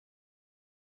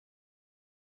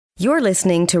You're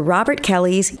listening to Robert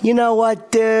Kelly's You Know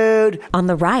What, Dude? on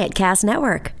the Riotcast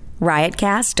Network,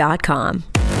 riotcast.com.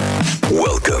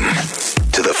 Welcome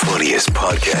to the funniest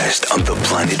podcast on the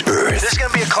planet Earth. This is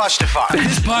going to be a clusterfuck.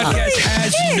 This podcast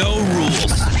has no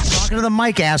rules. Talking to the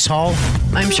mic, asshole.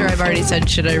 I'm sure I've already said,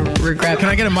 should I regret? Can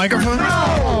I get a microphone?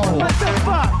 No! What the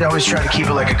fuck? I always try to keep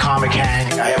it like a comic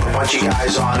hang. I have a bunch of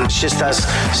guys on. It's just us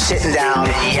sitting down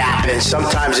and yapping.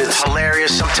 Sometimes it's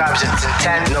hilarious. Sometimes it's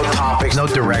intense. No topics, no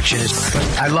directions.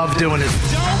 I love doing it.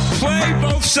 Don't play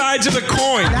both sides of the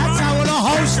coin. That's how a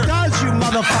host does, you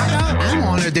motherfucker. I'm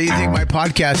honored that you think my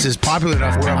podcast is popular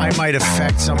enough where I might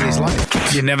affect somebody's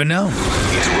life. You never know.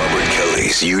 It's Robert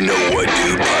Kelly's You Know What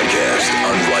Dude podcast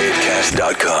on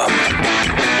riotcast.com.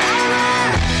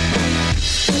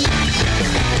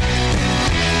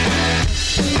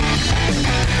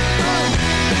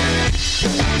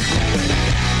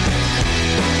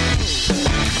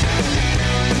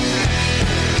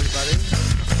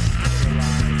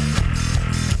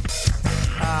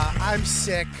 I'm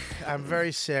sick. I'm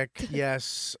very sick.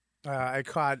 Yes. I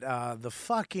caught the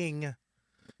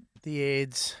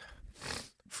AIDS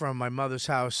from my mother's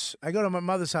house. I go to my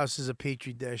mother's house as a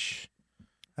petri dish.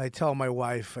 I tell my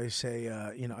wife, I say,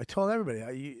 I told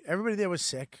everybody. Everybody there was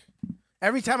sick.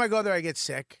 Every time I go there, I get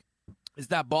sick. Is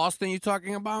that Boston you're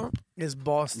talking about? It's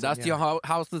Boston. That's your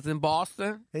house is in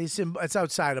Boston? It's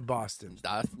outside of Boston.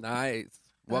 That's nice.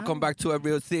 Welcome back to a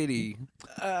real city.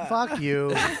 Fuck you.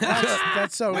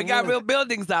 That's so We got rude. real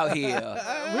buildings out here.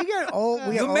 We get old.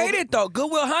 You made it, though.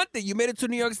 Goodwill Hunting. You made it to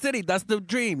New York City. That's the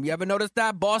dream. You ever noticed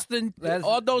that? Boston,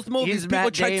 all those movies, people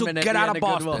Matt try to Damon at get the out end of of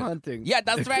Goodwill Boston. Hunting. Yeah,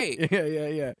 that's right.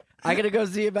 Yeah. I gotta go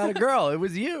see about a girl. It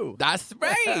was you. That's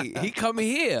right. He coming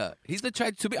here. He's the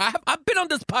try to be. I've been on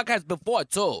this podcast before,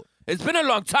 too. It's been a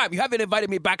long time. You haven't invited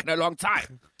me back in a long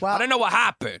time. Well, I don't know what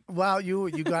happened. Well, you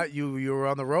were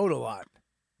on the road a lot.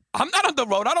 I'm not on the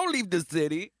road. I don't leave the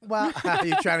city. Well,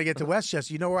 you're trying to get to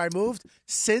Westchester. You know where I moved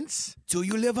since? Do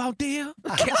you live out there?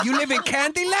 You live in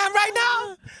Candyland right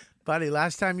now? Buddy,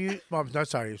 last time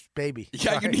it's baby.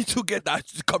 Yeah, Sorry. you need to get that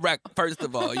correct, first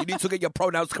of all. You need to get your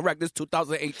pronouns correct. It's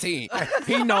 2018.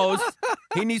 He knows.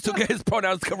 He needs to get his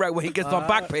pronouns correct when he gets on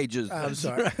back pages. I'm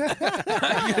sorry.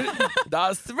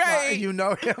 That's right. You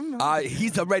know him?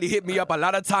 He's already hit me up a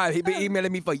lot of times. He's been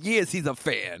emailing me for years. He's a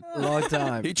fan. Long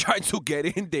time. He tried to get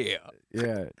in there.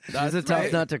 Yeah. That's That's a tough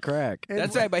right. nut to crack.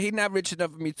 That's right, but he's not rich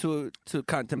enough for me to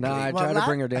contemplate. No, I try to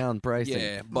bring her down pricing.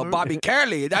 Yeah, but Bobby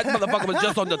Carey, that motherfucker was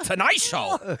just on the Tonight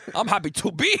Show. I'm happy to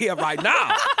be here right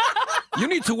now. You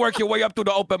need to work your way up through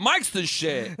the open mics and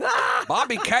shit.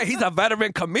 Bobby Carey, he's a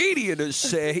veteran comedian and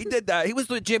shit. He did that. He was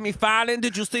with Jimmy Fallon.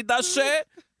 Did you see that shit?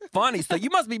 Funny. So you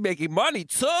must be making money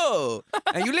too.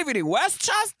 And you living in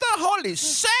Westchester? Holy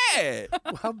shit.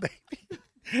 Well,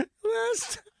 baby.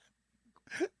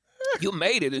 You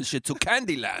made it and shit to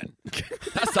Candyland.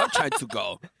 That's I'm trying to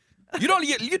go. You're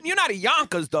not in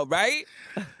Yonkers though, right?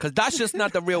 Because that's just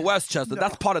not the real Westchester.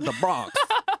 That's part of the Bronx.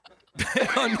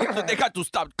 They got to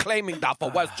stop claiming that for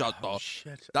Westchester.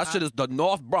 Shit. That shit is the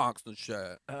North Bronx and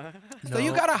shit. So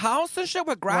you got a house and shit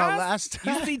with grass? Well, last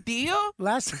time- You see deer?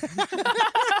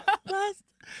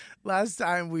 Last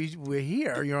time we were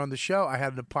here, you're on the show, I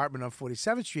had an apartment on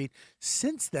 47th Street.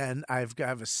 Since then, I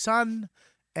have a son,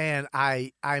 and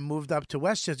I moved up to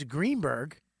Westchester,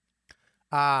 Greenberg,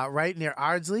 right near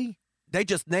Ardsley. They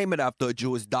just name it after a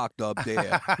Jewish doctor up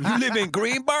there. You live in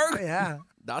Greenberg? Yeah.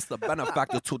 That's the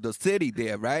benefactor to the city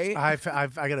there, right? I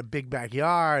got a big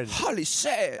backyard. Holy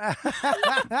shit.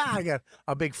 I got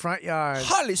a big front yard.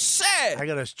 Holy shit. I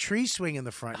got a tree swing in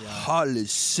the front yard. Holy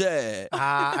shit.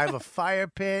 I have a fire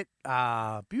pit.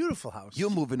 Beautiful house. You're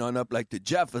moving on up like the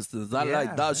Jeffersons. I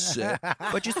like that shit.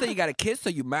 But you say you got a kid, so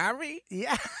you married?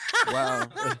 Yeah. Well,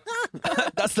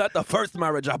 that's not the first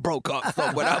marriage I broke up, so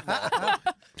whatever.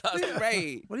 That's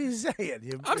great. What are you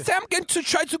saying? I'm saying I'm getting to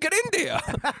try to get in there.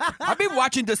 I've been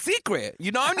watching The Secret.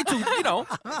 I need to,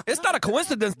 it's not a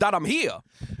coincidence that I'm here.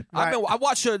 Right. I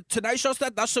watched your Tonight Show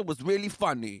set. That shit was really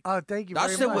funny. Oh, thank you That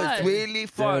very shit much. was really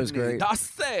funny. was great.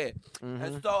 That's it.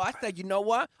 And so I said, you know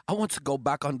what? I want to go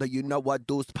back on the You Know What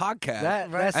Dudes podcast. That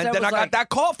and set then was I got like, that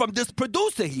call from this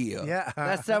producer here. Yeah.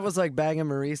 That set was like banging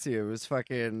Mauricio. It was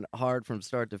fucking hard from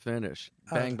start to finish.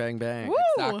 Bang, bang, bang.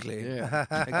 Exactly. Yeah.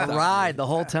 Exactly. Ride the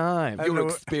whole time. Your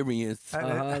experience.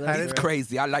 That's He's great.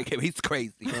 crazy. I like him. He's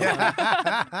crazy.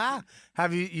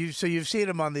 Have you? So you've seen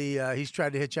him on the? He's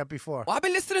tried to hit you up before. Well, I've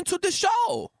been listening to the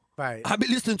show. Right. I'm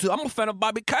a fan of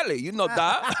Bobby Kelly. You know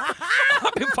that.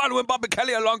 I've been following Bobby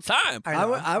Kelly a long time.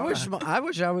 I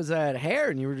wish I was that hair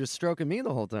and you were just stroking me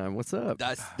the whole time. What's up?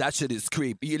 That shit is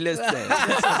creepy. You listen.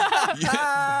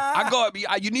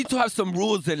 You need to have some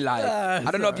rules in life.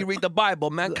 I don't know if you read the Bible.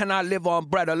 Man cannot live on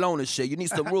bread alone and shit. You need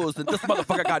some rules, and this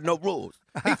motherfucker got no rules.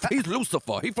 He's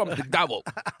Lucifer. He from the devil.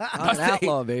 I'm an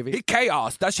outlaw, baby. He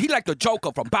chaos. He like the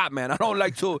Joker from Batman. I don't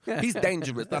like to. He's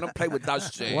dangerous. I don't play with that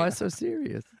shit. Why so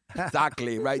serious?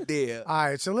 Exactly, right there. All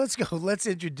right, so let's go. Let's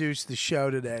introduce the show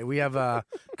today. We have a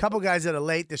couple guys that are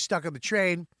late. They're stuck on the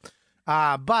train.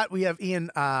 But we have Ian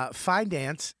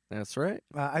Fidance. That's right.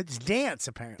 It's Dance,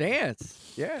 apparently.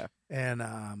 Dance. Yeah. And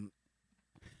I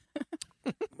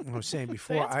was saying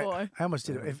before, I almost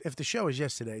did it. If the show was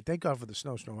yesterday, thank God for the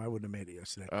snowstorm. I wouldn't have made it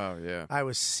yesterday. Oh, yeah. I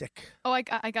was sick. Oh, I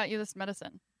got you this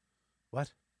medicine.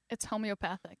 What? It's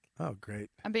homeopathic. Oh, great.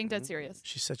 I'm being dead serious.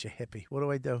 She's such a hippie. What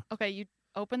do I do? Okay, you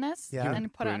open this Yeah.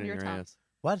 and put it under your tongue. ass.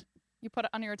 What? You put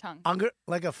it under your tongue.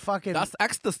 Like a fucking... That's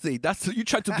ecstasy. You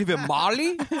trying to give him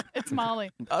Molly? It's Molly.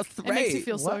 That's It makes you right.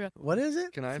 feel so good. What is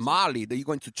it? Can I? Molly that you're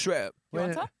going to trip. You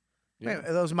want some? Wait,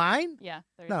 are those mine? Yeah.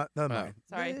 There you go. No, mine.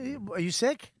 Sorry. Are you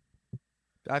sick?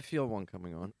 I feel one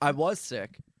coming on. I was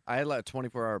sick. I had like a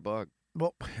 24-hour bug.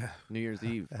 Well, New Year's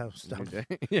Eve. oh, stop, New Day.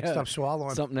 Yeah. stop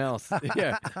swallowing. Something else.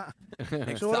 Yeah.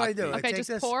 So what do I do? I Okay, take just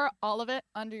this? pour all of it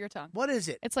under your tongue. What is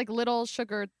it? It's like little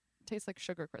sugar. Tastes like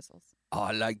sugar crystals. Oh,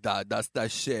 I like that. That's that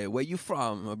shit. Where you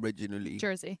from originally?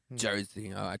 Jersey.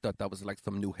 Jersey. Oh, I thought that was like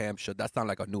some New Hampshire. That sounds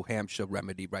like a New Hampshire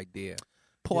remedy right there.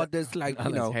 Pour this like, Oh,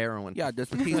 you that's know. heroin. Yeah, this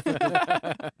piece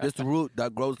of this root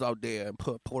that grows out there and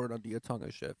pour it under your tongue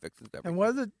and shit. Fixes everything. And what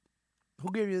is it?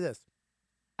 Who gave you this?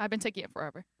 I've been taking it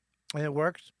forever. And it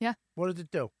works? Yeah. What does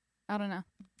it do? I don't know.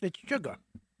 It's sugar.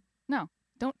 No,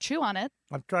 don't chew on it.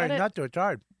 I'm trying Let it- not to. It's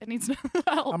hard. It needs to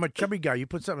melt. I'm a chubby guy. You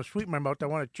put something sweet in my mouth, I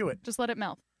want to chew it. Just let it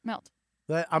melt.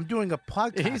 I'm doing a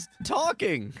podcast. He's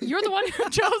talking. You're the one who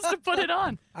chose to put it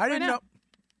on. I didn't Right know. now.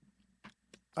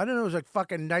 I didn't know it was like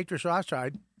fucking nitrous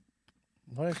oxide.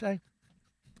 What did I say?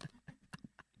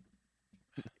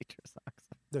 Nitrous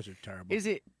oxide. Those are terrible. Is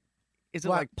it What?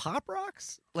 like Pop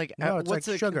Rocks? Like No, it's what's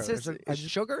like the sugar. consist- It's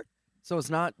It's sugar? So it's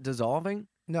not dissolving?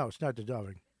 No, it's not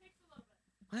dissolving.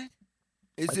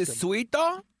 Is it sweet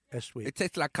though? It's sweet. It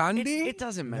tastes like candy? It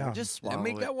doesn't matter. No. Just swallow Let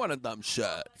me it. get one of them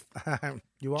shirts.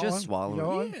 You want Just one? swallow You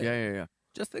want it. one? Yeah.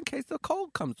 Just in case the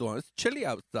cold comes on. It's chilly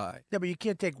outside. Yeah, but you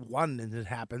can't take one and it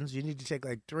happens. You need to take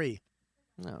like 3.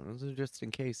 No, those are just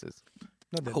in cases.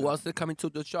 No, they're Who not. else is coming to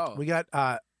the show? We got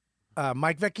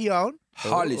Mike Vecchione.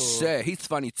 Holy shit, he's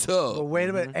funny too. Well, wait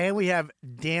a minute. And we have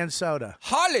Dan Soder.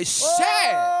 Holy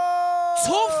shit!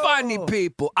 Two funny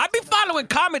people. I be following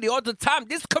comedy all the time.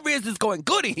 This career is going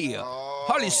good in here.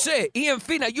 Holy shit. Ian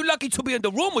Fina, you lucky to be in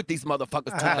the room with these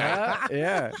motherfuckers today.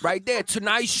 Yeah. Right there.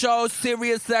 Tonight Show,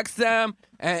 Sirius XM,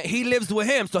 and he lives with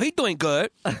him, so he doing good.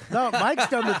 No, Mike's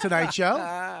done the Tonight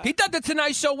Show. He done the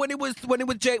Tonight Show when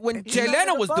Jay done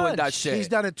Leno it a was doing that bunch. shit. He's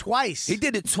done it twice. He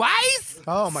did it twice?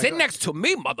 Oh, my Sit God. next to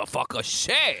me, motherfucker.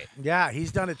 Shit. Yeah,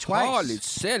 he's done it twice. Holy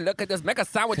shit. Look at this. Make a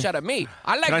sandwich out of me.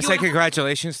 I like Can I you. say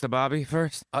congratulations to Bobby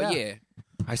first? Oh, yeah.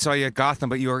 I saw you at Gotham,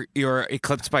 but you were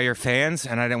eclipsed by your fans,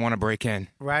 and I didn't want to break in.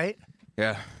 Right?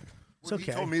 Yeah. It's When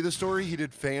okay. he told me the story, he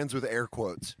did fans with air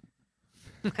quotes.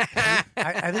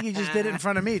 I think he just did it in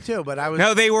front of me too, but I was.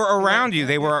 No, they were around you.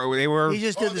 They were He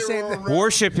just did the same thing.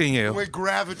 worshiping you. With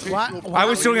gravitational. Why- I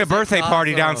was doing a birthday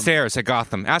party Gotham. downstairs at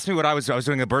Gotham. Ask me what I was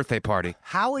doing a birthday party.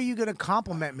 How are you going to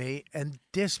compliment me and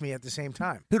diss me at the same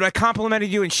time? Dude, I complimented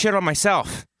you and shit on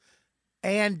myself.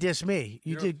 And diss me.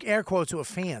 You did air quotes with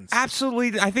fans.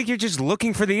 Absolutely. I think you're just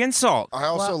looking for the insult. I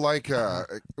also like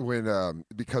when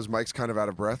because Mike's kind of out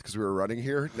of breath because we were running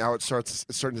here. Now it's starting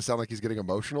to sound like he's getting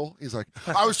emotional. He's like,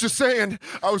 I was just saying,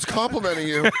 I was complimenting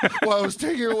you while I was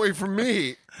taking it away from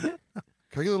me. Can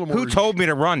I get a little more? Who told me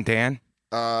to run, Dan?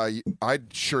 I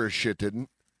sure as shit didn't.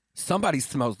 Somebody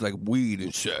smells like weed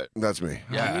and shit. That's me.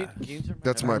 Yeah.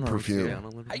 That's my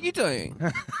perfume. How you doing?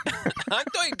 I'm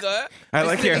doing good. I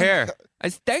like your hair.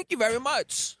 Thank you very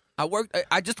much.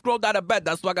 I just rolled out of bed.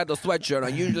 That's why I got the sweatshirt.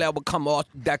 And usually I would come all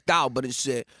decked out, but it's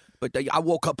shit. But I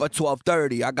woke up at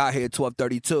 12:30. I got here at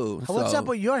 12:32. What's up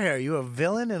with your hair? You a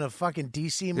villain in a fucking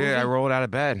DC movie? Yeah, I rolled out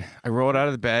of bed.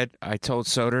 I told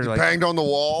Soder, He like, banged on the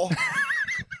wall.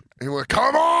 He went,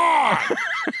 come on!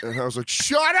 And I was like,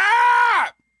 shut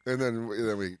up! And then we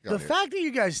got The here. fact that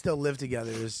you guys still live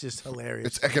together is just hilarious.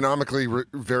 It's economically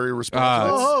very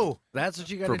responsible Oh, That's what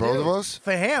you got for to do. both of us.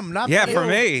 for him, not yeah, for for you.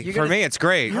 me. You're For gonna- me, it's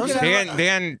great. You could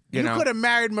Dan, you You know. could have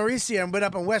married Mauricio and been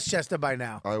up in Westchester by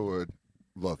now. I would.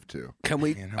 love to. Can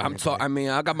we? I'm sorry. I mean,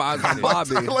 I got my eyes on I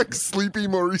Bobby. like sleepy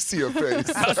Mauricio face.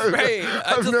 That's right.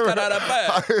 I just got out of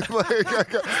bed.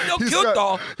 Still cute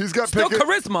though. He's got still pick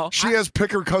charisma. She has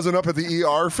pick her cousin up at the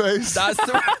ER face. That's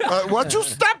right. What you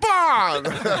step on?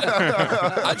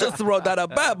 I just rolled out of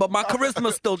bed, but my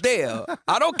charisma's still there.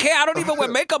 I don't care. I don't even wear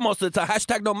makeup most of the time.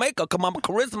 Hashtag no makeup, because my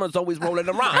charisma's always rolling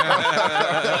around.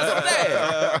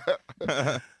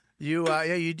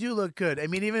 You do look good. I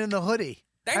mean, even in the hoodie.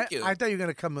 Thank you. I thought you were going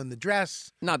to come in the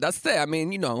dress. No, that's it. I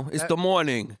mean, it's the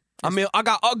morning. I mean, I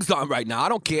got Uggs on right now. I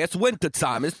don't care. It's winter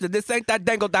time. This ain't that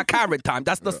dangle that carrot time.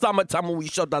 That's the summertime when we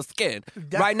show the skin.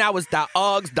 Right now it's that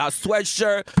Uggs, that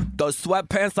sweatshirt, those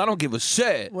sweatpants. I don't give a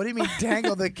shit. What do you mean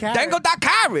dangle the carrot? Dangle that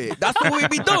carrot. That's what we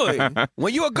be doing.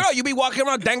 When you a girl, you be walking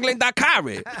around dangling that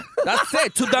carrot. That's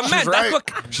it. To the men. Right. That's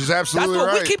what, She's absolutely that's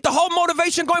what right. we keep the whole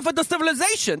motivation going for the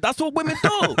civilization. That's what women do.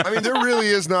 I mean, there really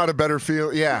is not a better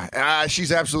feel. Yeah,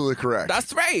 she's absolutely correct.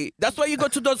 That's right. That's why you go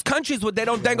to those countries where they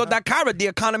don't dangle that carrot. The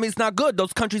economy's not good.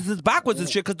 Those countries is backwards and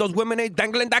shit because those women ain't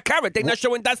dangling that carrot. They not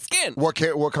showing that skin. What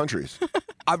countries?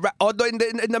 Although in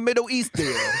the Middle East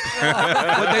there.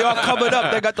 Where they all covered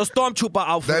up. They got the stormtrooper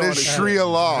outfit That on is and shit. Sharia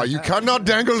law. You cannot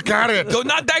dangle carrot. Do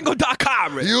not dangle that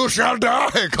carrot. You shall die.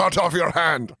 Cut off your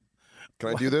hand. Can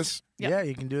I do this? Yeah,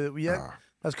 you can do it. Yeah.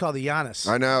 That's called the Giannis.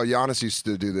 I know. Giannis used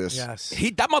to do this. Yes.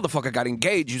 That motherfucker got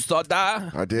engaged. You saw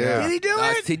that? I did. Did he do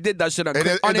it? He did that shit on And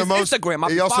his Instagram.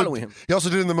 I'm following him. He also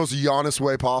did it in the most Giannis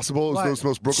way possible. It was the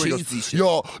most Brooklyn. He Cheesy goes, shit.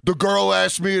 yo, the girl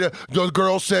asked me to. The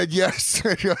girl said yes.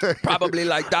 Probably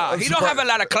like that. He don't have a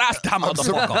lot of class, that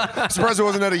motherfucker. I'm surprised it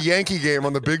wasn't at a Yankee game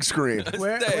on the big screen.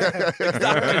 Where,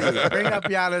 Exactly. bring up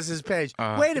Giannis's page.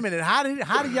 Wait a minute. How did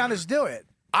Giannis do it?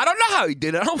 I don't know how he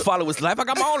did it. I don't follow his life. I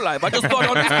got my own life. I just thought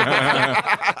on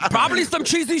Instagram. Probably some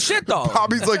cheesy shit, though.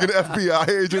 Bobby's like an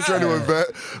FBI agent trying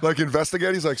to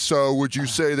investigate. He's like, so would you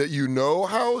say that you know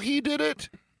how he did it?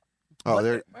 Oh,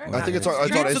 there. I think it's on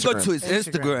He needs to go Instagram. to his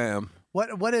Instagram.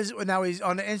 What is now? He's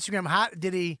on the Instagram. How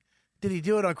did he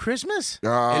do it on Christmas? It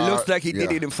looks like he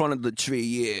did it in front of the tree,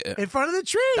 yeah. In front of the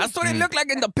tree. That's what it looked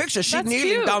like in the picture. She That's kneeling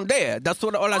cute. down there. That's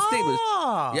what all I see was.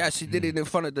 Oh. Yeah, she did it in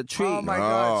front of the tree. Oh my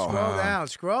God!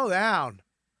 Scroll down.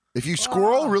 If you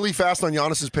scroll really fast on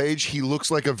Giannis's page, he looks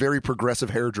like a very progressive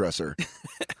hairdresser.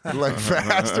 Like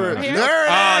faster. There it is.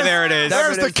 Oh, there it is.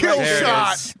 There's the kill There it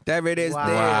shot. is. There it is Wow.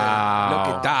 there. Look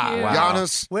at that. Cute. Wow.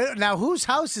 Giannis. Wait, now whose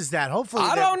house is that? Hopefully,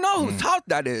 I don't know whose house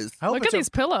that is. I hope Look it's at these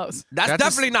pillows. That's That's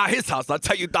definitely not his house. I'll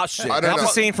tell you that shit. I don't That's know.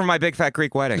 a scene from my big fat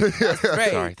Greek wedding.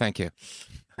 Great. Sorry, thank you.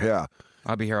 Yeah.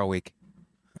 I'll be here all week.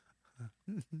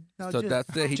 No, So just-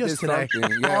 that's it. He just did today.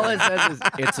 something. All Yeah. it says is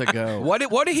it's a go. What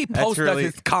did he post really-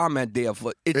 as his comment there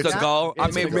for? It's It's a go. I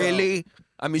it's mean, a go. really?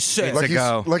 I mean, shit. It's Like a he's,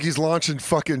 go. like he's launching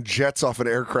fucking jets off an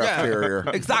aircraft Yeah. carrier.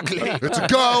 Exactly. It's a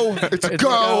go. It's a It's a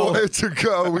go. go. It's a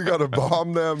go. We got to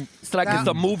bomb them. It's like it's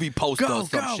a movie poster Go, or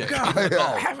some go, shit.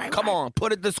 go. Come on,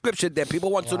 put a description there. People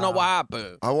want to know what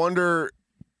happened. I wonder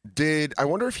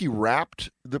if he wrapped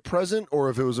the present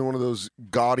or if it was in one of those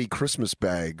gaudy Christmas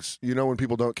bags. You know when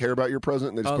people don't care about your present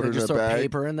and they just Oh, put they it in just a throw bag.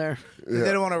 paper in there.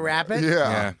 They don't want to wrap it.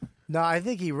 Yeah. No, I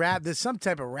think he wrapped. There's some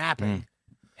type of wrapping.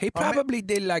 He probably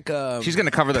did like a. She's going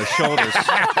to cover those shoulders.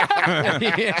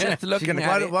 Just looking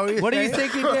at it. What What do you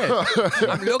think he did?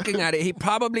 I'm looking at it. He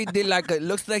probably did like a.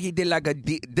 Looks like he did like a.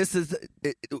 This is.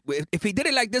 If he did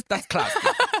it like this, that's classic.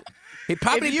 He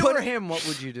probably If you put. were him, what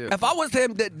would you do? If I was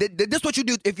him, this is what you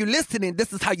do. If you're listening,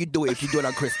 this is how you do it. If you do it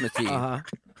on Christmas Eve, all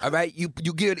right. You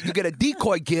get a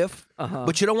decoy gift,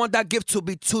 but you don't want that gift to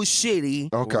be too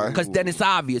shitty. Okay. Because then it's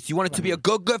obvious. You want it to be a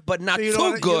good gift, but not So you too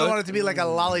don't, good. you don't want it to be like a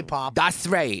lollipop. That's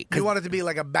right. 'Cause You want it to be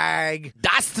like a bag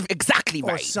that's exactly or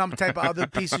right. some type of other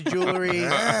piece of jewelry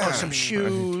or some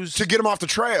shoes. To get him off the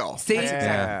trail. See,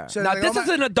 Yeah. So now like, this oh is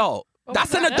my- an adult.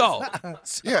 That's an adult.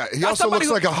 Yeah, he That's also somebody looks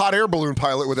who- like a hot air balloon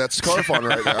pilot with that scarf on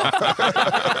right now.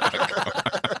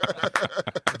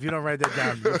 If you don't write that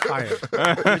down, you're fired.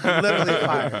 You're literally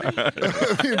fired.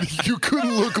 I mean, you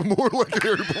couldn't look more like an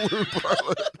air balloon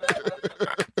pilot.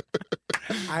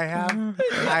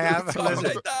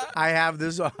 I have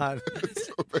this on.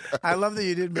 I love that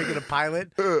you didn't make it a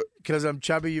pilot because I'm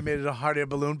chubby. You made it a hot air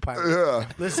balloon pilot. Yeah.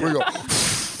 Listen. We go.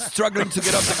 Struggling to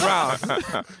get up the ground.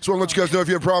 So I want to let you guys know if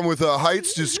you have a problem with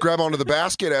heights, just grab onto the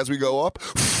basket as we go up.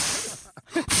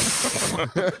 I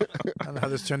don't know how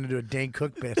this turned into a Dane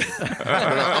Cook bit.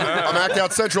 I'm Act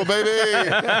Out Central, baby.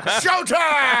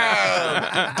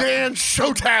 Showtime! Dan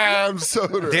Showtime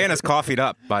Soder. Dan is coffeeed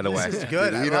up, by the way. This is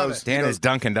good. I He love knows. it. Dan is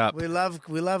dunkened up. We love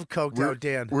coked out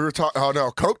Dan. We were talking. Oh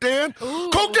no, Coke Dan.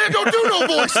 Coke Dan don't do no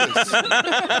voices.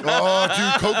 Oh,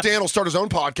 dude, Coke Dan will start his own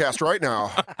podcast right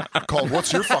now. called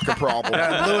 "What's Your Fucking Problem."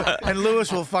 And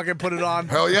Lewis will fucking put it on.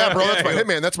 Hell yeah, bro. That's my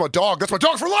hitman. That's my dog. That's my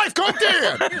dog for life. Go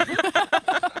Dan.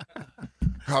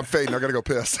 I'm fading. I gotta go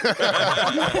piss.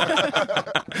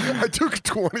 I took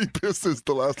 20 pisses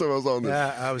the last time I was on this.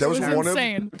 Yeah, that was one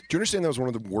insane. of. Do you understand that was one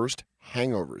of the worst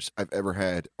hangovers I've ever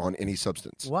had on any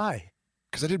substance? Why?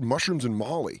 Because I did mushrooms and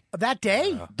Molly That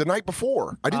day? the night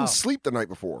before. I didn't sleep the night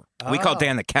before. We called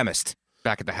Dan the chemist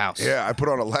back at the house. Yeah, I put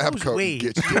on a lab Who's coat. we? And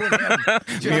get You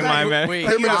and him. Me and my man. Wait,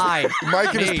 Him and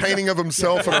Mike and his painting of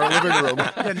himself in our living room.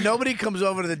 Yeah, nobody comes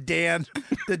over to the Dan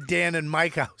and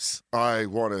Mike house. I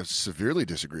want to severely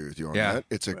disagree with you on Yeah. that.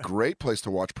 It's a great place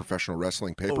to watch professional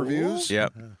wrestling pay-per-views.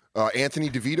 Yep. Anthony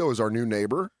DeVito is our new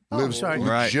neighbor. Lives sorry.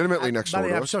 legitimately next door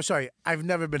Buddy, to I'm us. so sorry. I've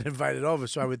never been invited over,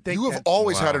 so I would think You have that-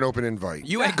 always had an open invite.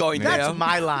 You ain't going there. That's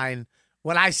my line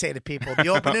when I say to people, the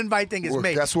open invite thing is Well,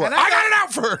 me. guess what? And I got it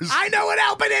out first. I know what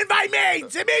open invite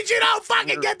means. It means you don't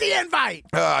fucking get the invite.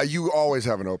 You always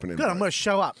have an open invite. Good, I'm going to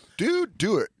show up. Dude,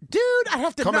 do it. Dude, I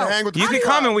have to Come know. and hang with the You can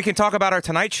come and we can talk about our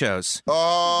Tonight shows.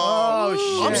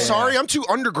 Oh, I'm shit. sorry. I'm too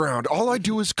underground. All I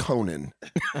do is Conan.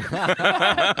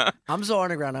 I'm so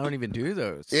underground. I don't even do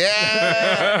those.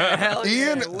 Yeah. Hell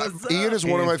Ian, yeah, what's Ian up? is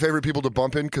one of my favorite people to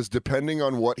bump in because depending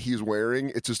on what he's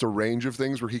wearing, it's just a range of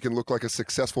things where he can look like a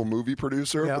successful movie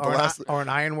producer. Yeah, but the last, or an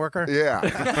iron worker.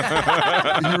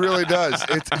 yeah, he really does.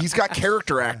 He's got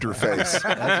character actor face. That's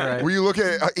right. Where you look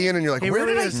at Ian and you're like, He where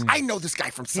really did is. I know this guy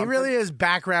from He something. really is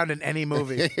background in any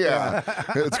movie. Yeah,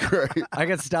 it's great. I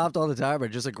get stopped all the time. I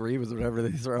just agree with whatever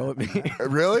they throw at me.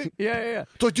 Really? yeah.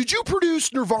 So, did you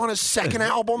produce Nirvana's second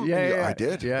album? Yeah. I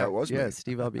did. Yeah, that was me.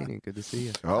 Steve Albini. Good to see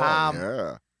you. Oh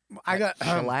yeah. I got.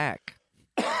 Shellac.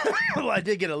 Well, I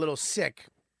did get a little sick.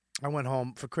 I went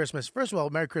home for Christmas. First of all,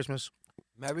 Merry Christmas.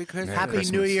 Merry Christmas. Happy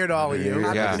Christmas. New Year to all of you.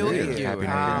 Happy Yeah. New Year. Thank you. Happy New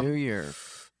Happy Year. New Year.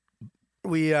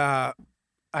 We, I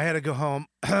had to go home.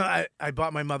 I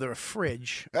bought my mother a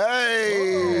fridge,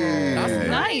 Hey. That's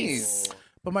Nice.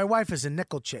 but my wife is a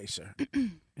nickel chaser.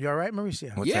 You all right,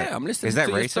 Mauricio? What's Yeah, that? I'm listening Is that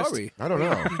to your racist? story. I don't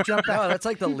know. You jump No, out. that's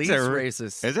like the least a-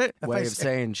 racist Is it? way I of say-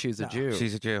 saying she's a Jew.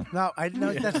 She's a Jew. No,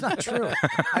 that's not true.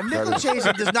 A nickel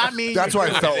chaser does not mean That's you're why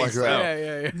I felt like that.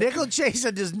 yeah. Nickel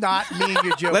chaser does not mean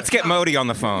you're Jewish. Let's get Modi on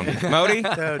the phone. Modi?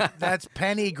 Dude, that's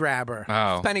penny grabber.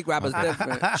 Oh. Penny grabber's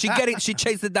different. She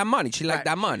chasing that money. She like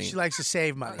that money. She likes to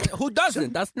save money. Who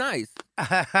doesn't? That's nice.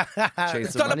 Chase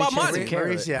It's the all about chase the money.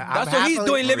 carrot. Mauricio, I'm That's what he's happily-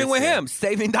 doing living with him,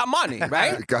 saving that money,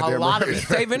 right? Goddamn A lot of right. it.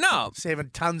 Saving up. Saving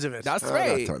tons of it. That's Not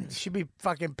right. tons. She'd be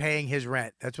fucking paying his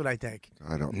rent. That's what I think.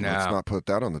 I don't. No. Let's not put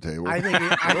that on the table. I think.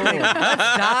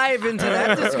 Let's dive into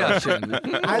that discussion. I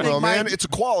think well, my- man, it's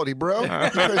equality, bro. He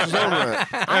pays his own rent.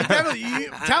 I definitely.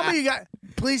 Tell me you got.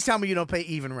 Please tell me you don't pay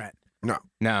even rent.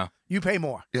 No. You pay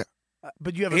more. Yeah.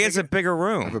 But you have. He has a bigger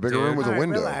room. I have a bigger dude. room with a All right,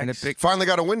 window. relax. And a big. Finally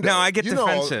got a window. No, I get You know all-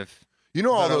 defensive. You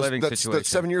know all About our those. living That's situation.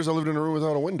 7 years I lived in a room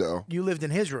without a window. You lived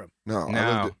in his room. No, No.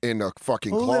 I lived in a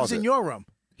fucking Who closet. lives in your room?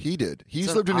 He did. He's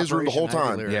It's lived in his room the whole Operation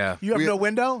time. Aguilera. Yeah. You have We- no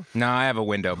window. No, I have a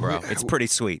window, bro. It's pretty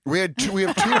sweet. We have two.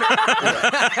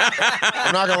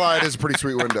 I'm not gonna lie, it is a pretty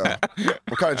sweet window.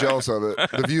 I'm kind of jealous of it.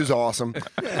 The view's awesome.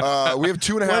 We have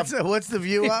 2.5. What's the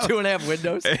view of? 2.5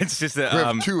 windows. It's just We a,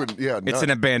 have two. Yeah, it's none an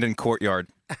abandoned courtyard.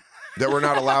 that we're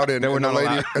not allowed in. That we're and not the lady,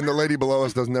 allowed. And the lady below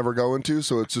us doesn't ever go into,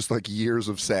 so it's just like years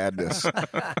of sadness,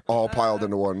 all piled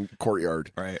into one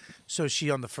courtyard. Right. So is she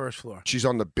on the first floor? She's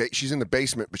on the she's in the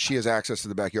basement, but she has access to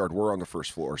the backyard. We're on the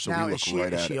first floor, so Now we is look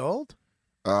right is at she it. old?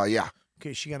 Yeah.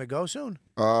 Okay, is she gonna go soon?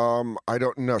 I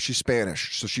don't know. She's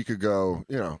Spanish, so she could go.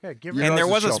 You know. Yeah, give Your her. And there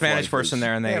guys' was a shelf Spanish life person is-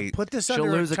 there, and Yeah, they. put this She'll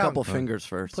under lose her a tongue. couple fingers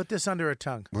first. Put this under her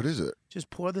tongue. What is it? Just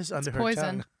pour this under her poison.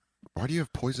 tongue. Why do you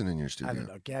have poison in your I studio? don't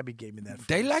know. Gabby gave me that.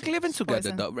 They for like me. living together,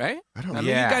 poison. though, right? I don't I know. mean,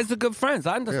 Yeah. you guys are good friends.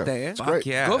 I understand. it's Fuck great.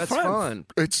 yeah. Good That's friends. fun.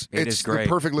 It's It it's is the great.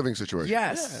 perfect living situation.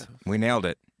 Yes. We nailed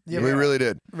it. Yeah, We really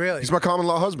did. really. He's my common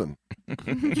law husband.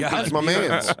 Yeah. He's my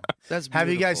man's. That's Have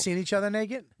you guys beautiful. seen each other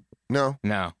naked? No,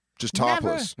 No. just Never.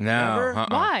 topless. No. Never?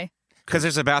 Why? Because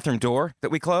there's a bathroom door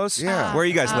that we close. Yeah. Where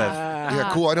you guys live? Yeah,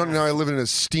 cool. I don't know. I live in a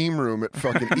steam room at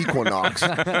fucking Equinox.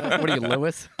 What are you,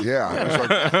 Lewis? Yeah. It's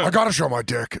like, I got to show my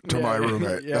dick to my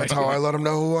roommate. yeah. That's how I let him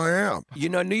know who I am. You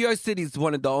know, New York City is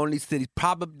one of the only cities,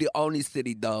 probably the only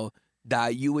city, though,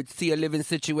 that you would see a living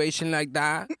situation like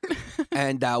that,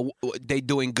 and they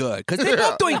doing good. Because they're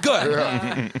not doing good.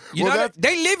 Yeah. You Well, know, that-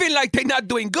 they living like they're not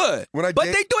doing good. When I but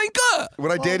date- they doing good.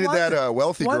 When I dated one's- that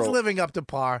wealthy One's girl. living up to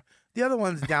par. The other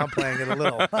one's downplaying it a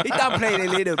little. He not playing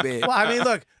a little bit. Well, I mean,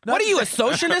 look. What are you, a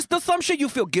socialist or some shit? You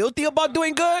feel guilty about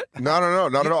doing good? No,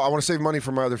 not at all. I want to save money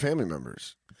for my other family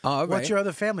members. All right. What's your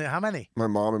other family? How many? My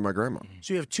mom and my grandma.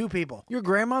 So you have 2 people. Your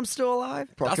grandmom's still alive?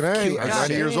 Fucking That's A. cute. I'm God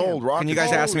 90 years damn. old. Can you guys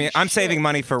rocking. ask me? I'm saving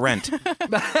money for rent.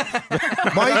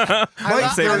 Mike, I'm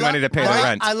saving money to pay the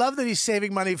rent. I love that he's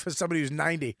saving money for somebody who's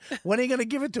 90. When are you going to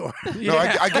give it to her? No,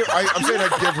 I'm saying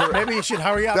I give her. Maybe you should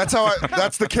hurry up.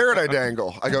 That's the carrot I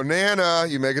dangle. I go, Nana,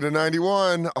 you make it to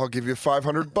 91, I'll give you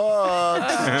 $500.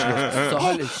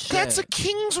 Holy shit. That's a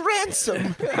king's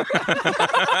ransom.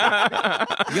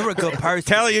 You're a good person.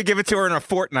 Tell her you give it to her in a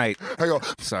fortnight. I go,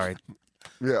 Sorry.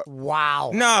 yeah.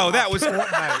 Wow. No, that was.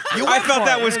 I felt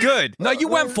that was good. No, you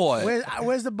went for it.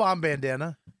 Where's the bomb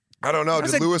bandana? I don't know. That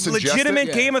was Did a Lewis ingest legitimate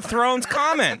it? Game of Thrones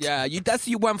comment. Yeah, you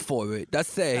went for it.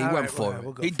 That's it. He All went right, for well, it.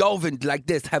 we'll go He for dove in like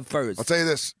this, head first. I'll tell you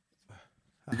this.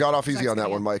 You got off easy on that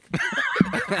one, Mike.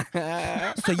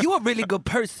 So you a really good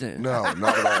person. No,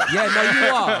 not at all. Yeah, no,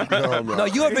 you are. No, I'm not. No,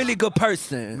 you're a really good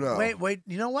person. No. Wait.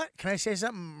 You know what? Can I say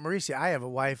something, Mauricio? I have a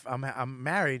wife. I'm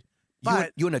married,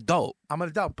 but You're an adult. I'm an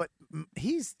adult. But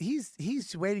he's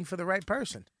waiting for the right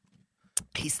person.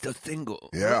 He's still single.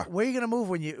 Yeah. Where are you gonna move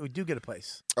when you do get a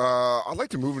place? I'd like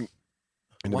to move into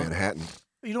Manhattan.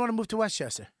 You don't want to move to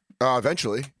Westchester.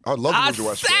 Eventually. I'd love to move to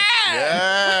Westchester. said!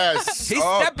 Yes. He's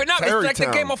Oh, stepping up. It's like the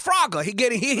Tarrytown. game of Frogger. He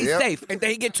get he's Yep. safe, and then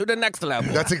he get to the next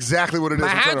level. That's exactly what it is. I'm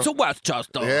Manhattan trying to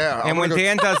Westchester. Yeah. And when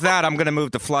Dan does that, I'm going to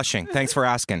move to Flushing. Thanks for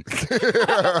asking.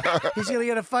 He's gonna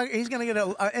get He's gonna get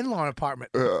an in-law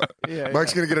apartment.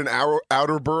 Mike's going to get an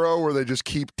outer borough where they just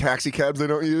keep taxi cabs they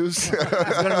don't use. He's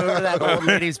gonna move to that old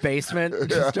lady's basement and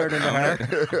just turn into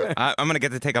her. I'm going to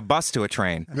get to take a bus to a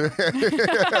train.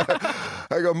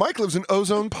 I go, Mike lives in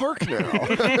Ozone Park now.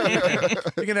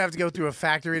 You're gonna have to go through a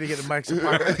factory to get to Mike's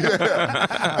apartment.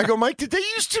 I go, Mike, did they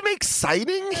used to make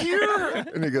siding here?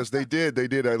 And he goes, they did.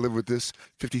 I live with this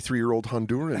 53-year-old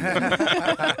Honduran.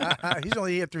 He's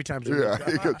only here 3 times a Yeah, week.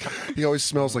 he goes, he always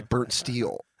smells like burnt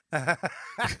steel.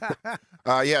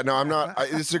 Yeah, no, I'm not.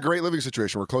 This is a great living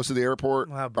situation. We're close to the airport.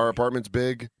 Oh, boy. Our apartment's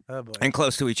big. Oh boy. And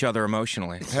close to each other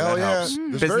emotionally. So Hell that yeah. helps.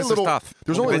 There's Business very is little. tough.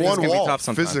 There's only Business one can be wall tough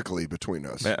sometimes. physically between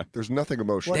us. Yeah. There's nothing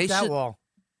emotional. What's that should- wall?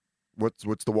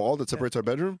 What's the wall that separates our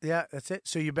bedroom? Yeah, that's it.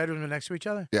 So your bedrooms are next to each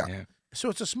other? Yeah. Yeah. So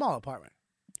it's a small apartment.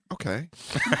 Okay.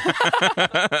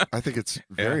 I think it's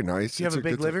very nice. Do you have It's a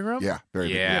big good- living room? Yeah,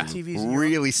 very Yeah. You have TVs in your-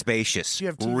 Really spacious. Do you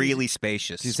have TVs? Really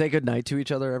spacious. Do you say goodnight to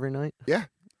each other every night? big. Yeah.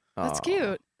 That's Aw.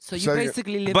 cute. So you So you-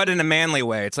 basically live. But in a manly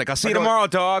way. It's like, I'll see you I go- tomorrow,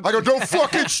 dog. I go, don't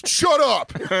fucking shut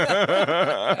up.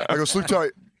 I go, sleep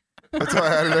tight. That's how I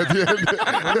had it at the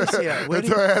end. Where do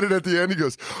That's how I had it at the end. He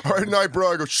goes, all right, night,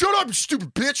 bro. I go, shut up, you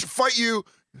stupid bitch. Fight you.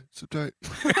 Sleep tight.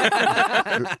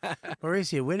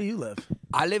 Mauricio, where do you live?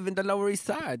 I live in the Lower East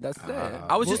Side. That's it.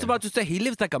 I was just about to say he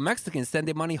lives like a Mexican,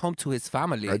 sending money home to his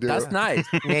family. I do. That's nice.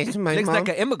 Yes, my Looks mom. like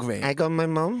an immigrant. I got my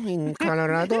mom in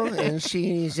Colorado, and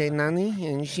she is a nanny,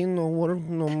 and she no work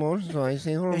no more. So I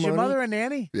say her Is your money. mother a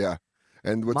nanny? Yeah.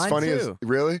 And what's Mine funny is, too.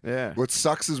 really? Yeah. What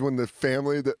sucks is when the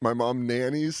family that my mom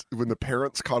nannies, when the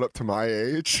parents caught up to my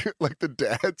age, like the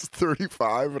dad's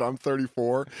 35 and I'm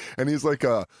 34, and he's like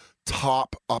a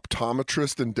top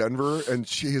optometrist in Denver, and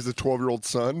she has a 12-year-old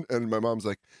son, and my mom's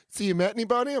like, "See, you met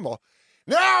anybody?" I'm all,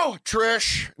 "No,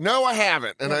 Trish, no, I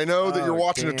haven't." And I know that you're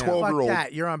watching a damn. 12-year-old. Fuck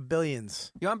that. You're on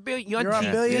Billions. You're on You're on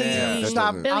TV. Billions. Yeah, that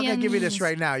Stop. doesn't- I'm going to give you this Billions.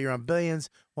 right now. You're on Billions.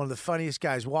 One of the funniest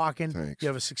guys walking. Thanks. You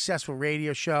have a successful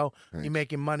radio show. Thanks. You're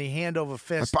making money hand over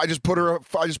fist. I just put a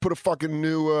fucking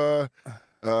new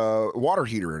water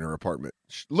heater in her apartment.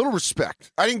 Little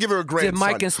respect. I didn't give her a grandson. Did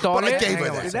Mike install but I it? gave her Hang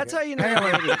on that. one That's how you know. Hang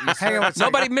on, you hang on one second.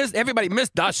 Nobody missed. Everybody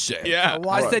missed that shit. Yeah.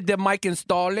 I said, did Mike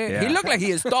install it? Yeah. He looked like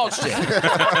he installed shit.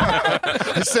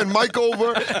 I send Mike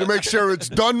over to make sure it's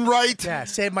done right. Yeah,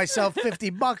 save myself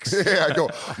 $50. Yeah, I go,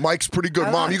 Mike's pretty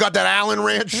good. Mom, you got that Allen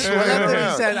Ranch? Well, that's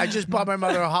what he said. I just bought my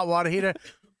mother a hot water heater.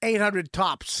 800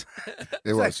 tops.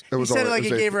 It was. It was. He said it only- like it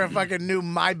he was gave her a fucking new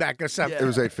Maybach or something. It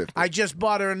was $850. I just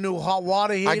bought her a new hot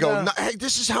water heater. I go, "No, hey,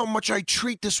 this is how much I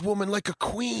treat this woman like a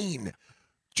queen.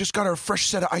 Just got her a fresh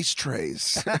set of ice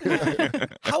trays.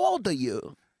 How old are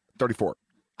you? 34.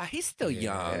 He's still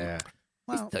young. Yeah.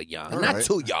 He's still young. all Not right.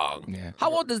 too young. Yeah.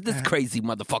 How old is this crazy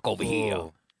motherfucker over here?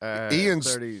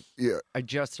 Ian's 30. Yeah. I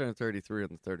just turned 33 on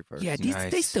the 31st. Yeah,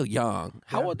 Nice. they still young.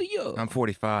 How old are you? I'm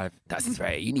 45. That's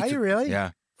right. You need Are to you really?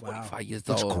 Yeah. 45 years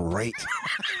That's old. great.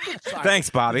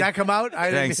 Thanks, Bobby. Did that come out? I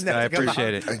didn't Thanks. mean that I to come out.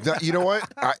 appreciate it. You know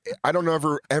what? I don't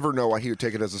ever know why he would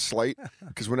take it as a slight.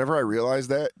 Because whenever I realize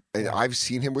that, and I've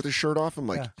seen him with his shirt off, I'm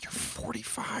like, you're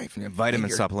 45. Yeah, vitamin and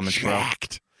you're supplements, bro.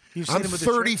 jacked. You've seen I'm him with the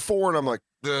shirt? 34, and I'm like,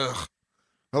 ugh.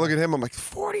 I look at him, I'm like,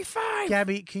 45.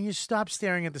 Gabby, can you stop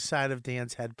staring at the side of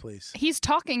Dan's head, please? He's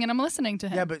talking and I'm listening to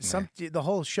him. Yeah, but the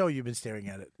whole show you've been staring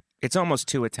at it. It's almost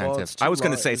too attentive. it's too I was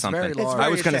going to large. say It's something. very large. I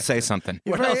was going to say something.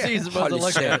 You're What very- else are you supposed to Holy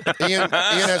look shit. at? Ian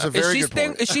has a very good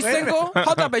point. Is she single?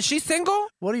 Hold up, is she single?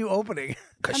 What are you opening?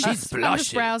 Cause I'm she's just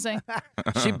blushing. browsing.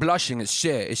 She blushing as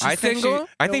shit. Is she I think single?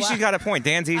 I think she's got a point.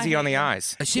 Dan's easy I on the hate you.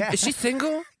 eyes. Is she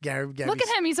single? Gary, Look at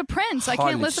him. He's a prince. I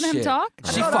Holy can't listen to him shit. talk.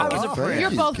 She I thought I fucking. was a prince. You're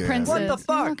you, both Gary. princes. What the You're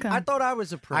fuck? welcome. I thought I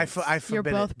was a prince. I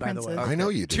forbid both it, by the way. princes. I know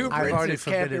you do. Two I've already princes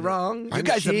can't be forbidden it. wrong. You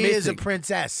guys are She is a missing.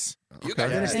 princess. You guys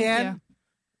You are understand?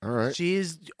 All right. She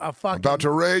is a fucking. About to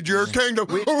raid your kingdom.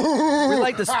 We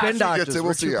like the spin She doctors. gets it. We're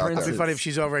We'll see two you out It'd be princes. funny if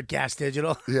she's over at Gas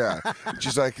Digital. Yeah.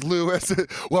 She's like, Lewis,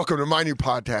 welcome to my new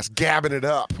podcast, Gabbing It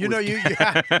Up. You know,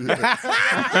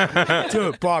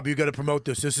 Dude, Bob, you got to promote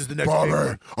this. This is the next big Bobby,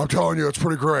 one. I'm telling you, it's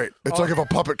pretty great. It's like if a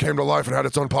puppet came to life and had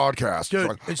its own podcast. Dude, It's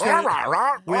like, instead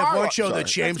of- we have one show Sorry. that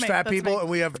shames That's me. fat That's people, me. and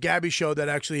we have Gabby's show that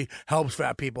actually helps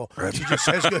fat people. She just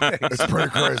says good things. It's pretty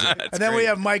crazy. And then we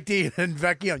have Mike D and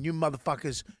Vecchione. You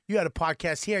motherfuckers, you had a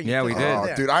podcast here. You Yeah, we couldn't did. do it Oh,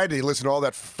 there. dude, I had to listen to all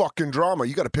that fucking drama.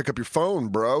 You got to pick up your phone,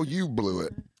 bro. You blew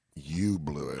it. You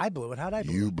blew it. I blew it. How'd I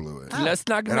blow You it? blew it. Let's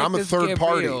not And make I'm a this third get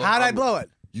party. real. How'd I blow it?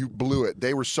 You blew it.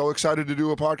 They were so excited to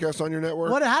do a podcast on your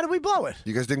network. What? How did we blow it?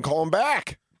 You guys didn't call them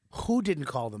back. Who didn't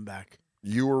call them back?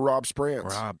 You were Rob Sprance.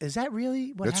 Rob. Is that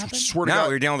really what That's happened? swear to No, God.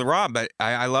 we were dealing with Rob, but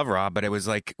I love Rob, but it was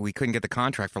like we couldn't get the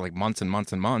contract for like months and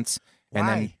months and months. And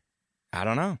Why? then I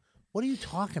don't know. What are you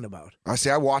talking about? I see.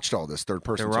 I watched all this third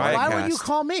person. The talk. riot Why would you cast.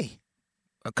 call me?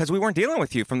 Because we weren't dealing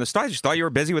with you from the start. I just thought you were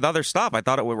busy with other stuff. I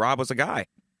thought Rob was a guy.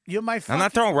 You're my I'm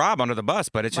not throwing Rob under the bus,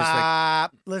 but it's just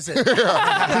like listen.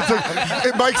 It's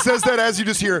like, Mike says that as you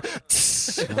just hear.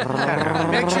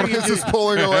 Make sure you It's do. just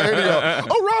pulling away. And you go,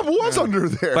 oh, Rob was under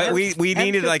there. But we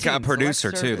needed like a M15 producer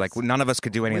select too. Like service. none of us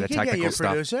could do any We of the can get technical your stuff.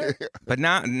 producer. But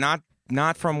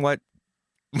not from what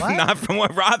What? not from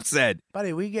what Rob said.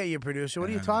 Buddy, we get your producer. What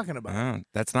are you talking about?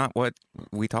 That's not what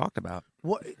we talked about.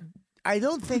 What? I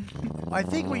don't think. I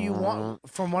think what you want,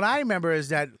 from what I remember, is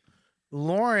that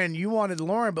Lauren. You wanted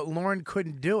Lauren, but Lauren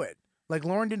couldn't do it. Like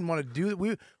Lauren didn't want to do it. We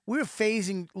were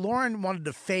phasing. Lauren wanted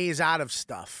to phase out of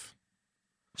stuff.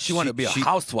 She wanted to be a She-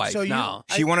 housewife So you- now.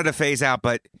 She wanted to phase out,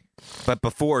 but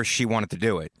before she wanted to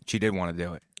do it, she did want to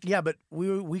do it. Yeah, but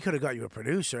we could have got you a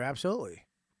producer. Absolutely.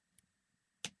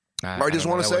 I just don't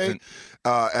know, want to that say,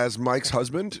 wasn't- as Mike's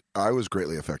husband, I was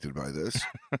greatly affected by this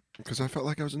because I felt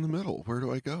like I was in the middle. Where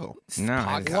do I go? no,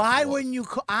 I- Why wouldn't you?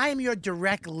 I'm your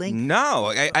direct link.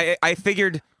 no. I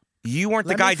figured you weren't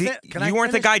the Let me guy. can I You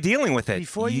weren't the finish? guy dealing with it.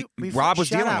 Before you- before- Rob was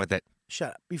shut dealing up. with it. Shut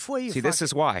up. Before you. See, this fucking-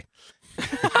 is why.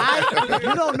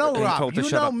 you don't know Being Rob. told to You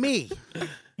shut know up. me.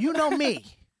 You know me.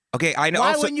 Okay, I know. Why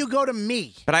also, wouldn't you go to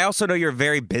me? but I also know you're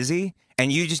very busy,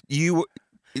 and you.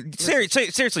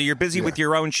 Seriously, you're busy with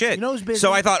your own shit. You know who's busy?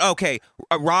 So I thought, okay,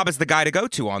 Rob is the guy to go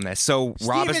to on this. So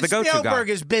Rob is Steven the go-to Spielberg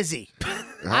guy. is busy.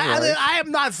 right. I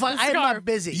am not fun. I am not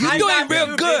busy. You I'm doing not real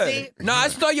too good. busy. No, I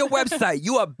saw your website.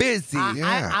 You are busy.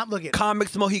 I'm looking.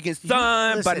 Comics, Mohegan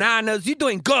Sun, listen. bananas. You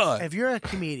doing good. If you're a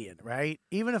comedian, right?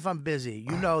 Even if I'm busy,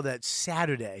 you know that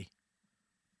Saturday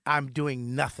I'm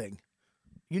doing nothing.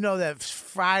 You know that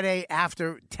Friday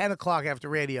after 10 o'clock after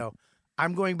radio,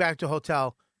 I'm going back to a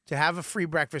hotel to have a free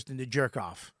breakfast and to jerk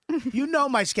off. You know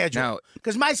my schedule. No.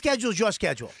 Because my schedule is your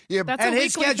schedule. Yeah, That's and a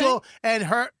his weekly schedule and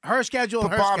her schedule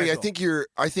but and her Bobby, schedule.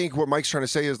 I think what Mike's trying to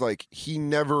say is like he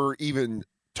never even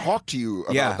talked to you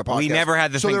about Yeah, the podcast. we never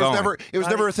had the so thing there was going. never it was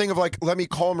Bobby- never a thing of like let me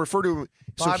call him, refer to him.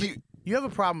 So Bobby, he you have a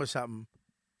problem with something.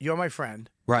 You're my friend.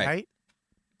 Right. Right?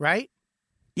 Right?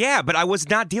 Yeah, but I was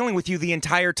not dealing with you the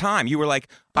entire time. You were like,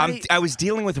 Buddy- I was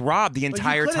dealing with Rob the But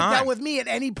entire you could have time. dealt with me at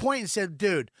any point and said,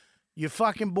 dude, your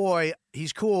fucking boy,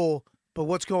 he's cool, but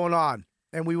what's going on?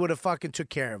 And we would have fucking took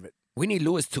care of it. We need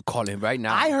Lewis to call him right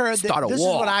now. I heard Start that. a This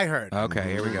war. is what I heard.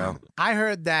 Okay, here we go. I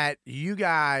heard that you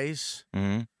guys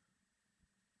hmm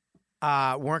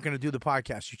weren't going to do the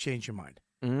podcast. You changed your mind.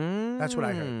 That's what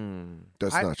I heard.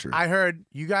 that's not true. I heard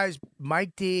you guys,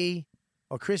 Mike D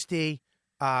or Chris D,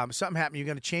 something happened. You're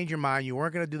going to change your mind. You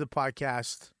weren't going to do the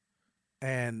podcast.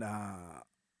 And,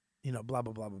 blah, blah,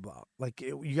 blah, blah, blah. Like,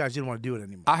 you guys didn't want to do it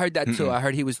anymore. I heard that too. I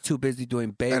heard he was too busy doing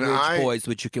Bay And Ridge I- Boys,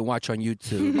 which you can watch on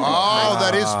YouTube. Oh,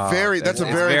 that is that's a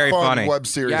It's very, very fun funny. web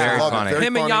series. Yeah. I love Funny. it. Very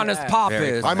Him and funny. Giannis Very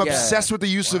Papas. I'm yeah. obsessed with the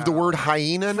use of the word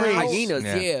hyena now. Hyenas,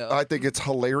 Yeah. yeah. I think it's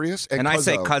hilarious. And I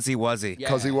say cuzzo. cuzzy wuzzy. Yeah.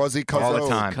 Cuzzy wuzzy, All the cuzzo.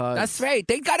 time. That's right.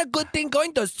 They got a good thing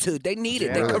going, those two. They need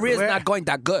it. Their Yeah. career's Where- not going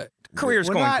that good. Career's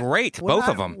We're going not- great, we're both not-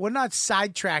 of them. We're not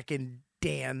sidetracking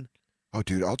Dan. Oh,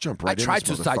 dude, I'll jump right in. I tried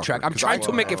to sidetrack. I'm trying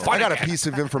to make it funny. I got a piece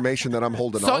of information that I'm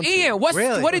holding So, on to. Ian,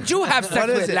 what did you have sex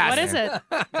with last What is it?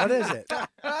 What is it?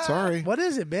 Sorry. What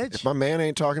is it, bitch? If my man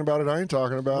ain't talking about it, I ain't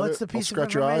talking about What's it. the piece I'll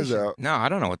of scratch your eyes information? out. No, I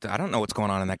don't know what's going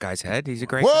on in that guy's head. He's a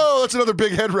great. Whoa, that's another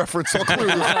big head reference. I'll clear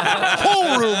this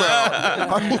whole room out.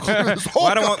 I will clear this whole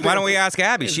Why don't we ask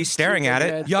Abby? She's staring at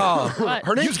it. Yo,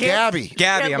 Her name's Gabby.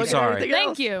 Gabby, I'm sorry.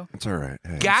 Thank you. It's all right.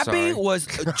 Hey. Gabby was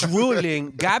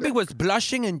drooling. Gabby was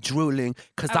blushing and drooling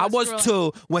because I was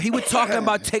too. When he was talking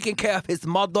about taking care of his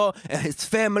mother and his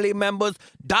family members,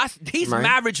 he's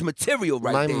marriage material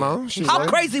right my there. mom, she How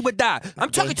went- crazy with that? I'm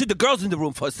talking to the girls in the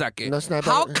room for a second. That's not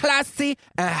How bad. classy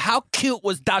and how cute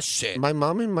was that shit? My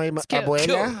mom and my cute. abuela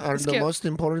Cute. are It's the cute. most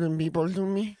important people to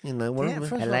me in the world. Dan,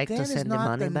 first I of all, like Dan to is send the not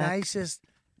money the back. nicest.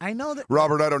 I know that.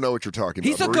 Robert, I don't know what you're talking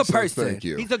He's a about. good Maurice person. says thank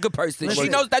you. He's a good person. She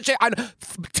Listen. knows that shit.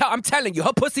 I'm telling you,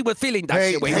 her pussy was feeling that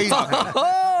Hey, shit. When hey.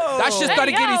 that shit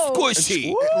started Hey, getting yo.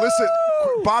 squishy. Listen,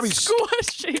 Bobby's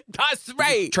Squishy. That's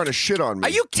right. trying to shit on me.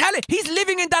 Are you telling? He's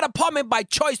living in that apartment by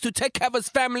choice to take care of his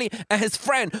family and his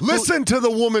friend. who- Listen to the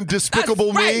woman,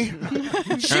 Despicable That's Me.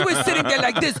 right. She was sitting there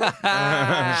like this.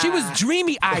 She was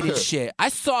dreamy-eyed and shit. I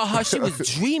saw her. She was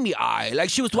dreamy-eyed. Like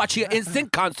she was watching an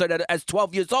NSYNC concert as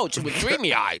 12 years old. She was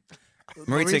dreamy-eyed.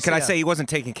 Mauricio, could I Mauricio. say he wasn't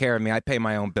taking care of me? I pay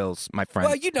my own bills, my friend.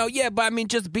 Well, yeah, but I mean,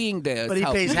 just being there. But he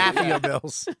helps. pays half of your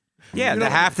bills. yeah, you the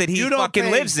don't- half that he you don't fucking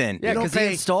pay- lives in. Yeah, You don't 'cause he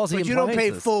pay- installs the but you don't pay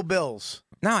appliances. full bills.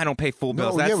 No, I don't pay full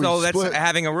bills. No, yeah, we that's split.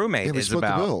 having a roommate Yeah, we is split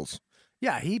about. the bills.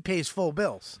 Yeah, he pays full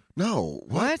bills. No,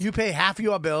 what? You pay half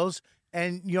your bills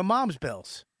and your mom's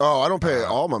bills. Oh, I don't pay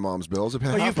all my mom's bills. I pay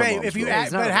But you half my pay mom's if you bills. add,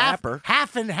 He's not but a half rapper.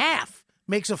 half and half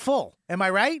makes a full. Am I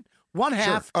right? One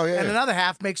half Oh, yeah, and yeah. another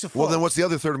half makes a full. Well, then what's the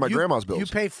other third of my You- grandma's bills? You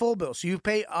pay full bills. So you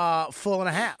pay full and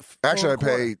a half. Actually, full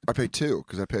and a I pay two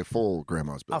because I pay full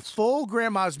grandma's quarter. A bills. full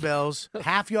grandma's bills,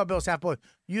 half your bills, half boy.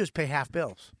 You just pay half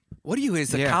bills. What are you,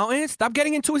 his Yeah. accountant? Stop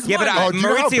getting into his Yeah, but money. Oh, do you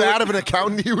know how Mauricio- bad of an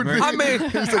accountant you would be? I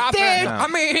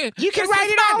mean, You can write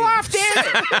it all off,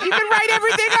 Dan. You can write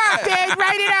everything off, Dan.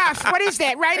 Write it off. What is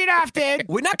that? Write it off, Dan.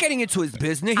 We're not getting into his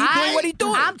business. He's doing what he's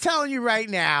doing. I'm telling you right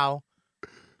now,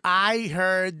 I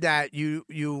heard that you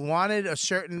wanted a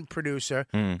certain producer,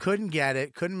 couldn't get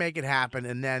it, couldn't make it happen,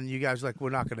 and then you guys were like,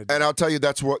 we're not going to do it. And I'll tell you,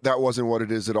 that wasn't what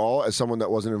it is at all. As someone that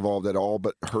wasn't involved at all,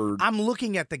 but heard. I'm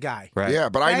looking at the guy. Right. Yeah,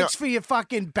 but I know Thanks for your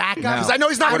fucking backup. No. because I know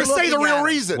he's not I'm going to say the looking real at it.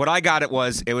 reason. What I got it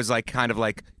was like kind of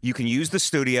like you can use the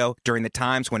studio during the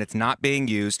times when it's not being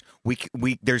used. We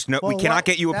Well, cannot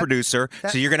get you a that- producer,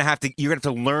 that- so you're gonna have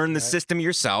to learn the system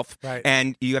yourself, Right.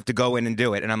 and you have to go in and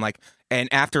do it. And I'm like, and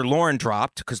after Lauren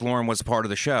dropped, because Lauren was a part of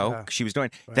the show, Yeah. she was doing.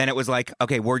 Then it was like,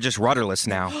 okay, we're just rudderless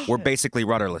now. We're basically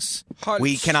rudderless. Holy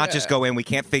We cannot just shit. go in. We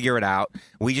can't figure it out.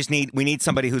 We need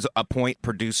somebody who's a point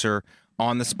producer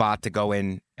on the spot to go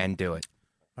in and do it.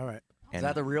 All right. Is And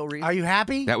that the real reason? Are you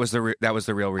happy? that was the real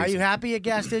Are reason. you happy at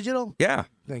Gas Digital? Yeah.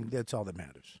 I think that's all that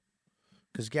matters.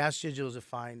 Because Gas Digital is a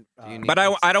fine. But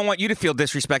I don't want you to feel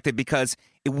disrespected because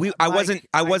we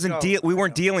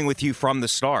weren't dealing with you from the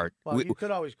start. Well, you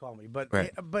could always call me, but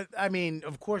Right. but I mean,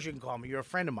 of course you can call me. You're a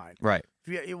friend of mine. Right.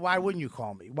 Why wouldn't you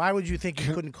call me? Why would you think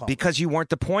you couldn't call me? Because you weren't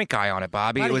the point guy on it,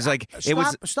 Bobby. Buddy, It was like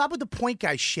stop with the point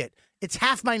guy shit. It's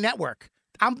half my network.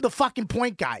 I'm the fucking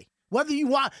point guy. Whether you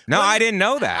want. No, whether- I didn't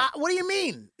know that. What do you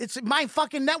mean? It's my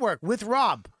fucking network with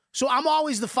Rob. So I'm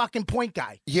always the fucking point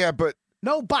guy. Yeah, but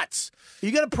No buts.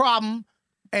 You got a problem,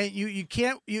 and you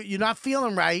can't. You're not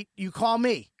feeling right. You call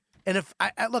me. And if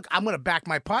I look, I'm going to back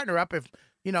my partner up. If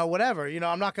whatever.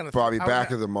 I'm not going to. Bobby, back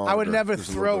of the I would monitor. never There's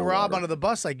a little throw bit of Rob water. under the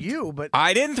bus like you. But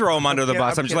I didn't throw him under the Yeah,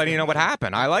 bus. I'm I'm just letting you know what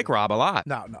happened. I like Rob a lot.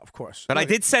 no, of course. But I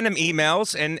did send him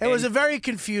emails, and It was a very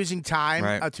confusing time,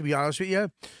 Right. to be honest with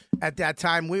you. At that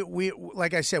time, we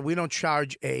like I said, we don't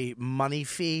charge a money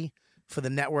fee for the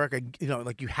network.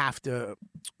 Like you have to.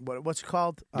 What's it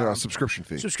called? Subscription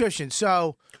fee. Subscription.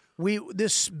 So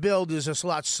this build is just a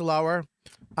lot slower.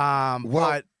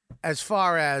 But as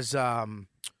far as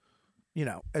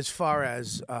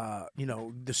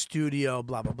the studio,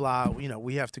 blah blah blah,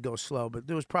 we have to go slow. But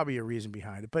there was probably a reason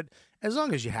behind it. But as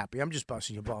long as you're happy, I'm just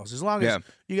busting your balls. As long as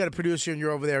you got a producer and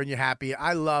you're over there and you're happy,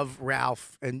 I love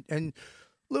Ralph and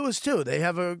Lewis too. They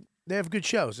have good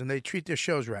shows and they treat their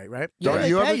shows right? Don't they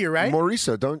you pay have you, right?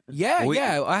 Mauricio, don't. Yeah, We-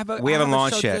 yeah. we I haven't have a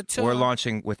launched show yet. too. We're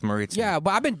launching with Mauricio. Yeah,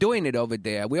 but I've been doing it over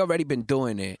there. We already been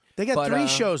doing it. They got But, 3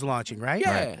 shows launching, right?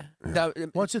 Yeah.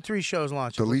 What's the 3 shows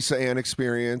launching? The Lisa Ann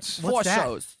Experience, Four What's that?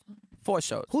 shows. 4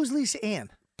 shows. Who's Lisa Ann?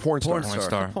 Porn Star, Porn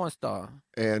star. Porn star.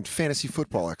 and Fantasy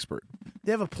Football Expert.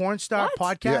 They have a porn star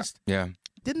podcast? Yeah.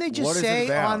 Didn't they What just is it say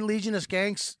about? on Legion of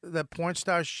Skanks that porn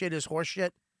star shit is horse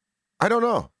shit? I don't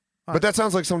know. But that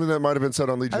sounds like something that might have been said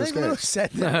on Legion I of think Lewis Skanks. said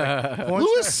that. Porn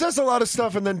Lewis star. says a lot of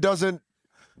stuff and then doesn't.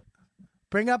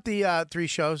 Bring up the 3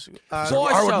 shows. I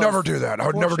would never do that. I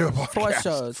would never do a podcast. 4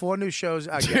 shows. 4 new shows.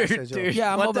 I guess. Dude,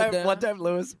 Yeah, I'm one over time, there. one time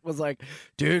Lewis was like,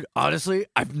 dude, honestly,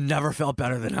 I've never felt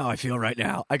better than how I feel right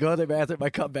now. I go to the bathroom, I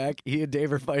come back, he and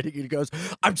Dave are fighting, and he goes,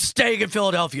 I'm staying in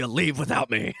Philadelphia, leave without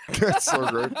me. That's so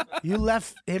great. You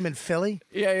left him in Philly?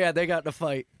 Yeah, they got in a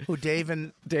fight. Who, Dave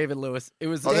and Lewis. It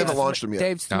was Oh, they haven't launched them yet.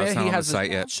 Dave No, Smith, it's not he on has the site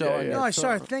a yet. show. on No, I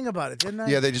saw a Netflix. thing about it, didn't I?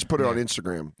 Yeah, they just put it on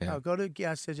Instagram. Yeah. Oh, go to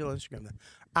Gas Digital Instagram then.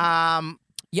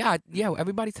 Yeah,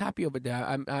 everybody's happy over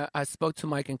there. I spoke to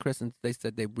Mike and Chris, and they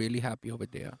said they're really happy over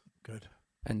there. Good.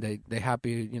 And they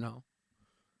happy,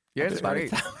 Yeah, it's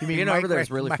great. You mean Being Mike over there is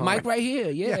right- really Mike- fun. Mike right here,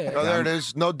 yeah. Oh, there it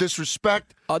is. No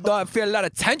disrespect. Although I feel a lot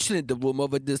of tension in the room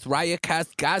over this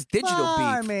Riotcast Guys digital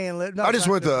I beef. mean, no, I just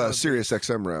not went the this- Sirius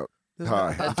XM route. This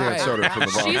Hi, is- I'm Dan Soder from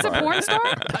the Bomb She's a Fire. porn star?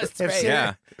 That's If right.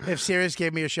 Sirius, if Sirius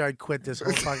gave me a show, I'd quit this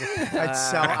whole fucking. I'd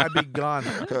sell. I'd be gone.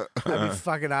 I'd be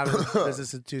fucking out of the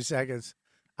business in 2 seconds.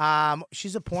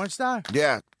 She's a porn star.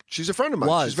 Yeah, she's a friend of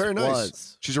mine. She's very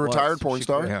nice. She's a retired porn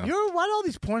star. Yeah. Why do all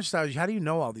these porn stars? How do you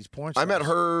know all these porn stars? I met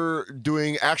her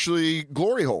doing actually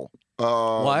Glory Hole.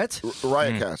 What?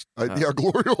 Riotcast. Yeah,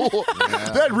 Glory Hole.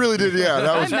 That really did. Yeah,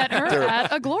 that I was. met her terrible.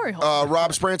 at a glory hole.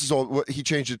 Rob Sprance's old. He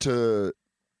changed it to.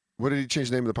 What did he change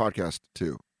the name of the podcast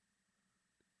to?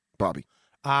 Bobby.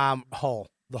 Hole.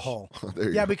 The Hole. There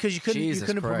you Yeah, go. because you couldn't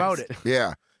Jesus promote Christ. it.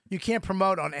 Yeah. You can't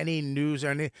promote on any news or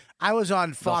anything. I was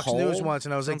on Fox Hole? News once,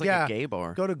 and I was Sounds like, like yeah, a gay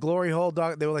bar. go to Glory Hole.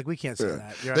 Dog. They were like, we can't say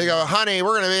that. You're They right. go, honey,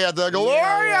 we're going to be at the Glory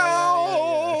yeah.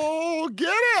 Hole. Get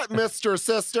it, Mr.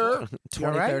 Sister.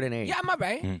 23rd and 8. Yeah, am I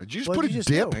right? Did you just What'd put a you just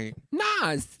dip? do?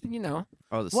 Nah, it's,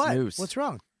 Oh, the What? snooze. What's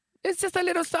wrong? it's just a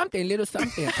little something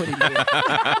I put in there.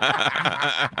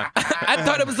 I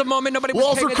thought it was a moment nobody was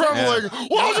Walls are paying attention. crumbling.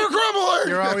 Walls are crumbling.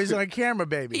 You're always on camera,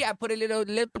 baby. Yeah, I put a little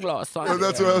lip gloss on Oh,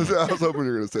 that's there. what I was hoping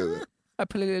you were going to say that. I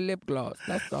put a little lip gloss.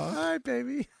 That's all. All right,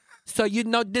 baby. So you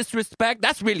know disrespect?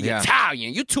 That's really Yeah.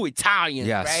 Italian. You two Italians,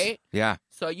 Yes. right? Yeah.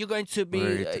 So you're going to be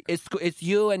Very it's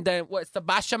you and then what?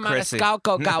 Sebastian Chrissy.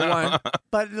 Maniscalco got one.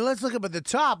 But let's look up at the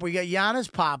top. We got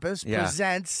Giannis Pappas Yeah.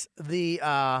 presents the.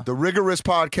 The Rigorous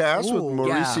Podcast Ooh, with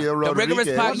Mauricio The Rodriguez.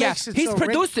 rigorous part, yeah. makes it He's so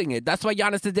producing it. That's why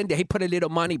Giannis is in there. He put a little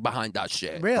money behind that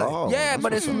shit. Really? Oh, Yeah, that's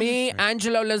but it's me,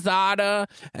 Angelo Lozada,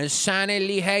 and Shannon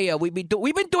Lee Heyer. We've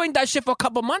been doing that shit for a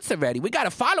couple months already. We got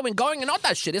a following going and all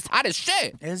that shit. It's hot as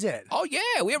shit. Is it? Oh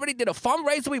yeah, we already did a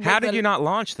fundraiser. We How raised did a- you not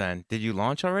launch then? Did you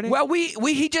launch already? Well,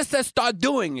 he just said start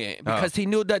doing it because he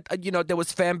knew that there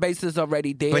was fan bases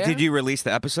already there. But did you release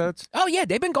the episodes? Oh yeah,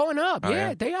 they've been going up. Oh, yeah,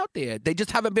 yeah? they out there. They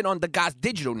just haven't been on the Guys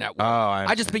Digital Network. Oh,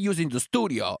 I just been using the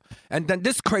studio. And then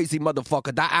this crazy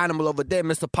motherfucker, that animal over there,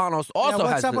 Mr. Panos, also Yeah,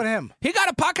 what's has up it. with him? He got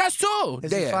a podcast too.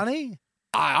 Is there. it funny?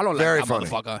 I don't like Very that funny.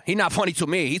 motherfucker. He's not funny to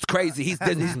me. He's crazy. He's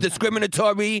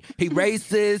discriminatory. He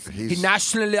racist. He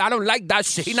nationally. I don't like that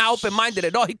shit. He's not open-minded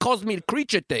at all. He calls me the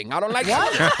creature thing. I don't like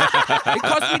that. He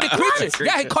calls me the creature.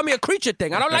 Yeah, he called me a creature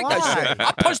thing. I don't like that shit.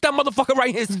 I punch that motherfucker right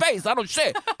in his face. I don't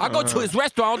shit. I go to his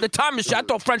restaurant all the time and shit. I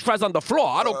throw French fries on the floor.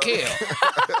 I don't care.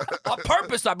 On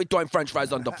purpose, I be throwing French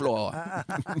fries on the floor.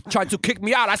 Trying to kick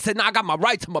me out. I said, nah, I got my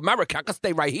rights. I'm American. I can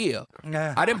stay right here.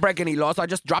 Yeah. I didn't break any laws. I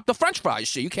just dropped the French fries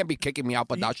shit. You can't be kicking me out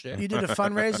for that shit. You did a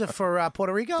fundraiser for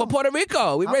Puerto Rico? For Puerto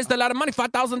Rico, we raised a lot of money,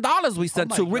 $5,000 we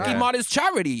sent to Ricky Martin's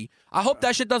charity. I hope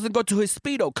that shit doesn't go to his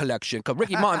Speedo collection, because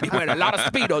Ricky Martin be wearing a lot of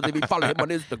Speedos if you follow him on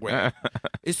Instagram.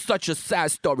 It's such a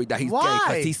sad story that he's gay, Why?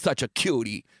 because he's such a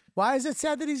cutie. Why is it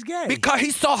sad that he's gay? Because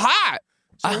he's so hot.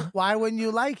 So why wouldn't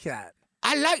you like that?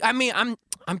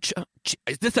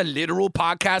 Is this a literal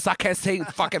podcast? I can't say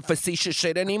fucking facetious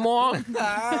shit anymore.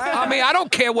 I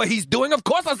don't care what he's doing. Of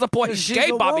course I support his She's gay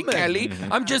a Bobby woman. Kelly.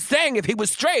 I'm just saying, if he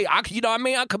was straight, I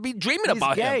could be dreaming He's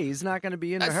about gay. him. He's not going to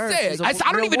be into That's her. it. She's a I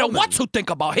don't real even know woman. what to think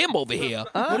about him over here.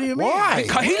 What do you mean? Why?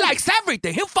 Because he likes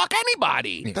everything. He'll fuck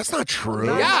anybody. That's not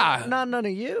true. Yeah. Not none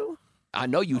of you. I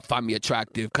know you find me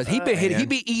attractive because he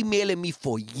be emailing me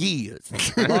for years.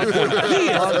 From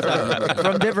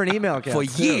different email accounts. For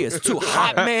years, too.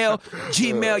 Hotmail,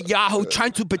 Gmail, Yahoo,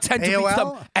 trying to pretend to be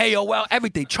some AOL,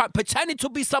 everything. Pretending to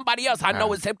be somebody else. I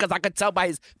know it's him because I can tell by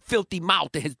his filthy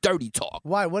mouth and his dirty talk.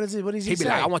 Why? What is it? What does he He be say?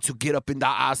 like, I want to get up in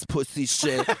that ass pussy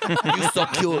shit. You so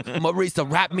cute. Maurice,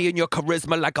 wrap me in your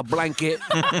charisma like a blanket.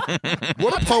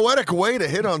 What a poetic way to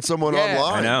hit on someone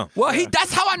online. I know. Well,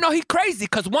 that's how I know he crazy,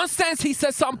 because one sentence verse, he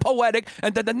says something poetic,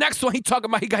 and then the next one, he talking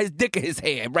about he got his dick in his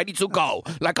hand, ready to go,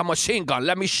 like a machine gun.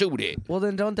 Let me shoot it. Well,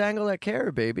 then don't dangle that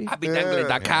carrot, baby. I be dangling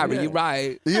that carrot. You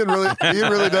right. Ian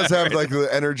really does have like the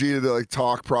energy to like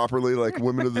talk properly, like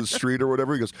women of the street or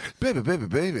whatever. He goes,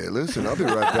 baby, listen, I'll be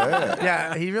right back.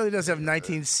 Yeah, he really does have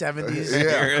 1970s.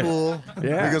 Yeah, cool.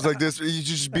 Yeah, he goes like this. You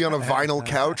just be on a vinyl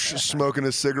couch smoking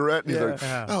a cigarette, and he's like,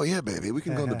 "Oh yeah, baby, we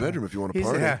can go in the bedroom if you want to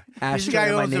party." He's the guy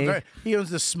who owns he owns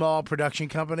the small production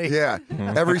company. Yeah,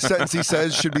 every sentence he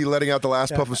says should be letting out the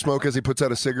last puff of smoke as he puts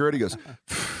out a cigarette. He goes,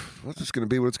 "Well, it's going to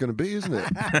be what it's going to be, isn't it?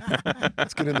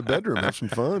 Let's get in the bedroom, have some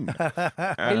fun."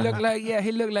 He looked like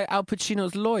Al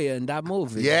Pacino's lawyer in that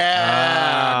movie.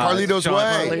 Yeah, Carlito's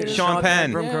Way. Sean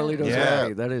Penn from Carlito's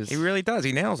Way. That is. He really does.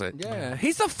 He nails it. Yeah,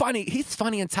 he's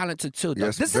funny and talented too. Though.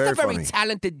 Yes, this is a very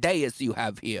talented deist you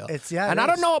have here. And I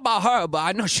don't know about her, but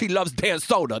I know she loves Dan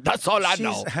Soder. That's all I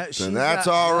know. And that's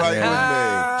all right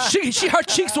with me. Her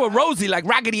cheeks were rosy like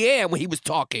Raggedy Ann when he was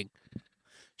talking.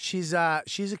 She's a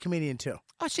comedian too.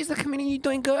 Oh, she's a comedian. You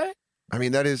doing good? I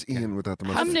mean, that is Ian without the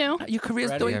mustache. I'm new. Your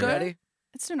career's doing good? Ready?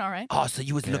 It's doing all right. Oh, so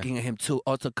you was looking at him too,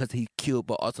 also because he's cute,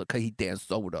 but also because he Dan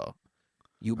Soder.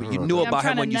 You knew about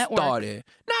him when you started.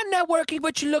 Not networking,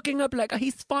 but you're looking up like,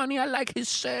 he's funny, I like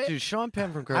his shit. Dude, Sean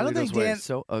Penn from I don't Carlito's think Way Dan- is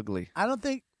so ugly. I don't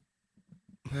think.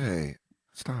 Hey,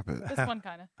 stop it. This one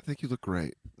kind of. I think you look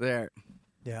great. There.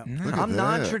 Yeah. Look at I'm that.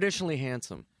 non-traditionally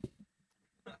handsome.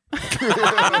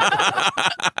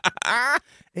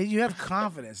 You have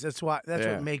confidence. That's what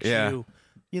makes you.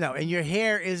 And your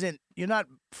hair isn't. You're not.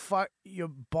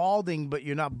 You're balding, but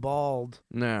you're not bald.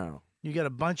 No. You got a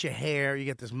bunch of hair. You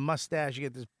get this mustache. You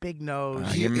get this big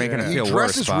nose. You're making it He feel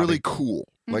worse, dresses Bobby. really cool.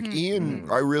 Like Ian,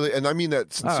 I really, and I mean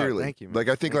that sincerely. thank you, man. Like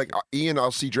I think, Ian,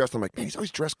 I'll see dressed. I'm like, man, he's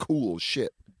always dressed cool as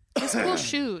shit. His cool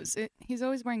shoes. He's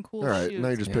always wearing cool All right, shoes. now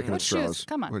you're just picking What at straws. shoes?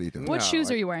 Come on. What are you doing? What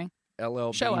shoes are you wearing?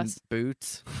 LL Show Bean us.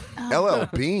 boots. LL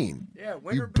Bean. Yeah,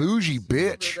 You bougie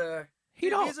bitch.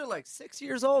 These are like 6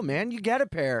 years old, man. You get a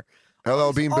pair.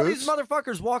 LL Bean All boots. these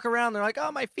motherfuckers walk around. They're like,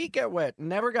 oh, my feet get wet.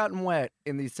 Never gotten wet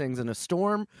in these things in a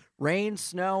storm, rain,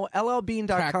 snow.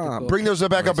 LLbean.com. Bring those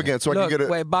back up again so I can get it.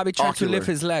 Wait, Bobby tried to ocular. lift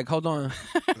his leg. Hold on.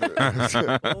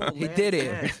 He did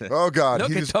it. Oh God! Look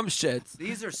he at just- them shits.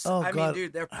 These are, Oh, I mean, God.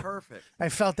 dude, they're perfect. I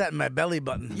felt that in my belly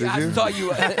button. Yeah, I saw you.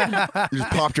 You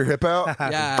just popped your hip out.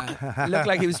 Yeah, it looked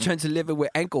like he was trying to live it with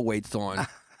ankle weights on.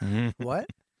 What?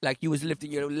 Like you was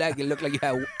lifting your leg, it looked like you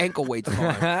had ankle weights on.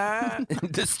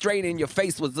 The strain in your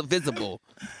face was visible.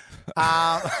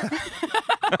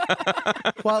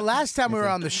 Well, last time we were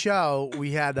on the show,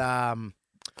 we had that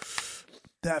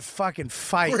fucking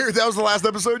fight. Wait, that was the last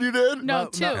episode you did? No,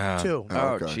 two. Two.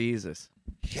 Oh, okay. Jesus.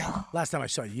 Last time I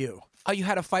saw you. Oh, you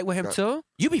had a fight with him too?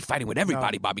 You be fighting with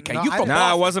everybody, Bobby K. No, You I from didn't. No, it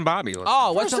Boston? wasn't Bobby.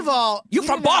 Oh, First of all, you we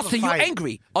from didn't have a Boston? You fight.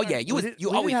 angry? Oh yeah, you We didn't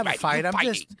always have a fighting. fight.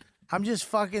 You fighting. I'm just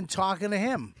fucking talking to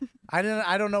him. I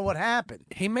don't know what happened.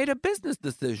 He made a business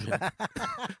decision.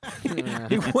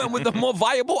 He went with the more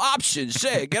viable option.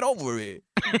 Shit, get over it.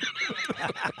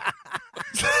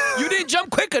 You didn't jump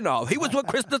quick enough. He was with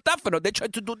Chris Stefano. They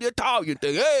tried to do the Italian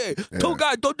thing. Hey, two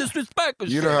guys, don't disrespect us.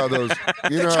 You know how those.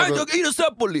 You They know how tried those, to eat us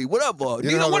separately, whatever. You know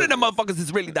Neither how one the- of them motherfuckers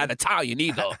is really that Italian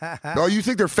either. No, you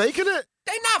think they're faking it?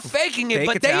 They not faking it, Fake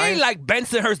but they Italian? ain't like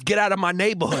Bensonhurst, get out of my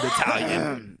neighborhood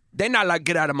Italian. They not like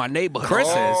get out of my neighborhood. Chris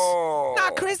is.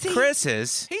 Not Chris. Chris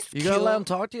is. He's You cute. gonna let him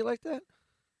talk to you like that?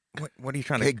 What are you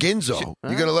trying to? Hey, Ginzo,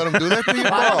 you gonna let him do that for you,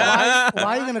 bro?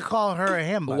 Why are you gonna call her or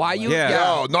him? by Why the you? way?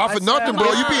 Yeah. Yo, not for nothing, bro.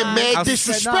 You being mad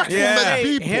disrespectful Yeah. to Hey,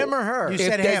 people. him or her? You If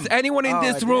said there's him. anyone in Oh,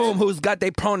 this I room who's got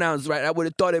their pronouns right, I would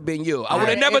have thought it'd been you. I would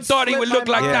have It never thought he would slipped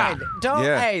look my like that. mind. Don't.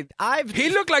 Yeah. Hey, He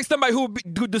looked like somebody who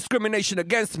would do discrimination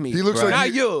against me. He looks Right. like Not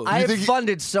he- you. I have think he-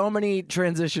 funded so many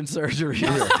transition surgeries.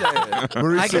 I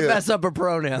Maurice can said- mess up a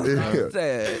pronoun. Yeah.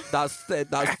 That's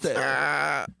it.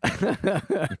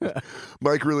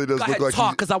 Mike really does Go look ahead, like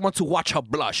talk, because I want to watch her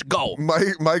blush. Go.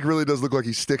 Mike really does look like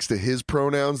he sticks to his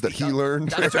pronouns that he learned.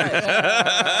 That's right.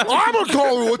 I'm gonna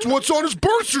call him what's on his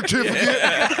birth certificate.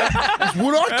 Is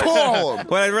what I call him.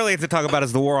 What I really have to talk about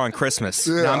is the war on Christmas.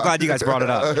 Yeah. No, I'm glad you guys brought it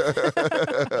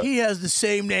up. He has the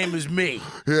same name as me.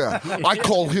 Yeah, I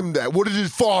call him that. What did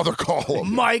his father call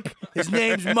him? Mike. His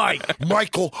name's Mike.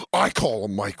 Michael. I call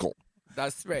him Michael.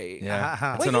 That's right. Yeah, it's Where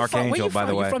an you from? Where archangel, you by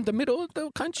the from? way. You from the middle of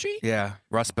the country? Yeah,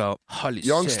 Rust Belt. Holy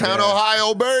Youngstown, shit.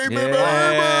 Ohio, baby.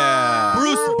 Yeah.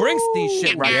 Bruce Springsteen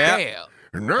shit right Yeah. there.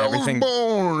 And I Everything- was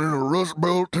born in a Rust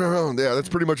Belt town. Yeah, that's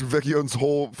pretty much Vecchione's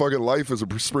whole fucking life as a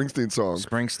Springsteen song.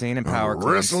 Springsteen and Power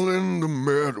Cleans. Wrestling the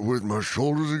mat with my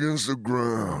shoulders against the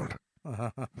ground.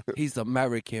 He's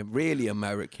American, really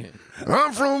American.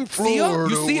 I'm from See her?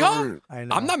 Florida. You see her? I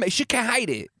know. I'm not. She can't hide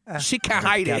it. She can't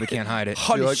hide it. Gabby can't hide it.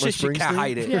 Holy You like my shit, she can't Springsteen?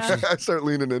 hide it. Yeah. I start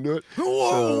leaning into it.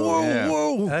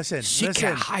 Listen, She listen.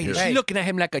 can't hide it. Hey, She's looking at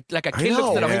him like a I kid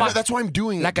know. looks at a Yeah. That's why I'm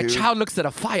doing like it, a dude. child looks at a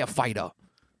firefighter.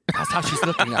 That's how she's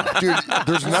looking at him. Dude,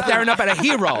 there's She's nothing. staring up at a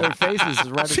hero. Her face is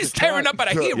right. She's staring up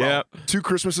at a hero. Yep. 2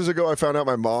 Christmases ago, I found out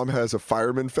my mom has a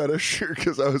fireman fetish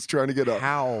because I was trying to get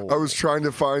How? I was trying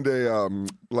to find a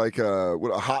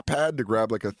a hot pad to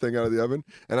grab like a thing out of the oven,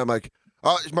 and I'm like,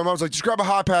 my mom's like, just grab a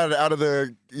hot pad out of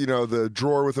the the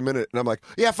drawer with a minute, and I'm like,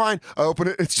 yeah, fine. I open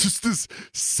it, it's just this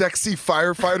sexy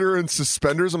firefighter in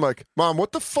suspenders. I'm like, Mom,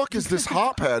 what the fuck is this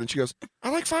hot pad? And she goes, I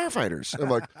like firefighters. I'm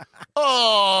like,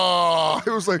 oh, it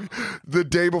was like the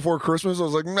day before Christmas. I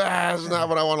was like, nah, that's not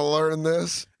what I want to learn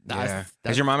this. Yeah.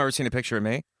 Has your mom ever seen a picture of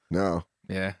me? No.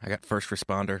 Yeah, I got first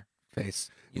responder face.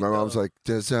 My mom's like,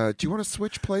 do you want to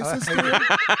switch places? You really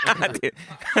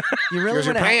Because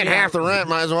you're wanna paying hang half the rent,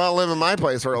 might as well live in my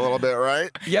place for a little bit, right?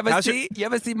 You ever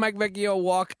see Mike Vecchione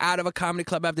walk out of a comedy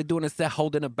club after doing a set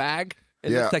holding a bag? It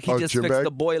Yeah. looks like he Oh, just gym fixed bag?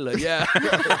 the boiler. Yeah.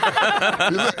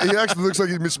 He actually looks like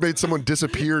he just made someone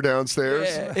disappear downstairs.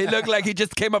 Yeah. It looked like he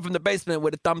just came up from the basement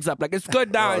with a thumbs up. Like, it's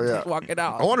good now. Oh, yeah. Just walk it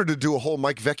out. I wanted to do a whole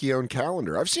Mike Vecchione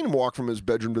calendar. I've seen him walk from his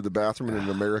bedroom to the bathroom in an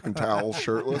American towel,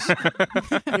 shirtless.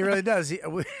 He really does.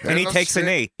 And he takes a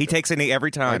knee. He takes a knee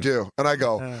every time. I do. And I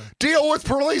go, deal with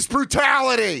police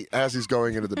brutality as he's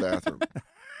going into the bathroom.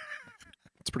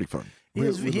 It's pretty fun. He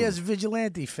has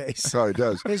vigilante face. Oh, he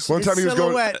does. His One time he was going.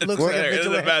 silhouette looks like a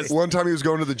vigilante. One time he was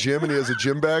going to the gym and he has a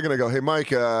gym bag, and I go, "Hey, Mike,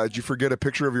 did you forget a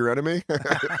picture of your enemy?"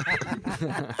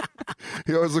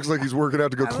 He always looks like he's working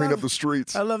out to go clean up the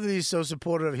streets. I love that he's so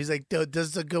supportive. He's like, "Dude, this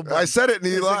is a good one." I said it, and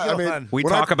he This is a lied. I good mean, one. We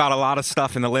talk about a lot of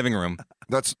stuff in the living room.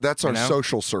 That's our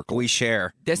social circle. We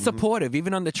share. They're supportive.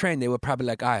 Even on the train, they were probably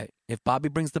like, all right, if Bobby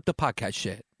brings up the podcast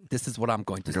shit, this is what I'm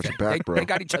going to got say. your back, bro. They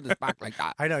got each other's back like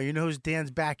that. I know. You know who's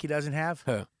Dan's back he doesn't have?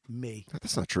 Huh. Me.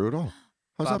 That's not true at all.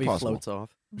 How's Bobby that possible? floats off.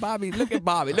 Bobby, look at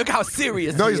Bobby. Look how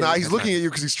serious No, he he's is. not. He's looking at you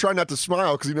because he's trying not to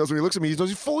smile because he knows when he looks at me, he knows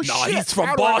he's full of No, shit. he's from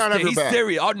How do I not Boston. have your He's back?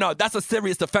 serious. Oh, no, that's a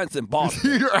serious offense in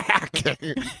Boston. You're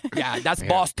hacking. Yeah, that's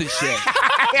Boston shit.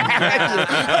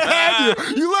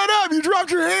 You let up. You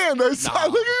dropped your hand. I saw.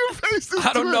 Look at your face.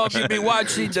 I don't know if you've been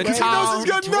watching the He knows town. he's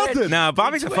got nothing. No,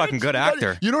 Bobby's a fucking good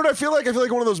actor. You know what I feel like? I feel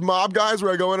like one of those mob guys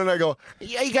where I go in and I go,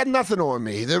 yeah, you got nothing on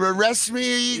me. They arrest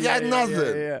me. You got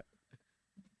nothing.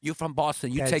 You from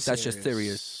Boston. You That's take that shit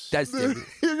serious. That's serious.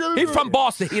 He He's from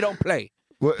Boston. He don't play.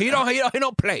 What? He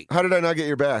don't play. How did I not get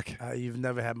your back? You've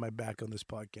never had my back on this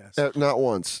podcast. Not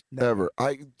once, Never. ever.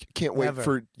 I can't wait Never.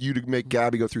 for you to make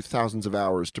Gabby go through thousands of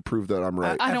hours to prove that I'm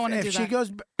right. I don't want to If do she that.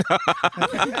 goes,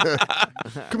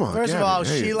 Come on. first of Gabby, all,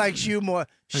 hey. she likes you more.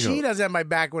 She doesn't have my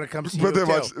back when it comes to But you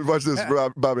then too. watch this,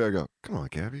 Bobby. I go, come on,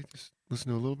 Gabby, just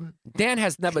listen to a little bit. Dan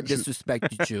has never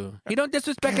disrespected you. He don't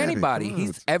disrespect Gabby, anybody. come on.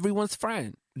 He's everyone's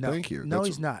friend. No, Thank you. No, That's-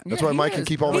 he's not. That's Yeah, why he Mike can is.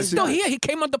 keep all my He's still secrets. here. He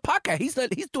came on the podcast.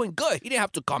 He's doing good. He didn't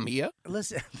have to come here.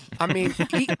 Listen, I mean,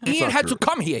 he didn't not have true. to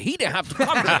come here. He didn't have to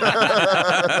come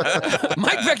here.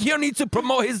 Mike Vecchione needs to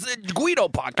promote his Guido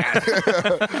podcast.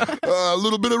 A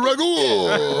little bit of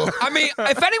ragu. I mean,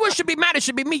 if anyone should be mad, it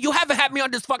should be me. You haven't had me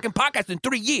on this fucking podcast in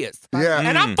 3 years. Yeah.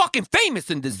 And I'm fucking famous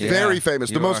in this. Very famous.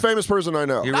 The you most are. famous person I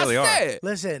know. You That's really are. it.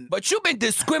 listen. But you've been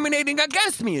discriminating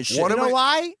against me and shit. You know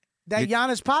why? That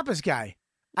Giannis Papas guy.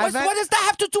 What does that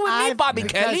have to do with me, Bobby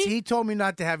because Kelly? he told me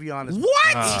not to have you on his. What?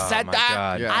 He Oh, said my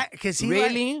that? God. Because he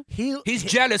Really? He's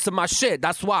jealous of my shit.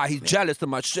 That's why he's jealous of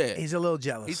my shit. He's a little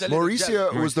jealous. He's a little Mauricia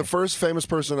jealous. was the first famous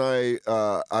person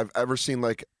I've ever seen.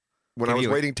 Like when I Give was you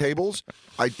a- waiting tables,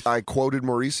 I quoted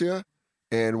Mauricia,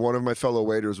 and one of my fellow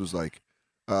waiters was like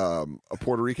a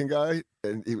Puerto Rican guy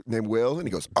named Will, and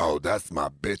he goes, "Oh, that's my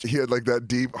bitch." He had like that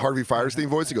deep Harvey Firestein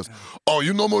voice. He goes, "Oh,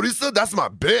 you know Mauricia? That's my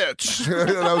bitch."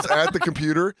 And I was at the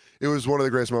computer. It was one of the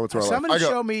greatest moments of my life. Somebody I go,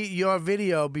 showed me your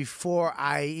video before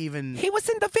I even. He was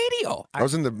in the video. I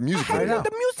was in the music I had video.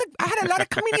 the music. I had a lot of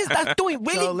comedians that's doing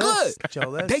really Joe good. Liss. Joe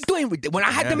Liss. They doing when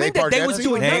I had them in Nate there. They was Bargatze?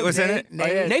 doing Nate good. was in it.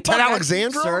 Nate Ted Bargatze.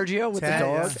 Alexandra? Sergio with Ted, the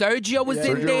yeah. dog. Sergio was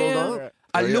in Sergio there. Rodon?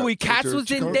 Oh, yeah. Louis Katz Sergio was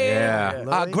in Chico? there.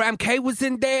 Yeah. Graham K was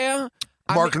in there.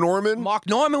 Mark Norman. Mark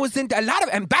Norman was in there. A lot of,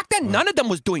 and back then none of them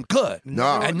was doing good.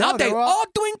 No. And now they they were all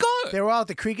doing good. They were all at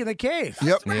the Creek in the Cave.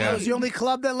 Yep. It was the only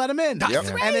club that let him in. That's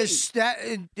Yep. right.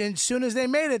 And as soon as they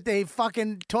made it, they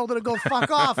fucking told her to go fuck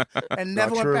off and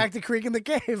never went true. back to Creek in the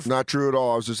Cave. Not true at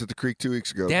all. I was just at the Creek 2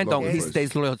 weeks ago. Dan don't. Lovely He place.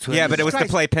 stays loyal to Yeah, him. but it was to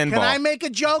Christ, play pinball. Can I make a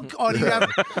joke? Or do you have?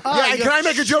 Yeah, can I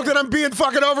make a joke that I'm being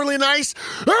fucking overly nice?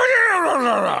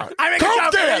 I make a Coke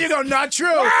joke. Dan. And you go, not true.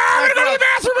 I'm Not gonna go to true. the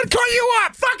bathroom and cut you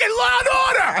up. Fucking Law and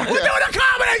Soder. We're doing a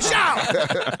comedy show.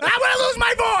 I'm going to lose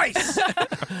my voice.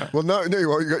 Well, no,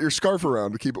 you got your scarf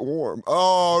around to keep it warm.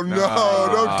 Oh, no.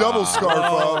 Don't double scarf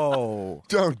up.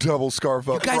 Don't double scarf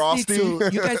up, Frosty. You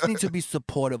guys need to be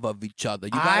supportive of each other.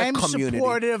 You got I'm a community.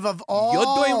 supportive of all.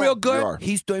 You're doing real You good. are.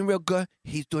 He's doing real good.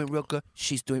 He's doing real good.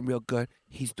 She's doing real good.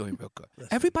 He's doing real good.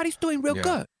 Everybody's doing real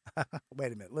good.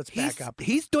 Wait a minute. Let's back up.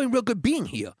 He's doing real good being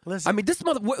here. Listen. I mean,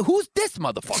 who's this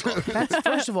motherfucker? That's,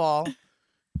 first of all,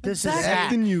 this is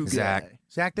Zach. the new Zach.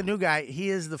 Zach, the new guy. He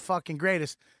is the fucking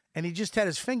greatest. And he just had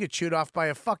his finger chewed off by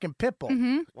a fucking pit bull.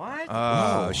 What?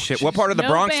 Oh, shit. What part of the No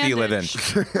Bronx do you live in? bandage.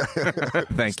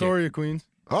 Thank you. Story of Queens.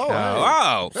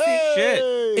 Oh, shit.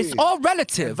 It's all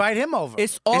relative. Invite him over.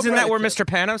 It's all Isn't that where relative.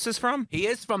 Mr. Panos is from? He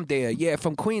is from there, yeah,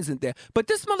 from Queens and there. But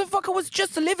this motherfucker was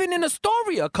just living in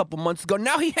Astoria a couple months ago.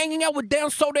 Now he hanging out with Dan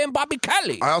Soder and Bobby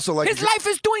Kelly. I also like his life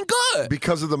is doing good.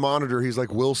 Because of the monitor, he's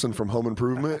like Wilson from Home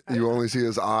Improvement. You only see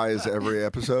his eyes every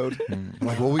episode.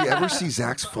 Like, will we ever see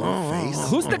Zach's full face?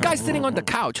 Who's the guy sitting on the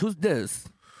couch? Who's this?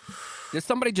 There's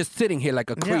somebody just sitting here like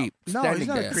a creep, No, standing he's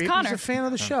not there. a creep. Connor. He's a fan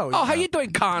of the show. Oh, how you doing,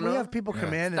 Connor? We have people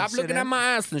come in and Stop sit looking in. at my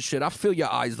ass and shit. I feel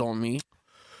your eyes on me,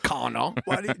 Connor.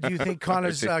 What, do you think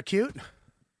Connor's cute?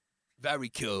 Very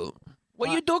cute.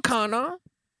 What you do, Connor?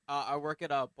 I work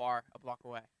at a bar a block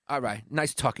away. All right,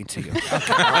 nice talking to you. Come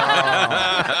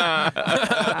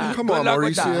Good on, luck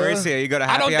with that. Mauricio, you go to I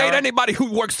happy don't hour? date anybody who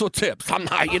works for tips. I'm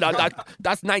not,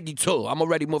 that's 92. I'm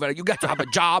already moving. You got to have a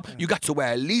job. You got to wear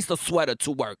at least a sweater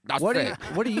to work. That's What do it.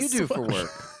 you do for work?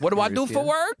 What do I do for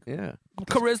work? Yeah.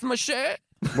 Charisma shit.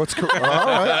 What's all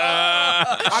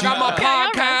right. I got my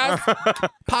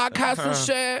podcast and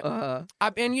shit.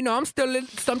 And I'm still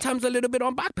sometimes a little bit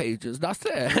on back pages. That's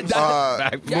it.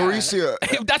 Mauricio,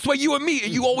 That's where you and me,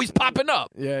 you always popping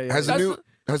up. Yeah. has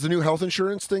the new health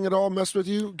insurance thing at all messed with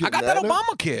you? I got that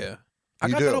Obamacare. I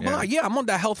You got do? that Obama. Yeah, I'm on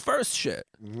that health first shit.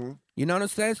 Mm-hmm. You know what I'm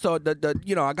saying? So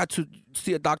I got to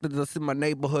see a doctor that's in my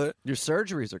neighborhood. Your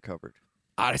surgeries are covered.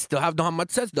 I still have to have my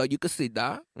test though. You can see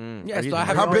that. Yeah, so I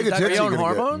have How big a that- tits are you on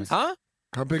gonna get? hormones? Huh?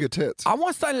 How big a tits? I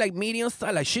want something like medium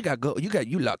size. Like she got good.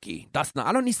 You lucky. That's not.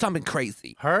 I don't need something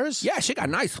crazy. Hers? Yeah, she got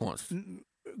nice ones.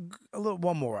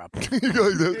 One more up. You go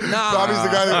like this.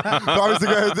 Bobby's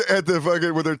the guy at the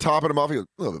fucking where they're topping him off. He goes,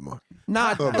 a little bit more.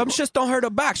 Nah, them shits don't hurt her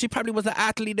back. She probably was an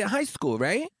athlete in high school,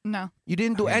 right? No. You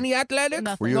didn't do any athletics?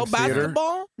 Nothing. Were you No in theater?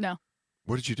 basketball? No.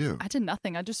 What did you do? I did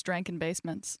nothing. I just drank in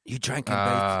basements. You drank in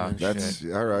basement. That's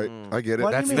all right. I get it.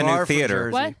 What do That's you the mean? new theater.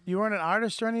 What? You weren't an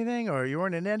artist or anything, or you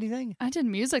weren't in anything? I did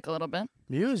music a little bit.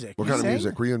 Music. What You kind of sing?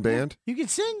 music? Were you in band? You can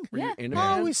sing? Yeah.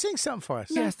 Oh, we sing something for us.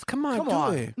 Yes, come on, Come do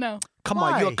on. it. No. Come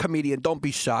on, you're a Why? comedian. Don't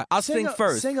be shy. I'll sing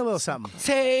first. Sing a little something.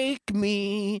 Take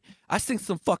me. I sing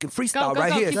some fucking freestyle Go,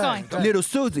 right go, here. keep going. Little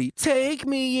Susie, take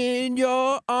me in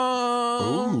your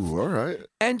arms. Ooh, all right.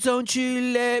 And don't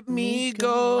you let me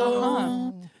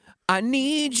go. I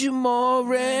need you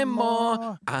more and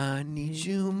more. I need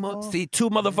you more. See, two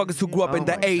motherfuckers who grew up in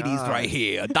the 80s right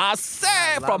here. That's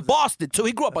it. From Boston, too.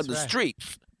 He grew up on the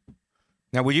streets.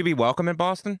 Now, would you be welcome in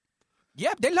Boston?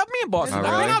 Yeah, they love me in Boston. Oh, I've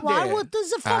been really? out Why? there. What does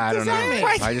the fuck I does don't that know.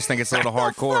 mean? I just think it's a little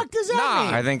What the hardcore. fuck does that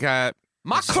mean? I think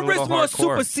my it's a little charisma hardcore.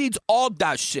 supersedes all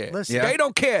that shit. Listen, They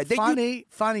don't care. They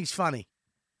funny's funny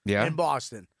Yeah. in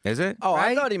Boston. Is it? Oh,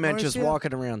 Right? I thought he meant just Mauricio?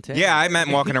 walking around town. Yeah, I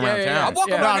meant walking around Yeah, town. I walk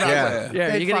Yeah. around No, no. everywhere. Yeah,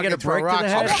 They you gonna get a fucking throw brick to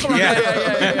the rocks.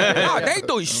 head? No, they ain't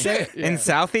doing shit. In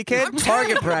Southie, kid?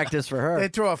 Target practice for her. They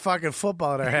throw a fucking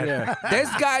football at her head. Yeah. This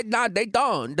guy, nah, they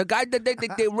don't. The guy that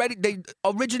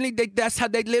that's how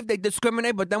they live. They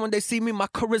discriminate, but then when they see me, my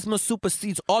charisma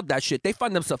supersedes all that shit. They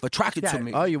find themselves attracted to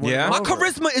me. Oh, you went Yeah? My over.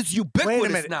 charisma is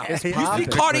ubiquitous minute. now. It's You see popping.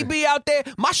 Cardi B out there?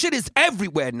 My shit is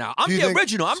everywhere now. I'm Do you the think-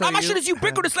 original. My shit is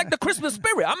ubiquitous like the Christmas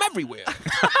spirit. I'm everywhere.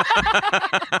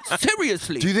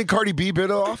 Seriously. Do you think Cardi B bit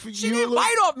off She you? a didn't little?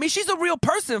 bite off me. She's a real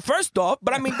person, first off.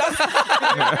 But I mean, that's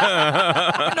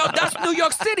that's New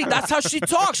York City. That's how she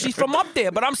talks. She's from up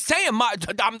there. But I'm saying,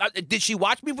 did she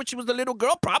watch me when she was a little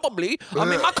girl? Probably. I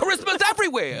mean, my charisma's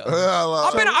everywhere.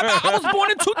 I was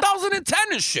born in 2010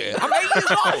 and shit. I'm 8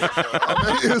 years old.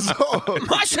 I'm 8 years old.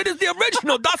 My shit is the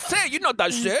original. That's it. You know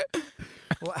that shit.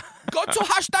 Go to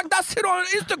hashtag that's it on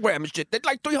Instagram and shit. They're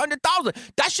like 300,000.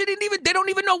 That shit they don't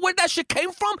even know where that shit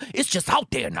came from. It's just out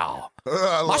there now.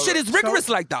 My shit is rigorous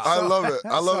like that. I love it.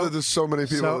 I love that there's so many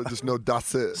people that just know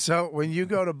that's it. So when you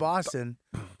go to Boston,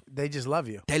 They just love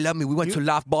you. They love me. We went to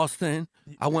Laugh Boston.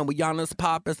 I went with Giannis,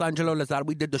 Pappas, Angelo Lazaro.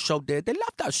 We did the show there. They love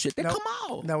that shit. They come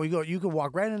out. Now we go. You can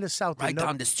walk right into South. Right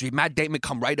down the street. Matt Damon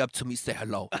come right up to me, say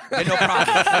hello. Ain't no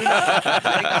problem.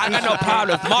 I got no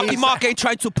problems. Marky Mark ain't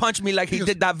trying to punch me like he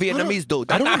did that Vietnamese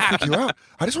dude. I That's don't not want to freak you happening. out.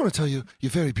 I just want to tell you, you're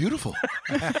very beautiful.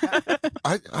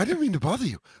 I didn't mean to bother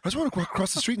you. I just want to walk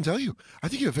across the street and tell you, I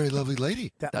think you're a very lovely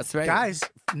lady. That's right. Guys,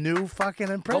 new fucking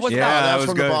impression. was that was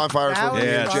from good. the bonfires That from me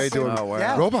and was Jay doing fucking-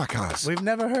 yeah. robot cars. We've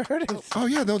never heard it. Oh,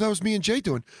 yeah, no, that was me and Jay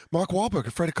doing Mark Wahlberg,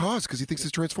 afraid of cars because he thinks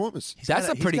it's Transformers. That's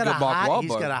a pretty good Mark Wahlberg.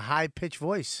 He's got a high pitched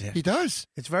voice. He does.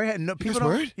 It's very. No, He was people don't.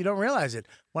 worried. You don't realize it.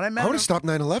 When I met I would him, have stopped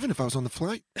 9/11 if I was on the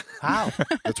flight. How?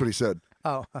 That's what he said.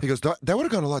 Oh. He goes, that would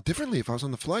have gone a lot differently if I was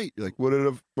on the flight. You're like, would it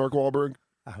have, Mark Wahlberg?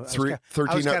 I was 13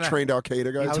 kinda- trained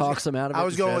Al-Qaeda guys. I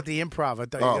was going with the improv. I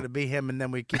thought you were going to be him, and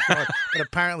then we keep going. But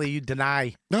apparently, you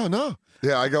deny. No.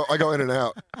 Yeah, I go in and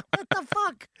out. What the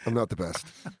fuck? I'm not the best.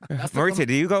 Mauricio,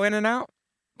 do you go in and out?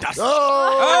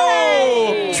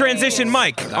 Oh! Transition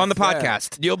Mike on the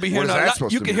podcast. You'll be hearing a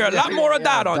lot. You can hear a lot more of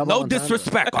that on No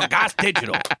Disrespect on Gas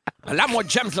Digital. A lot more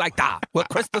gems like that with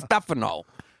Krista Stefano.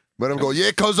 Let him go, yeah,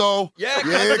 cuzzo. Yeah,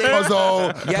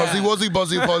 cuzzo. Yeah. Fuzzy, wuzzy,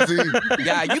 buzzy, fuzzy.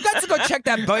 Yeah, you got to go check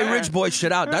that Bay Ridge Boy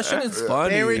shit out. That shit is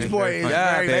funny. Bay Ridge Boy is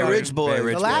yeah, very Bay funny. Ridge Boy.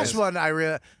 The last one, I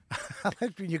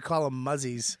like when you call them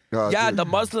muzzies. Yeah, the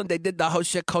Muslim, they did the whole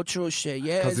shit, cultural shit.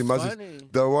 Yeah, it's Fuzzy Muzzies. funny.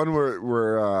 The one where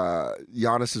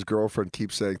Giannis's girlfriend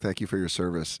keeps saying thank you for your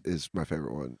service is my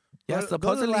favorite one. Yeah, Go to the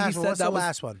supposedly last he one. said What's that the was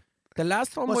last one? the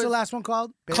last one. What's was the last one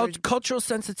called? cultural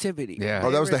sensitivity. Yeah. Oh,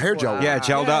 that was the hair gel one. Yeah,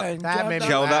 gelled up. That made me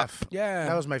Gelled up. laugh. Yeah.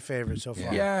 That was my favorite so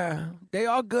far. Yeah, they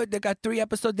all good. They got 3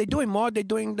 episodes. They're doing more. They're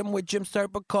doing them with Jim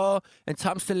Serpico and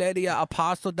Tom Selleria,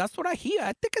 Apostle. That's what I hear.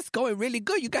 I think it's going really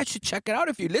good. You guys should check it out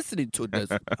if you're listening to this.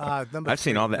 I've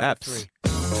seen all the apps.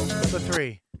 Number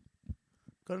 3.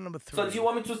 Go to number 3. So do you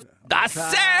want me to? That's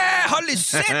it. Holy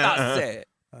shit, that's it.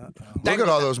 Look at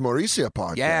all those Mauricio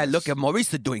podcasts. Yeah, look at Maurice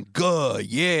doing good.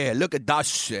 Yeah, look at that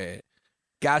shit.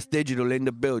 Gas Digital in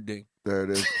the building. There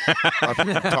it is. Top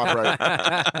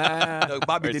right. Look,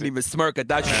 Bobby didn't even smirk at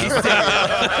that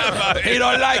shit. He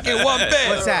don't like it one bit.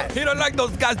 What's that? He don't like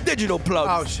those Gas Digital plugs.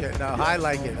 Oh, shit. No, I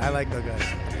like it. I like those guys.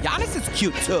 Giannis is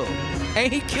cute, too.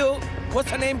 Ain't he cute? What's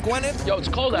her name, Gwyneth? Yo, it's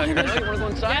cold out here. You want to go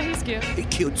inside? Yeah, he's cute. He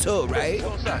cute, too, right?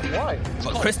 Go inside. Why?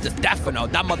 But Krista Stefano,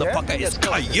 that motherfucker is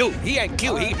cute. He ain't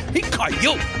cute. He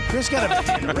cute. Chris got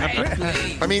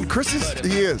I mean, Chris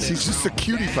is. He's just a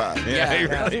cutie pie. Yeah, he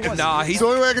really Nah, It's the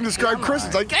only way I can describe Chris.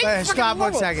 It's like, hey, stop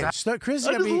 1 second. Chris is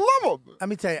I gonna just be. love him. Let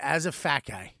me tell you, as a fat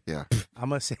guy, Yeah. I'm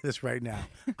gonna say this right now.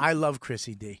 I love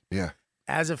Chrissy D. Yeah.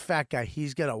 As a fat guy,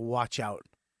 he's gonna watch out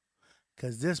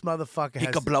because this motherfucker He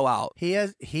has. could blow out.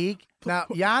 Now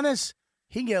Giannis,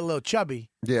 he can get a little chubby.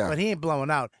 Yeah. But he ain't blowing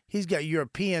out. He's got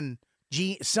European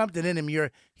something in him.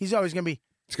 He's always gonna be.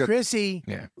 got- Chrissy.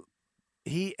 Yeah.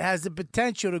 He has the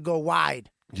potential to go wide.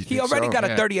 He already got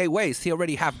a 38 waist. He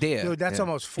already half there. Dude, that's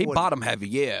almost 40. He bottom heavy,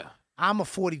 yeah. I'm a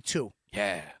 42.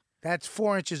 Yeah. That's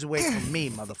 4 inches away from me,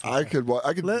 motherfucker.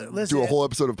 I could listen, do a whole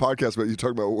episode of podcast about you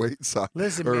talking about weight size.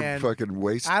 Listen, or man. fucking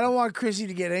waist. I don't want Chrissy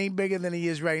to get any bigger than he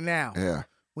is right now. Yeah.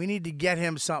 We need to get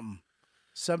him something.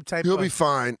 Some type He'll of. be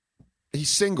fine. He's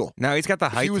single. No, he's got the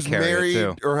height He was to carry married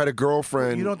it, too. or had a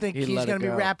girlfriend. You don't think he's going to be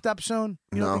wrapped up soon?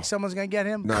 You don't No. think someone's going to get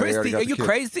him? No, he already Christy, got are the you kid.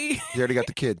 crazy? He already got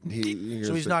the kid. He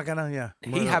So he's not going to, yeah.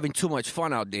 He having too much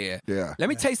fun out there. Yeah. Let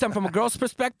me tell you something from a girl's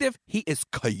perspective. He is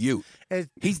cute.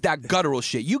 He's that guttural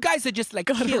shit. You guys are just like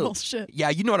Guttural cute. shit.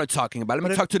 Yeah, you know what I'm talking about. Let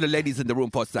me talk to the ladies in the room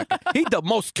for a second. He's the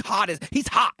most hottest. He's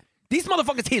hot. These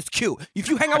motherfuckers, he's cute. If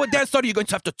you hang out with Dan Soder, you're going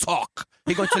to have to talk.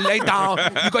 He's going to lay down.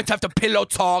 You're going to have to pillow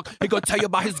talk. He's going to tell you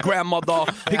about his grandmother.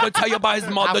 He's going to tell you about his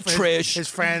mother, Trish. His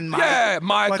friend, Mike. Yeah,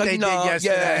 Mike. What they did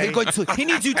yesterday. Yeah, he's going to. He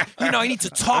needs you. He needs to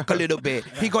talk a little bit.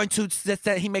 He's going to.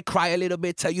 He may cry a little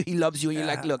bit, tell you he loves you, and you're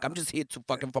like, look, I'm just here to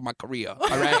fucking for my career. All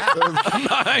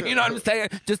right. You know what I'm saying?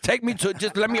 Just take me to.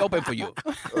 Just let me open for you.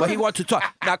 But he wants to talk.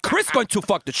 Now Chris going to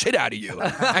fuck the shit out of you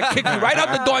and kick you right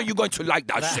out the door, and you're going to like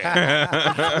that shit.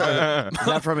 Is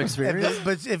that from experience?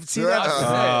 But if see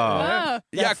that,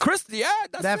 Yeah, Chris. Yeah,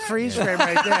 that's that freeze frame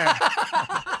right there.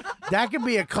 That could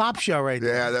be a cop show right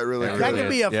there. Yeah, that really That could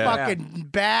be a Yeah. fucking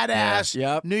badass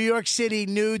Yeah. Yep. New York City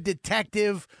new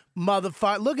detective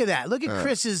motherfucker. Look at that. Look at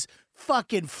Chris's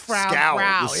fucking frown. Scowl, the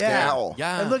Yeah. scowl.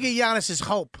 Yeah. And look at Giannis's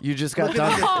hope. You just got Look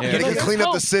done. at You gotta clean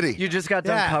up the city. You just got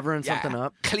done Yeah. covering something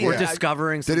up. Clean Or it.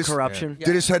 discovering some corruption.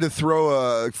 They just had to throw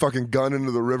a fucking gun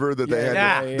into the river that they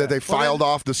had that they filed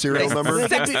off the serial number.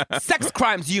 Sex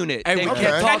crimes unit. Hey, They we Okay.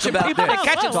 can't talk catching about people. They're this.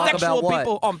 catching Talk sexual about what?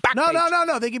 people on Backpage.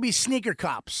 No. They could be sneaker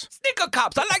cops. Sneaker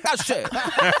cops. I like that shit.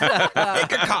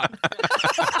 Sneaker cop.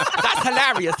 That's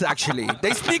hilarious, actually.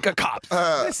 They sneaker cops.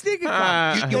 They're sneaker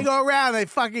cops. They go around. They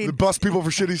fucking They bust people for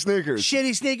shitty sneakers.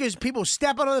 shitty sneakers. People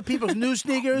step on other people's new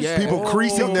sneakers. Yeah. People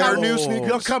creasing their new You're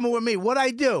sneakers. coming with me. What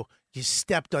I do? You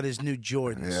stepped on his new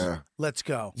Jordans. Yeah. Let's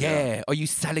go. Yeah. Are you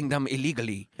selling them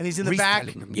illegally? And he's in the back.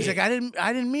 Reselling them, He's yeah. like,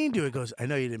 I didn't mean to. He goes, I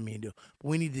know you didn't mean to, but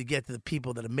we need to get to the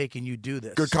people that are making you do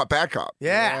this. Good cop, bad cop.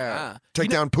 Yeah. Take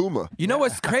down Puma. You know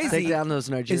what's crazy? Take down those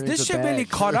Nigerians. Is this with shit really bags.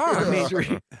 caught on? I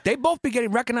mean, they both be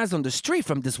getting recognized on the street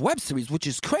from this web series, which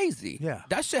is crazy. Yeah.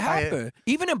 That shit happened.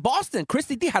 Even in Boston,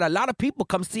 Christy D had a lot of people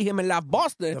come see him in Laugh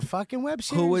Boston. The fucking web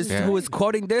series. Who was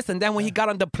quoting this, and then when he got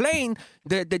on the plane,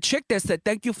 the chick there said,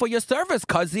 "Thank you for your service,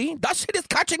 cuzzy." That shit is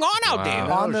catching on out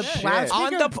there. on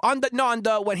the on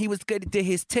the when he was getting to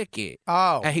his ticket.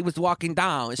 Oh. And he was walking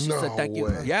down, and she No said, "Thank you."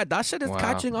 way. Yeah, that shit is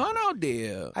catching on out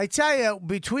there. I tell you,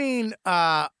 between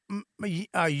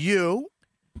you,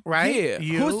 right? Yeah.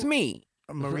 You, Who's me?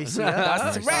 Mauricia.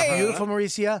 That's right. Beautiful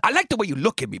Mauricia. I like the way you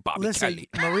look at me, Bobby Listen, Kelly.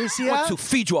 Mauricia. I want to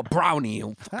feed you a brownie.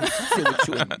 And sit with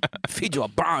you and feed you a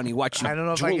brownie. Watch you. I don't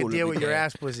know if I can drool deal with every your day.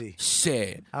 ass pussy.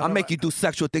 Shit. I don't I'll know make if- you do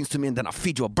sexual things to me, and then I'll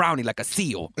feed you a brownie like a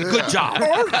seal. Good job.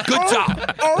 Good job.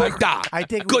 Like that. I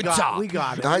think Good we job.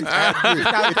 got it.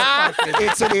 I agree.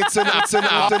 It's an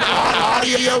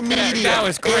audio medium. That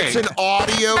was great. It's an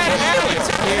audio medium.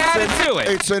 Add to it.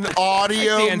 It's an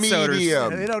audio Dan Soder's.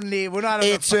 medium. They don't need. We're not.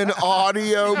 It's an audio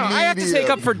medium. I have to take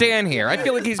up for Dan here. I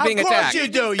feel like he's being Of course attacked. you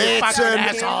do. You It's fucking an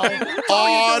asshole.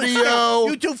 audio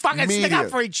You two fucking stick medium. up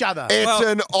for each other. It's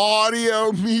an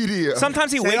audio medium.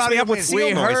 Sometimes he Say wakes me audio up with medium. seal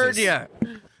We noises. heard you.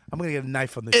 I'm gonna get a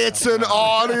knife on this. It's show. an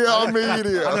audio I'm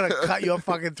medium. gonna cut your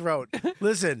fucking throat.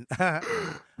 Listen,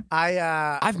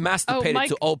 I've masturbated Mike-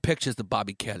 to old pictures of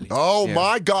Bobby Kelly. Oh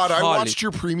my God! I Holy- watched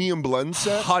your premium blend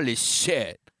set. Holy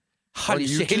shit. Holy On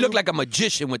shit. He YouTube? looked like a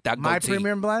magician with that my goatee.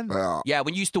 premium blend. Yeah,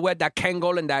 when you used to wear that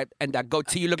Kangol and that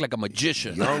goatee, you look like a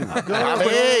magician.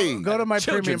 Hey, Go to my premium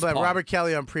Children's blend. Park. Robert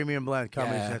Kelly on premium blend.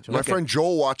 Comedy Yeah. Central. my friend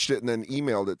Joel watched it and then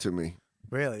emailed it to me.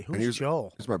 Really? And Who's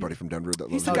Joel? He's my buddy from Denver that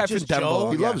He's loves the you. guy from just Denver.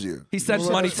 Joel? He Yeah. loves you. He sends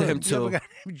Well, money that's to him, right. You have a too. guy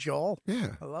named Joel? Yeah.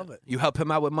 I love it. You help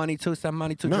him out with money, too? Send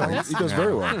money to No, Joel? he does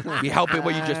very well. You help him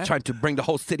where you just trying to bring the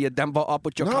whole city of Denver up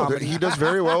with your No, comedy? he does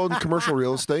very well in commercial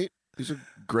real estate. He's a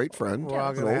great friend, We're all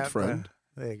an gonna old have to- friend.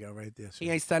 There you go, right there. He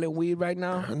ain't selling weed right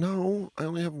now? No, I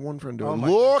only have one friend doing Oh it. my-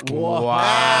 Look!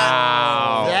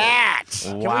 Wow. That!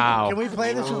 Can we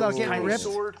play this without getting ripped?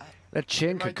 That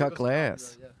chin could cut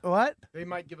glass. What? They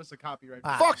might give us a copyright.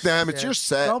 Fuck them, it's your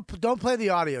set. Don't play the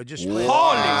audio. Just play. Holy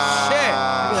All shit.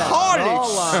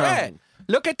 Holy shit.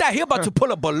 Look at that. He about to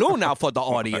pull a balloon out for the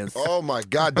audience. Oh my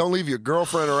God! Don't leave your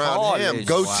girlfriend around Holy him.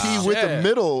 Goatee with the shit.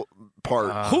 middle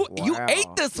part. Who You ate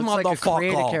this Looks like a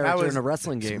creative motherfucker. character in a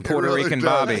wrestling game. Puerto really Rican does.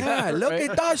 Bobby. Yeah, look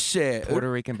at that shit. Puerto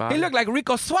Rican Bobby. He looked like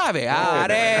Rico Suave.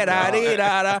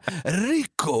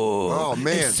 Rico. Oh,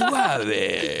 man. Suave.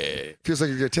 Feels like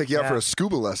you're gonna take you out for a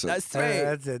scuba lesson. That's right.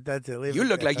 That's it. That's it. Leave You it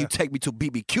look there. like you take me to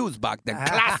BBQs back then.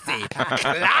 Classy.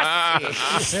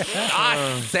 Classy.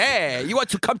 I say. You want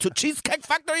to come to Cheesecake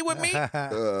Factory with me?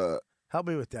 Help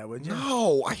me with that, would you?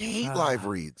 No, I hate live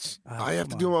reads. I have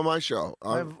to do them on my show.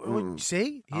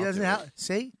 See, he doesn't have.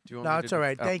 See, no, it's all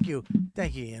right. Thank you,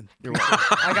 Ian. You're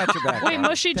welcome. I got your back. Wait,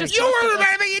 Mushy just You posted were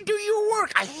this. you do your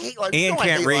work. I hate live. Ian I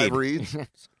can't hate read. Live reads.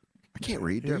 I can't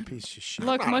read, You're a dude. piece of shit.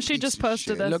 Look, I'm not a Mushy piece just of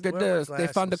posted shit. this. Look at Where are this. my They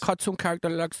found a glasses? cartoon character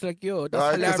that looks like you.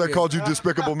 That's Because I called you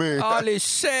Despicable Me. Holy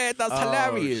shit, that's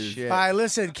hilarious. All right,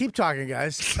 listen, keep talking,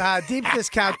 guys.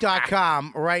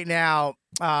 DeepDiscount.com right now.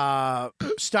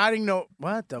 Starting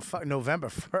November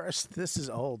 1st. This is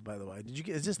old, by the way. Did you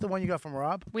get? Is this the one you got from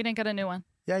Rob? We didn't get a new one.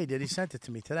 Yeah, he did. He sent it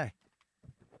to me today.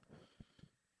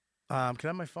 Can I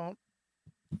have my phone?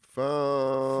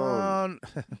 Phone.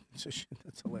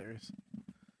 That's hilarious.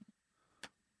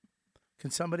 Can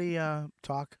somebody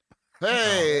talk?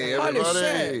 Hey, Holy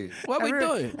everybody. shit. What we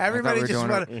doing? Everybody just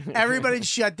everybody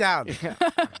shut down.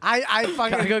 I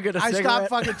fucking Can I go get a I cigarette? stopped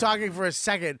fucking talking for a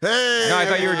second. Hey, No, I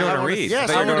thought you were doing a read. Yes,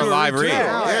 I thought you were doing a live read.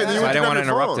 Yeah, and then you So I went didn't grab want to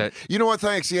your interrupt phone. it. You know what?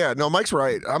 Thanks. Yeah, no, Mike's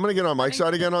right. I'm gonna get on Mike's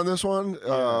side again on this one.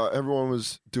 Everyone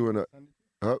was doing it.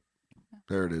 Oh,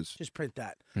 there it is. Just print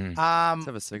that. Let's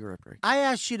have a cigarette break. I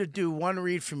asked you to do one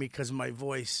read for me because of my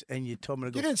voice, and you told me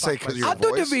to go. You didn't fuck say 'cause of your I'll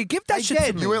myself. do the voice. read. Give that I shit did.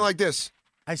 to me. You went like this.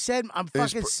 I said I'm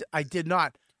It's fucking. I did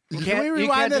not. Can we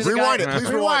rewind this? Rewind it.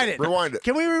 Please rewind it. Rewind it.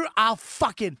 Can we? I'll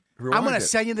fucking. I'm Rewind gonna it.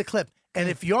 send you the clip. And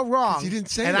if you're wrong, You didn't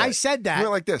say and that. I said that, You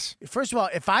went like this. First of all,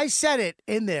 if I said it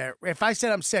in there, if I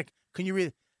said I'm sick, can you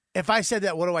read? If I said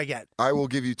that, what do I get? I will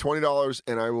give you $20,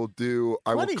 and I will do.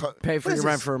 I will pay for your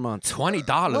rent for a month.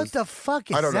 $20. What the fuck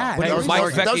is I don't know. that? That was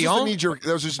Mike just a Vecchione? knee-jerk.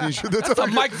 That was just a knee-jerk. That's a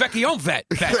Mike Vecchione vet.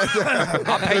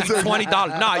 I'll pay you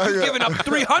 $20. Nah, you're giving up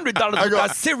 $300 with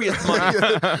that serious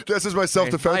money. This is my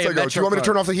self-defense. Hey, I go, do you want me to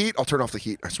Metro turn off the heat? I'll turn off the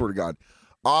heat. I swear to God.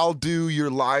 I'll do your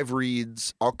live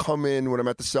reads. I'll come in when I'm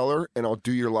at the cellar, and I'll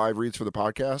do your live reads for the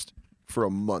podcast for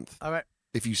a month. All right.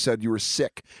 If you said you were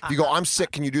sick. If you go, I'm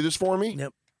sick, can you do this for me?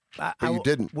 Yep. But you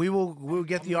didn't. We'll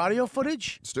get the audio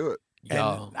footage. Let's do it.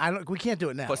 Yo. We can't do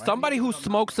it now. For right? somebody who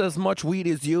smokes as much weed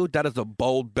as you, that is a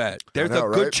bold bet. There's know,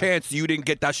 a good right? chance you didn't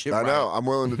get that shit I right. know. I'm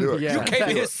willing to do it. Yeah. You came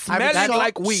here I've been smelling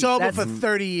like weed. sober for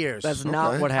 30 years. That's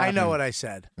not what I happened. know what I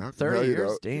said. 30 No, you years?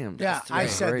 don't. Damn. Yeah, that's I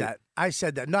said great. that. I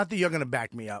said that. Not that you're going to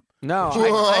back me up. No. Whoa.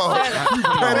 You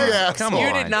petty ass. Come You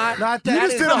on. did not. Not You that.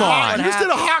 just did a hot. You just did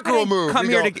a hot girl move. come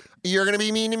You here go, to You're gonna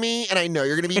be mean to me, and I know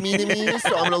you're gonna be mean to me,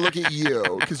 so I'm gonna look at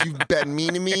you because you've been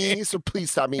mean to me. So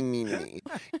please stop being mean to me.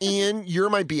 Ian, you're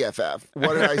my BFF.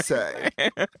 What did I say?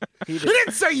 You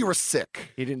didn't say you were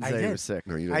sick. He didn't I say he did. was sick.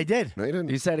 No, you didn't. I did. No, you didn't.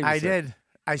 You said he was I sick. did.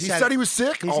 I He said, said he was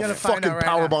sick. He's I'll gonna find fucking out right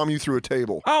now. powerbomb you through a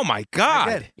table. Oh my I God!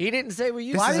 did. He didn't say what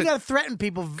you Why said. do you got to threaten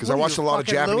people? Because I watched a lot of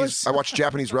Japanese. I watched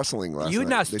Japanese wrestling last You're night.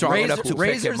 not They strong do enough that to cool.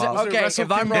 pick him up. Okay,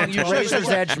 if I'm wrong, you razor's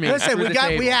edge me. Listen, through we the got.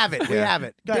 We table. have it. We have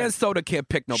it. Go Dan ahead. Soder can't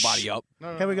pick nobody up.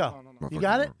 Here we go. You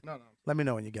got it? Let me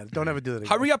know when you get it. Don't ever do that again.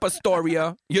 Hurry up,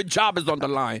 Astoria. Your job is on the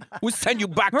line. We'll send you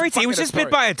back. Maurice, he was just bit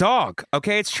by a dog.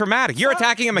 Okay, it's traumatic. You're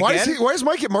attacking him Why again. does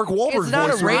Mike get Mark Wahlberg It's not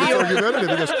voice a when he's radio- argumentative?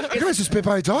 He goes, "You guys just bit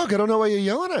by a dog. I don't know why you're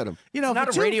yelling at him." You know, It's not for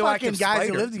a two radioactive fucking guys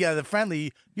spider. who live together,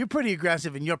 friendly, you're pretty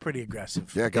aggressive and you're pretty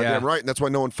aggressive. Yeah, goddamn right. And that's why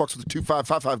no one fucks with the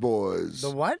 2555 boys.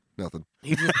 The what? Nothing.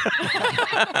 He just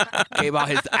gave out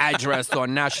his address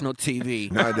on national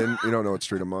TV. No, I didn't. You don't know what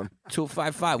street I'm on.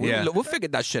 255. Yeah. We'll figure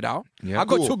that shit out. Yeah. I'll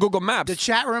go Cool. to Google Maps. The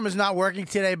chat room is not working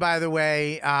today, by the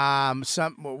way.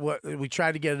 We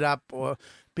tried to get it up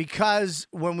because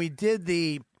when we did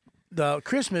the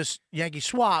Christmas Yankee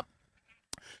swap,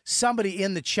 somebody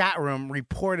in the chat room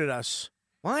reported us.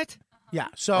 What? Yeah.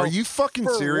 So Are you fucking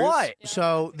For serious? what?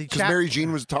 So the Because chat. Mary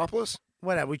Jean was topless?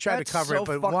 Whatever. We tried That's to cover so it,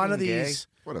 but one fucking of gay. these,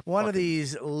 What a one of fucking-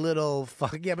 these little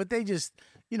fuck. Yeah, but they just.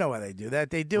 You know why they do that?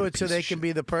 They do What a it so piece they of can shit.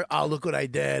 be the oh, look what I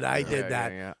did. I did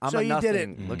that. yeah. I'm So a you did it.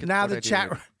 nothing. Look at Now what the I chat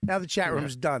did. now the chat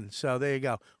room's done. So there you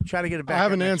go. Try to get it back. I have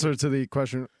up an next answer to the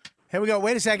question. Here we go.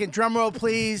 Wait a second. Drum roll,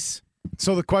 please.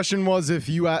 So the question was, if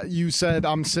you said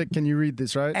I'm sick, can you read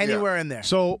this? Right? Anywhere in there.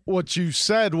 So what you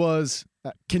said was,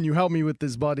 can you help me with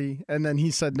this, buddy? And then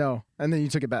he said no, and then you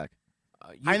took it back.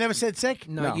 I never said sick.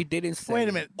 No, you didn't say. Wait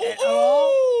a minute.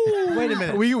 Oh, wait a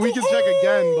minute. We can check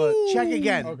again, but Check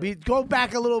again. Go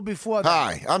back a little before that.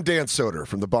 Hi, I'm Dan Soder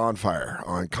from The Bonfire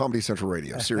on Comedy Central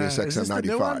Radio, Sirius Is this XM the new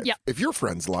 95. one? Yep. If your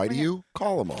friends lie to you,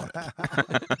 call them on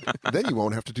it. Then you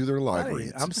won't have to do their live Buddy,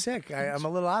 reads. I'm sick. I'm a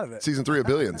little out of it. Season 3 of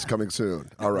Billions coming soon.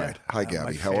 All right. Hi,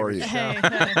 Gabby. How are you? Hey.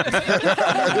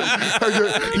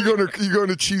 You going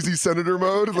to cheesy senator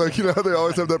mode? Like, you know how they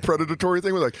always have that predatory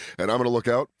thing? We're like, and I'm going to look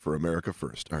out for America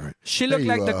first. All right. She looked Hey,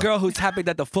 like you, the girl who's happy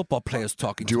that the football player's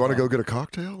talking Do you to want to her. go get a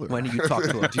cocktail? Or? When you talk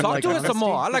to her. Talk like to her honesty? some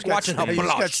more. I like watching her You just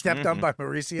got blush. stepped on by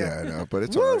Mauricio. Yeah, I know, but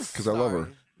it's all right because I love her.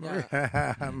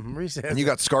 Mauricio. And you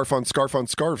got scarf on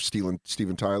scarf,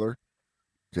 Steven Tyler.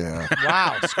 Yeah.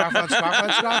 Wow. Scarf on scarf on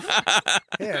scarf?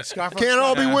 Yeah, scarf on Can't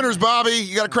all scarf. be winners, Bobby.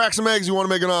 You got to crack some eggs. You want to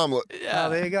make an omelet. Oh,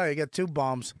 there you go. You got two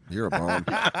bombs. You're a bomb.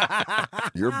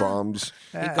 You're bombs.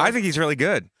 I think he's really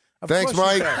good. Thanks,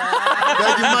 course you Mike. do.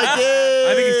 Thank you, Mikey.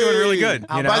 I think he's doing really good.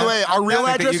 You know? By the way, our real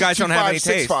I think that address you guys is don't have any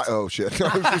 2565. Oh, shit.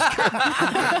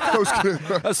 I was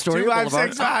kidding. Astoria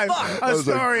 2565. I was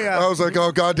like- Astoria. I was like,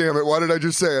 oh, God damn it. Why did I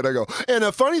just say it? I go, and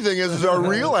the funny thing is our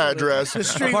real address. The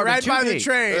street Apartment right by the 2D.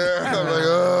 train. I'm like,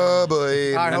 oh,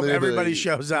 boy. I hope everybody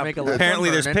shows up. Make a left Apparently,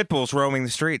 turn, there's Vernon. pit bulls roaming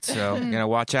the streets, so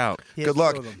watch out. Yeah, Good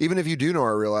luck. two of them. Even if you do know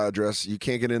our real address, you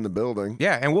can't get in the building.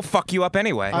 Yeah, and we'll fuck you up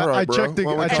anyway. All right, I bro. checked. Why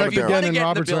don't we I calm checked it down? again, Want to and get in the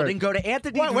Robert's building? right. Go to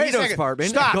Anthony Wait a DeVito's second. apartment.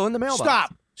 Stop. Go in the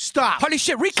mailbox. Stop. Holy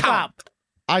shit, recount. Stop.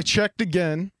 I checked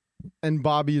again, and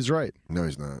Bobby is right. No,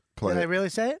 he's not. Play Did I it. really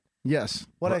say it? Yes,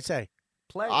 What'd I say?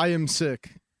 I am sick.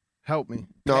 Help me.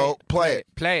 No, play it.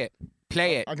 Play it.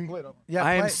 Play it. I can play it. Yeah,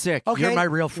 I am play- sick. Okay. You're my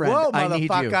real friend. Whoa, I need you.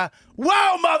 motherfucker. Whoa,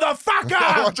 I'm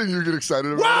motherfucker. watching you get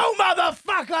excited about it. Whoa,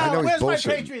 fuck I know off. he's Where's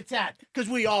my bullshitting. Patriots hat? Because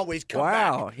we always come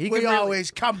Wow, back. he We can really-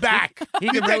 always come back. He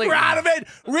you can think really- we're out of it?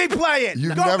 Replay it.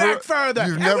 You've Go never, back further.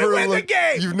 You've and never we win looked, the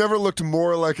game. You've never looked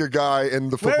more like a guy in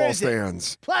the Where football is it?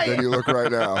 stands Play than it. you look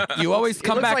right now. You always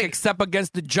come looks back like- except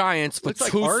against the Giants for looks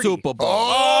like 2 Artie. Super Bowls.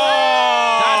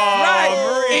 Oh, That's right.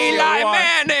 Maurice, Eli what?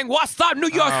 Manning, what's up, New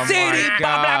York Oh, City? my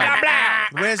Blah, blah, blah,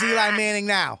 blah. Where's Eli Manning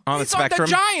now? On the He's on spectrum.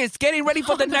 the Giants, getting ready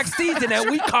for the next season, and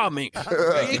we coming.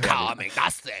 We coming.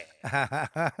 That's it.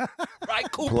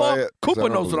 Right, Cooper? Play it. Cooper I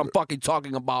don't knows what believe I'm it. fucking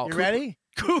talking about. You ready?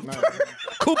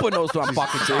 Cooper knows what I'm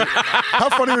fucking talking about. How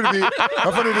funny would it be?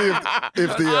 How funny would it be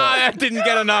if the? That didn't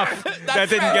get enough. That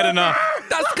didn't get enough.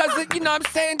 That's because, you know what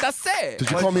I'm saying? That's it.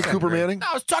 Did you call me Cooper Manning? No,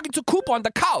 I was talking to Cooper on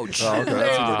the couch. Oh, okay,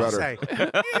 that's even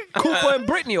better. Cooper and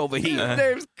Brittany over here.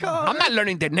 Name's Connor. I'm not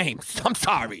learning their names. I'm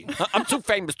sorry. I'm too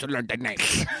famous to learn their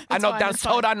names. I know fine, Dan it's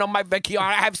fine. Soder, I know Mike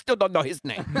Vecchione. Still don't know his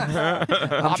name. trying.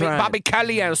 Bobby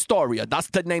Kelly and Astoria. That's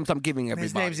the names I'm giving everybody.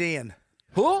 His name's Ian.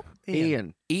 Who?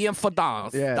 Ian. Ian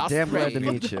Fidance. Yeah, That's damn glad to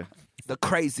right. meet you. The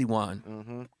crazy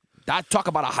one. That talk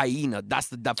about a hyena. That's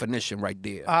the definition right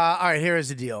there. All right, here is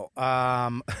the deal.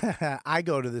 I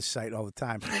go to this site all the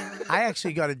time. I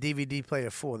actually got a DVD player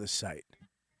for this site.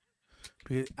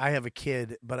 Because I have a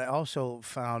kid, but I also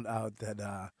found out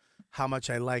that how much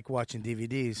I like watching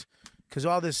DVDs. Because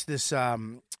all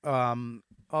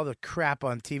all the crap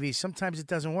on TV, sometimes it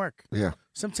doesn't work. Yeah.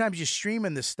 Sometimes you're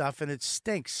streaming this stuff and it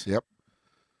stinks. Yep.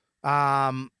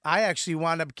 I actually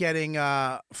wound up getting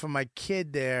for my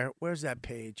kid there. Where's that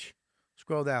page?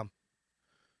 Scroll down.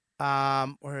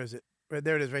 Where is it? Right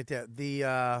there it is, right there.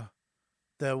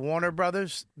 The Warner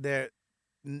Brothers. The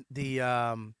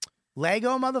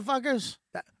Lego motherfuckers.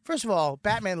 First of all,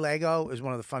 Batman Lego is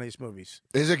one of the funniest movies.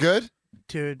 Is it good?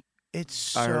 Dude,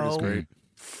 it's I heard it's so great.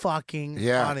 fucking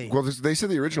Yeah. funny. Well, they said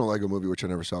the original Lego movie, which I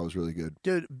never saw, was really good.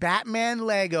 Dude, Batman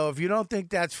Lego, if you don't think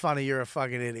that's funny, you're a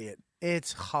fucking idiot.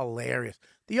 It's hilarious.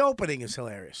 The opening is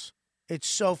hilarious. It's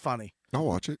so funny. I'll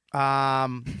watch it.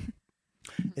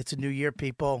 It's a new year,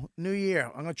 people. New year.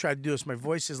 I'm going to try to do this. My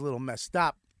voice is a little messed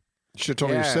up. You should have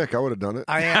told me you're sick. I would have done it.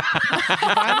 I am. Did you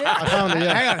find it? I found it,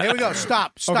 yeah. Hang on. Here we go.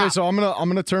 Stop. Okay, so I'm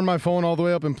gonna turn my phone all the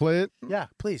way up and play it. Yeah,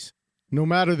 please. No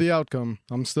matter the outcome,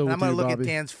 I'm still And with I'm going you, to look Bobby.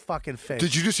 at Dan's fucking face.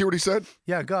 Did you just hear what he said?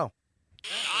 Yeah, go.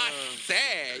 Say,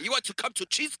 you want to come to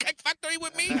Cheesecake Factory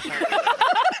with me?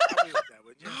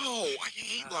 No, I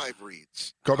hate live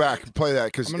reads. Go back, play that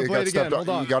because I'm gonna it play got it again. stepped Hold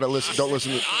up. on. You got to listen. Don't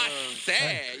listen to.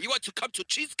 Say, you want to come to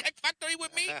Cheesecake Factory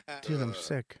with me? Dude, I'm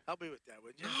sick. Help me with that,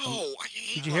 would you? No, I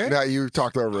hate Did you hear it? Now you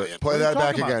talked over it. Play What are that you back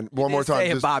talking about? again. One more time. Say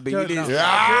it, Just- Bobby. You Dude, didn't no. say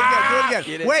Yeah. Do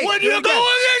it again. Wait. When do you it go again.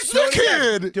 against the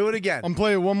kid. Do it again. I'm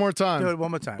playing it one more time. Do it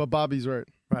one more time. But Bobby's right.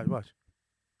 Right, watch.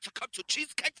 to come to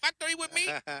Cheesecake Factory with me?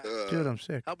 Dude, I'm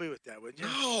sick. Help me with that, would you?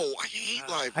 No, I hate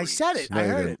live I said it. No, I you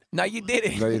heard didn't. it. No, you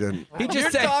didn't. No, you didn't. He just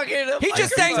You're said. talking to He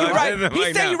just saying you right.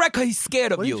 He's saying you right because he's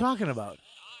scared of What are you. you talking about?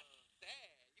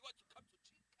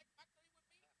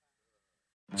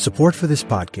 Support for this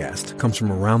podcast comes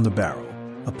from Around the Barrel,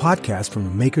 a podcast from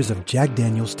the makers of Jack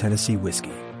Daniel's Tennessee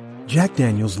Whiskey. Jack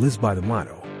Daniel's lives by the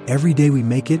motto, every day we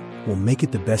make it, we'll make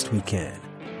it the best we can,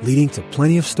 leading to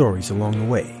plenty of stories along the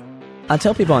way. I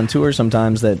tell people on tour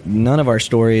sometimes that none of our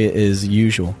story is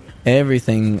usual.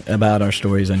 Everything about our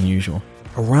story is unusual.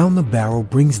 Around the Barrel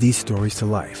brings these stories to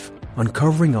life,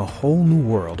 uncovering a whole new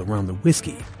world around the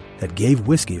whiskey that gave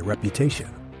whiskey a reputation.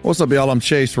 What's up, y'all? I'm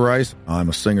Chase Rice. I'm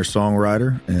a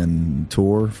singer-songwriter and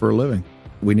tour for a living.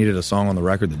 We needed a song on the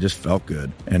record that just felt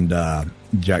good, and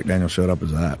Jack Daniels showed up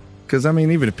as that. Because, I mean,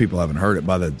 even if people haven't heard it,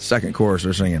 by the second chorus,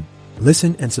 they're singing.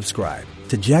 Listen and subscribe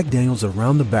to Jack Daniel's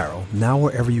Around the Barrel now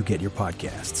wherever you get your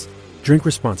podcasts. Drink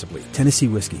responsibly. Tennessee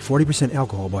Whiskey, 40%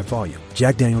 alcohol by volume.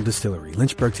 Jack Daniel Distillery,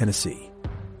 Lynchburg, Tennessee.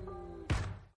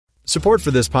 Support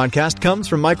for this podcast comes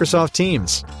from Microsoft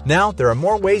Teams. Now, there are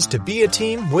more ways to be a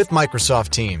team with Microsoft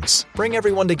Teams. Bring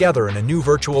everyone together in a new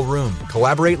virtual room.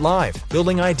 Collaborate live,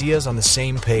 building ideas on the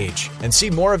same page. And see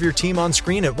more of your team on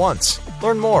screen at once.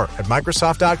 Learn more at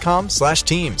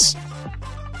Microsoft.com/Teams.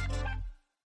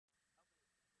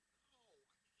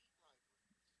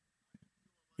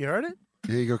 You heard it?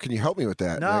 There you go. Can you help me with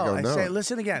that? No, And I go, I no. say,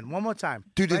 listen again, one more time.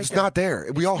 Dude, Right it's there. not there.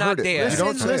 We all heard it. You Listen,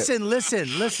 don't say it.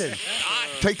 listen.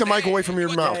 Take the mic away from your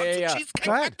mouth. Go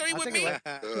ahead. Dude,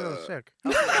 I'm sick.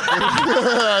 yeah,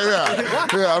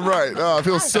 I'm right. Oh, it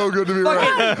feels so good to be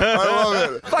right. I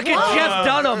love it. Fucking Jeff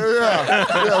Dunham.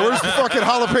 Yeah. Where's the fucking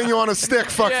jalapeno on a stick,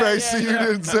 fuckface? You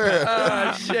didn't say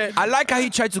it. Shit. I like how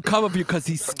he tried to come up you because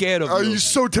he's scared of you. He's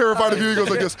so terrified of you. He goes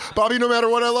like this, Bobby, no matter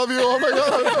what, I love you. Oh my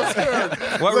God, I'm so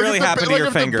scared. What really happened to your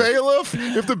finger?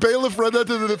 If the bailiff read that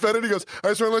to the defendant, he goes, I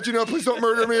just want to let you know, please don't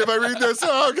murder me if I read this.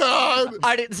 Oh God.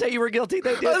 I didn't say you were guilty.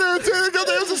 they did. I didn't say that because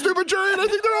they was a stupid jury, and I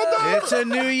think they're all done. It's a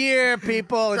new year,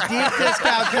 people.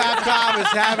 DeepDiscount.com is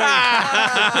having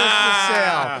a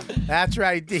Christmas sale. That's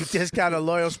right. Deep Discount, a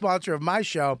loyal sponsor of my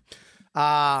show,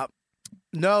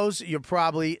 knows you're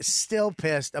probably still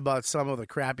pissed about some of the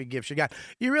crappy gifts you got.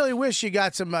 You really wish you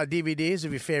got some DVDs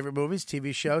of your favorite movies,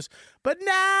 TV shows, but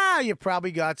now you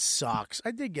probably got socks.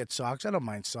 I did get socks. I don't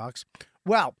mind socks.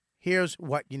 Well, here's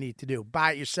what you need to do.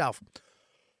 Buy it yourself.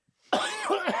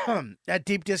 At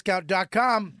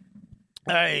deepdiscount.com.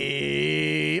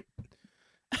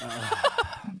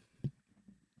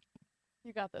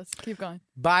 You got this. Keep going.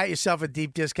 Buy it yourself at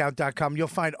deepdiscount.com. You'll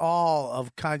find all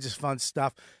of kinds of fun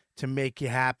stuff to make you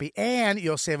happy, and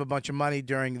you'll save a bunch of money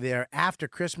during their after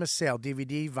Christmas sale.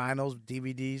 DVD, vinyls,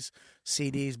 DVDs,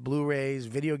 CDs, Blu-rays,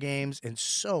 video games, and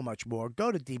so much more.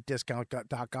 Go to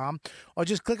deepdiscount.com or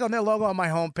just click on their logo on my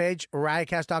homepage,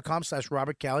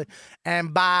 riotcast.com/Robert Kelly,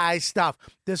 and buy stuff.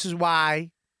 This is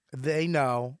why they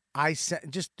know I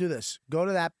sent. Just do this. Go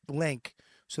to that link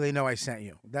so they know I sent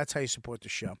you. That's how you support the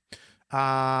show.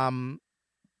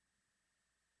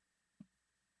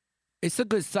 It's a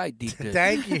good site, Deep.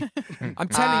 Thank you. I'm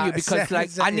telling you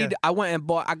because yeah. I went and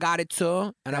bought. I got it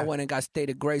too, and I went and got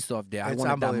State of Grace off there. I It's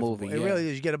wanted that unbelievable. movie. It yeah. really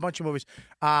is. You get a bunch of movies,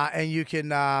 and you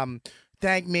can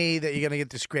thank me that you're going to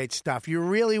get this great stuff. You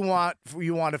really want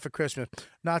it for Christmas,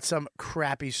 not some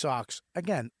crappy socks.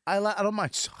 Again, I don't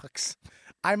mind socks.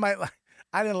 I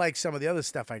didn't like some of the other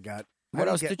stuff I got. What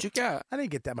else did you get? I didn't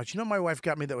get that much. You know, what my wife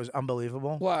got me that was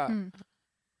unbelievable. What?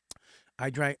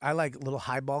 I like little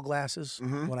highball glasses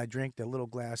when I drink. They're little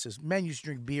glasses. Men used to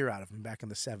drink beer out of them back in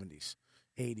the 70s,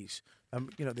 80s.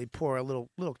 They pour a little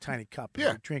tiny cup.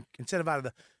 And drink instead of out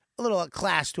of a little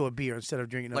glass to a beer instead of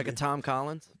drinking Like a Tom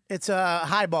Collins? It's a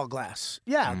highball glass.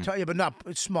 Yeah, but not.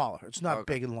 It's smaller. It's not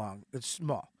big and long. It's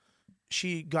small.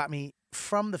 She got me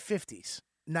from the 50s,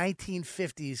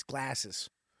 1950s glasses.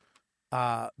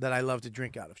 That I love to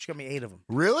drink out of. She got me 8 of them.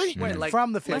 Really? Wait, like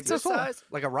from the like 50s. this size?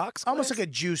 Like a rocks glass? Almost like a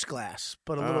juice glass,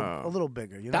 but a little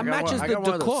bigger. You know? That matches I the got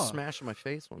one of those decor. smash in my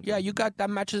face one. Yeah, you got that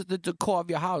matches the decor of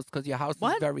your house because your house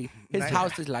is very. His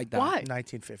house is like that. Why?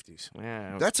 1950s.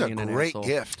 Yeah, That's a being an great asshole.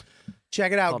 gift.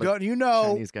 Check it out. Called Go. a You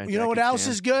know Chinese guy, what Jackie else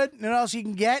Chan. is good? You know what else you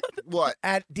can get? What?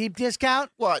 At deep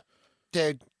discount? What?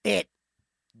 Dude. It.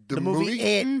 The movie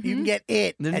It. You can get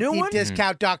It The at new one?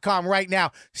 deepdiscount.com right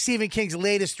now. Stephen King's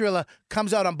latest thriller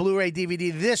comes out on Blu-ray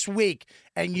DVD this week,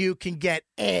 and you can get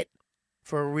It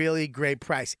for a really great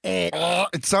price. It.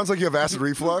 It sounds like you have acid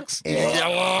reflux.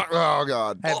 Oh,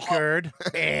 God. Have GERD.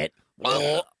 It.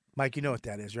 Mike, you know what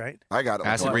that is, right? I got it.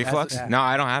 Acid reflux? Yeah. No,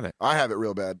 I don't have it. I have it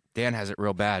real bad. Dan has it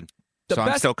real bad. The So I'm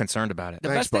best- still concerned about it. The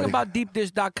Thanks, best thing buddy. about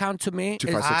deepdish.com to me is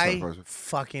 256 I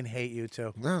fucking hate you,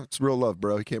 too. No, it's real love,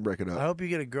 bro. You can't break it I up. hope you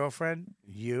get a girlfriend,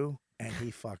 you, and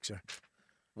he fucks her.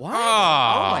 What?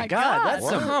 Oh, my God. That's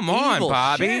some come on, evil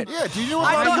Bobby. shit. Yeah, do you know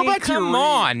I what? thought- Go back to your Come read.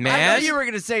 on, I man. thought you were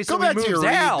going to say Go somebody back to your moves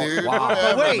read, out. dude. Wow.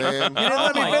 Whatever, Wait, man. you didn't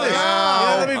let me Oh, my finish.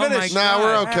 God. You didn't let me finish. Nah,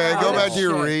 we're okay. Go back to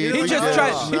your shit. read. he We just get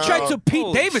tried. it. He tried to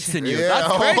Pete Davidson you. Yeah.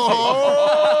 That's crazy.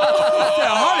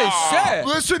 Holy shit!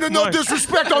 Listen to no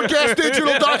disrespect on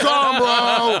gasdigital.com, bro.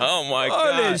 Oh, my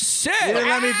Holy You shit! didn't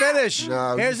let me finish.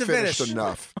 No, Here's you the finish. finished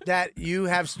enough. That you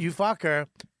fuck her,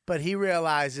 but he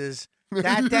realizes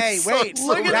that day. So- wait, so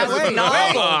look at that.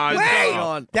 radical. Wait.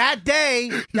 on. That day,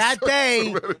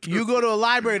 you go to a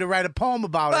library to write a poem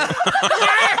about it.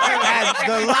 And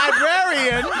the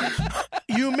librarian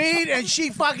you meet, and she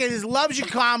fucking loves your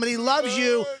comedy, loves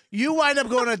you. You wind up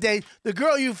going on a date. The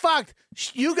girl you fucked,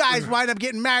 you guys wind up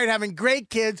getting married, having great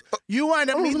kids. You wind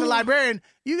up meeting the librarian.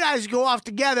 You guys go off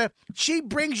together. She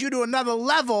brings you to another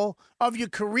level of your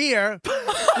career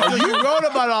because you wrote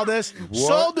about all this,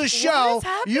 sold the show. is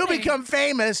happening? You become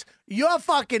famous. You're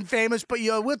fucking famous, but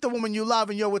you're with the woman you love,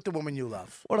 and you're with the woman you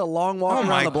love. What a long walk Oh, around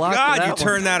my the block. God, for that you one.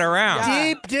 turned that around.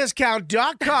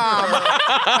 DeepDiscount.com.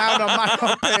 Found on my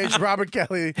homepage, Robert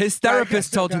Kelly. His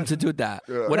therapist told him to do that.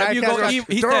 Whenever you go,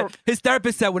 he said his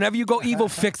therapist said, "Whenever you go evil,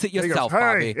 fix it yourself,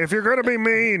 Bobby." If you're going to be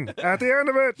mean, at the end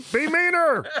of it, be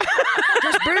meaner.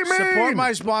 Just be mean. Support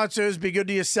my sponsors. Be good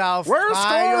to yourself. Wear a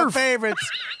Buy your scarf. favorites.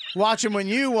 Watch them when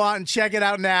you want and check it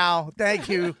out now. Thank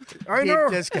you. I Deep know.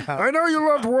 Discount. I know you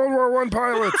loved World War I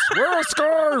pilots. Wear a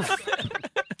scarf.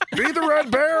 Be the Red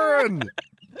Baron.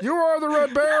 You are the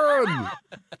Red Baron.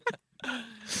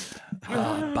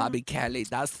 Bobby Kelly,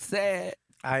 that's it.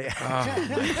 Oh,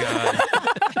 my God.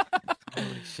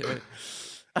 Holy shit.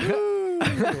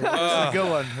 a good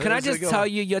one. Can I This is a just good tell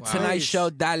one. you, your Tonight Please. Show,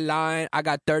 that line, I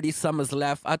got 30 summers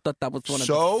left. I thought that was one of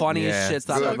So the funniest shits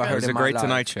I've ever heard It was in a my great life.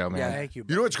 Tonight Show, man. Yeah. Thank you.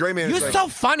 You know what's great, man? You're It's like- so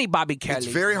funny, Bobby Kelly. It's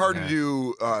very hard to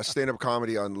do stand-up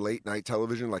comedy on late-night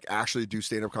television, like actually do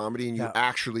stand-up comedy, and you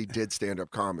actually did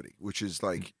stand-up comedy, which is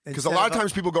like because a Instead lot of of-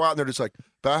 times people go out and they're just like,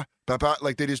 bah, bah, bah,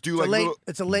 like they just do like little.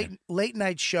 It's a late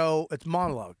night show. It's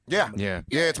monologue. Yeah,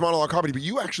 it's monologue comedy. But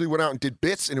you actually went out and did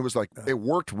bits, and it was like it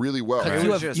worked really well.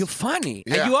 You're funny.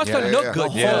 Yeah. And you also look the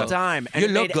good. whole time. And You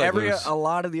it look made good. a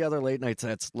lot of the other late night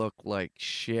sets look like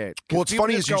shit. 'Cause Well, it's people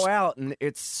funny just is you go s- out and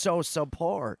it's so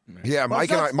subpar. Yeah, Well,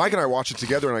 Mike and I watch it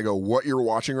together, and I go, "What you're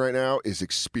watching right now is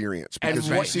experience." And Because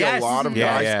what- we see yes, a lot of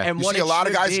yes, guys, and you what see a it lot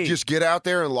of should guys be. just get out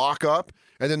there and lock up,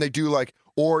 and then they do like,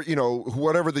 or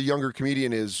whatever the younger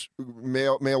comedian is,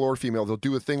 male or female, they'll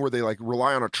do a thing where they like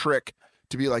rely on a trick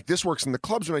to be like, this works in the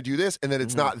clubs when I do this, and then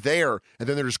it's not there, and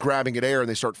then they're just grabbing at air and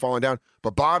they start falling down.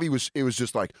 But Bobby it was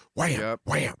just like wham,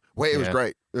 wham, wham. It was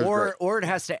great. It was great. Or it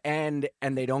has to end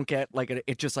and they don't get like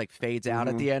it just like fades out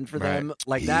at the end for Right. them.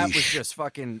 Like that was Yeesh. just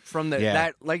fucking from the Yeah.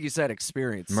 that like you said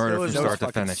experience. Murder It from was start to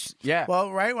fucking finish. Yeah.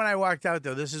 Well, right when I walked out,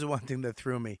 though, this is one thing that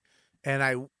threw me, and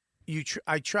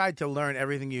I tried to learn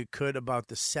everything you could about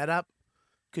the setup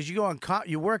because you go on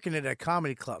you're working it at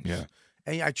comedy clubs. Yeah.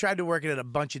 And I tried to work it at a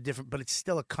bunch of different, but it's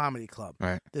still a comedy club.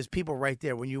 Right. There's people right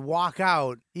there. When you walk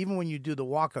out, even when you do the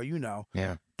walkout,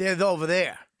 Yeah. they're over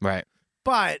there. Right.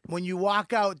 But when you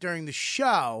walk out during the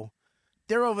show,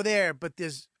 they're over there, but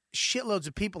there's shitloads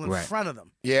of people in Right. front of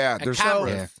them. Yeah, And there's so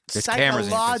There's cameras in your face.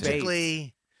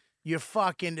 psychologically, you're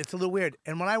fucking. It's a little weird.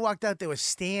 And when I walked out, they were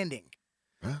standing,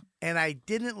 and I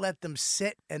didn't let them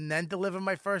sit and then deliver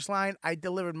my first line. I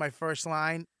delivered my first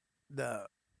line,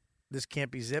 this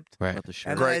can't be zipped. Right.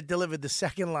 And then I delivered the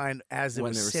second line as it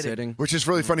When was they were sitting. sitting. Which is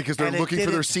really funny because they're And it looking for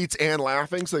their didn't- seats and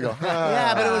laughing, so they go,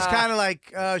 Yeah, but it was kind of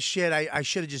like, oh shit, I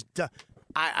should have just done.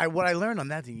 What I learned on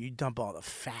that thing, you dump all the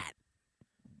fat,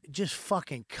 just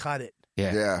fucking cut it.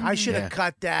 Yeah. I should have Yeah.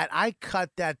 cut that. I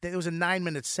cut that. It was a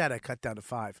 9-minute set. I cut down to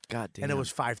 5. God damn. And it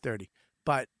was 5:30.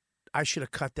 But I should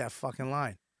have cut that fucking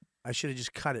line. I should have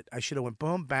just cut it. I should have went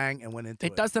boom, bang, and went into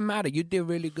it. It doesn't matter. You did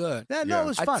really good. Yeah, no, it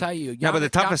was I fun. tell you. No, but the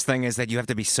y'all- toughest thing is that you have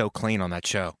to be so clean on that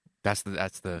show. That's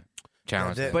the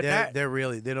challenge. They're, But they're, that- they're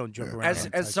really, they don't jump around. As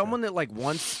on as touch someone that like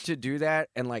wants to do that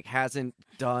and like hasn't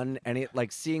done any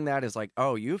like seeing that is like,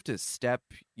 oh, you have to step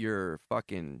your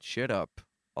fucking shit up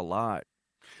a lot.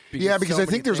 Yeah, because so I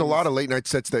think many there's a lot things- of late night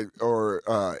sets that, or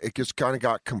it just kind of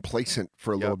got complacent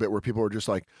for a little bit, where people were just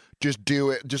like, just do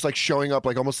it, just like showing up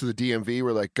like almost to the DMV,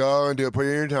 where like, go and do it, put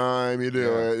in your time, you do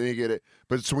it, and you get it.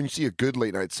 But so when you see a good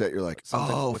late night set, you're like,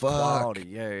 Something oh with fuck, quality.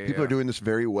 Yeah, people are doing this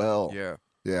very well. Yeah.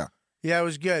 Yeah, Yeah, it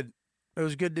was good. It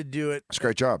was good to do it. it's a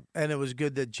great job. And it was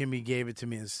good that Jimmy gave it to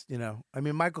me. As I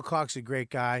mean, Michael Cox is a great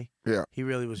guy. Yeah, He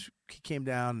really was. He came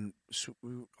down,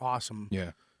 awesome.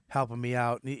 Yeah. Helping me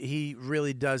out. He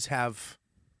really does have.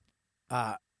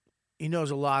 He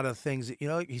knows a lot of things.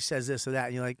 He says this or that,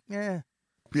 and you're like, yeah.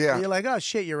 You're like, oh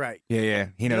shit, you're right. Yeah.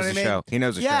 He knows You know what the I mean? show. He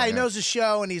knows the show. Yeah, he knows the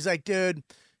show, and he's like, dude,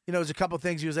 there's a couple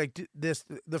things. He was like,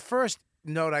 the first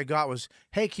note I got was,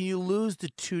 hey, can you lose the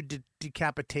 2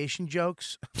 decapitation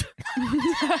jokes?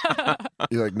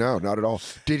 You're like, no, not at all.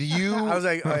 Did you? I was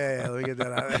like, oh yeah, let me get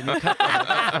that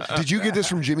out. Did you get this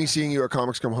from Jimmy seeing you at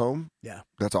Comics Come Home? Yeah.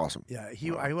 That's awesome. Yeah,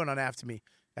 he went on after me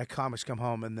at Comics Come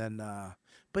Home, and then,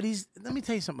 but let me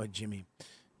tell you something about Jimmy.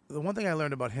 The one thing I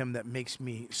learned about him that makes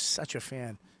me such a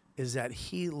fan is that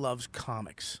he loves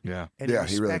comics. Yeah. And Yeah,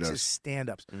 he he really respects does. his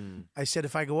stand-ups. I said,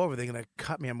 if I go over, they're going to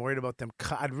cut me. I'm worried about them.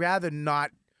 I'd rather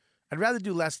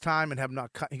do less time and have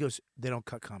not cut. He goes, they don't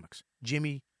cut comics.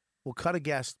 Jimmy will cut a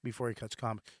guest before he cuts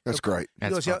comics. That's great. He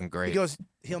That's goes, fucking great. He goes,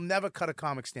 he'll never cut a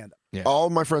comic stand-up. Yeah. All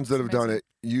my friends that have done it,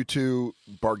 you two,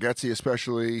 Bargatze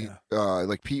especially,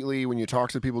 like Pete Lee, when you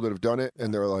talk to people that have done it,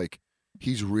 and they're like,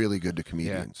 he's really good to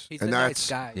comedians. He's and a that's nice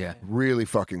guy. Yeah. really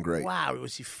fucking great. Wow,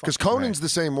 was he fucking Because Conan's the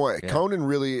same way. Yeah. Conan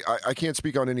really, I can't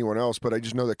speak on anyone else, but I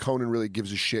just know that Conan really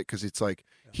gives a shit because it's like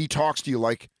he talks to you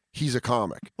like he's a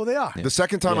comic. Well, they are. The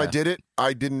second time I Yeah. did it,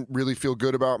 I didn't really feel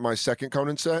good about my second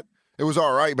Conan set. It was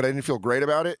all right, but I didn't feel great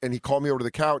about it. And he called me over to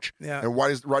the couch, Yeah. and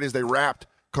right as they wrapped,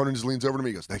 Conan just leans over to me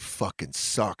and goes, they fucking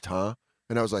sucked, huh?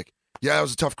 And I was like, yeah, it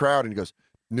was a tough crowd. And he goes,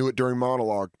 knew it during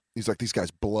monologue. He's like, these guys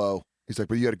blow. He's like,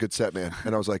 but you had a good set, man.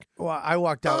 And I was like, Well, I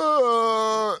walked out.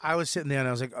 I was sitting there, and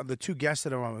I was like, the 2 guests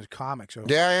that are on was comics. So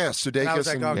yeah, And I was Sudeikis.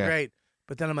 like, And, oh, great.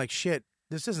 But then I'm like, shit,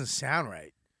 this doesn't sound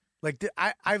right. Like,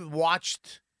 I've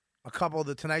watched a couple of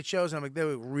the Tonight shows, and I'm like, they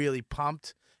were really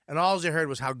pumped. And all I heard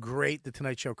was how great the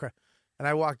Tonight Show. And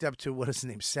I walked up to, what is his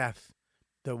name, Seth,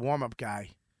 the warm-up guy.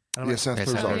 And I'm Yeah, like, Seth Yeah,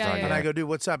 Herzog. Seth Herzog, And yeah. I go, dude,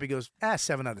 what's up? He goes,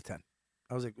 7 out of 10.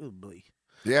 I was like, ooh, boy.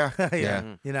 Yeah.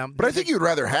 Yeah. You know, But I think you'd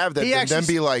rather have that He than actually them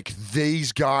be like,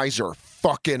 these guys are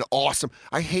fucking awesome.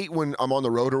 I hate when I'm on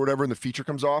the road or whatever and the feature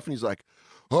comes off and he's like,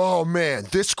 oh man,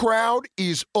 this crowd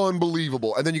is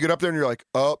unbelievable. And then you get up there and you're like,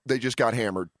 oh, they just got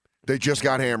hammered. They just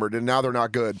got hammered, and now they're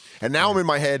not good. And now I'm in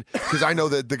my head because I know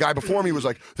that the guy before me was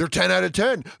like, they're 10 out of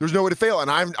 10. There's no way to fail. And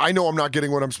I know I'm not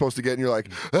getting what I'm supposed to get. And you're like,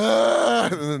 ah.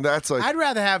 And then that's like. I'd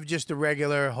rather have just a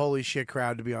regular holy shit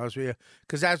crowd, to be honest with you,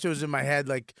 because that's what was in my head.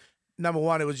 Like, number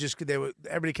one, it was just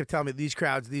everybody kept telling me these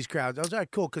crowds. I was all right,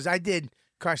 cool, because I did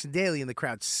Carson Daly, and the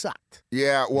crowd sucked.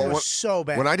 Yeah, well, It was so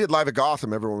bad. When I did Live at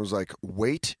Gotham, everyone was like,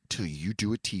 wait till you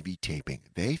do a TV taping.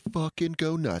 They fucking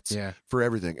go nuts for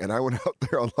everything. And I went out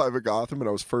there on Live at Gotham, and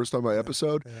I was first on my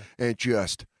episode, and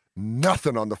just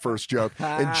nothing on the first joke.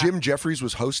 And Jim Jeffries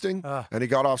was hosting, and he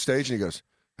got off stage, and he goes,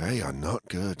 hey, I'm not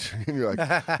good. And you're like,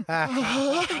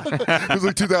 it was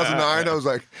like 2009. I was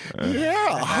like,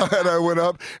 yeah. And I went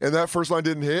up, and that first line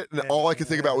didn't hit. And all I could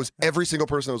think about was every single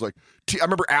person. I was like, I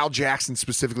remember Al Jackson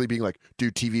specifically being like,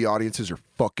 dude, TV audiences are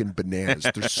fucking bananas.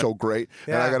 They're so great.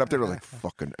 And I got up there and I was like,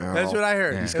 fucking Al. That's what I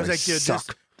heard. These It was guys like, dude,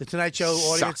 suck. the Tonight Show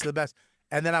audience is the best.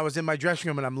 And then I was in my dressing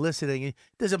room, and I'm listening. And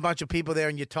there's a bunch of people there,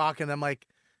 and you're talking. I'm like,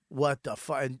 what the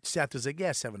fuck? And Seth was like,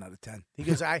 yeah, 7 out of 10. He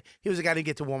goes, he was the guy to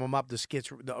get to warm him up. The skits,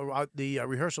 the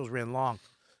rehearsals ran long.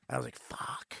 And I was like,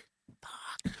 fuck.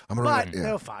 But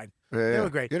they were fine. They were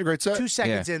great. You had a great set. 2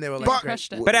 seconds in, they were like, great.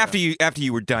 But after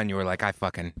you were done, you were like, I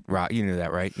fucking rock. You knew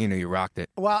that, right? You knew you rocked it.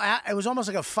 Well, it was almost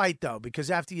like a fight, though, because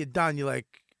after you're done, you're like,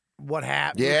 what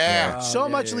happened? Yeah. So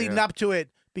much leading up to it,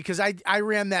 because I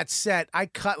ran that set. I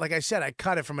cut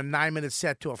it from a 9-minute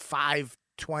set to a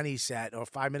 5:20 set or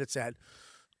 5-minute set.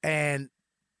 And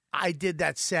I did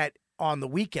that set on the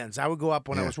weekends. I would go up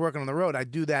when I was working on the road.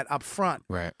 I'd do that up front.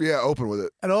 Right. Yeah, open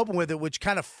with it. Which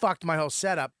kind of fucked my whole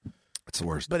setup. It's the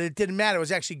worst. But it didn't matter. It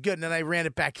was actually good. And then I ran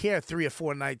it back here 3 or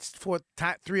 4 nights,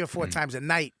 3 or 4 times a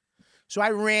night. So I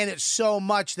ran it so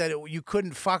much that you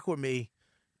couldn't fuck with me,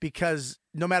 because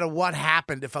no matter what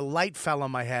happened, if a light fell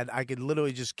on my head, I could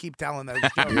literally just keep telling those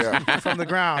jokes from the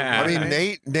ground. I mean,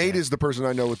 right? Nate is the person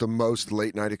I know with the most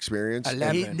late night experience.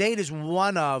 Nate is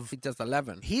one of. He does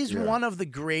 11. He's one of the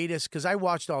greatest, because I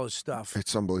watched all his stuff.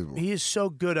 It's unbelievable. He is so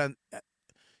good on.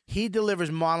 He delivers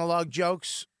monologue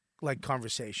jokes like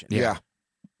conversation. Yeah.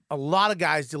 A lot of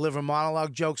guys deliver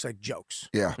monologue jokes like jokes.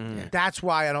 Yeah. That's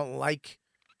why I don't like.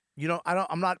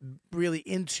 I'm not really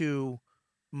into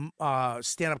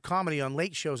stand-up comedy on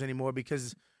late shows anymore,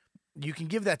 because you can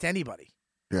give that to anybody.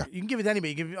 Yeah. You can give it to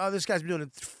anybody. You can, this guy's been doing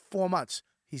it 4 months.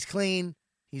 He's clean.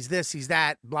 He's this. He's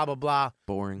that. Blah, blah, blah.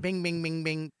 Boring. Bing, bing, bing,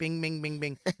 bing, bing, bing, bing,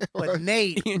 bing. But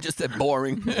Nate. Ian just said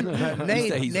boring.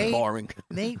 He's boring.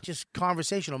 Nate just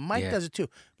conversational. Mike does it too.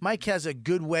 Mike has a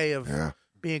good way of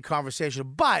being conversational.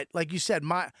 But like you said,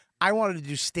 I wanted to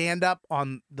do stand-up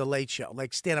on the Late Show,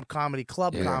 like stand-up comedy,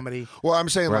 club comedy. Well, I'm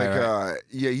saying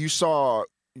you saw.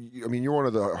 I mean, you're one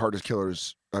of the hardest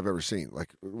killers I've ever seen. Like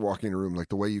walking in a room, like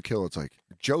the way you kill, it's like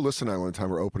Joe List and I one time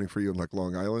were opening for you in like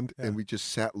Long Island, and we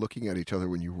just sat looking at each other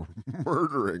when you were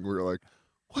murdering. We were like,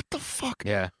 "What the fuck?"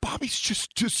 Yeah, Bobby's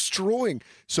just destroying.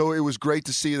 So it was great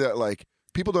to see that. Like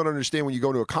people don't understand when you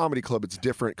go to a comedy club, it's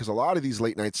different, because a lot of these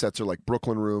late night sets are like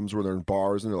Brooklyn rooms where they're in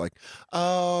bars and they're like,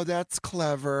 "Oh, that's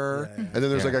clever," and then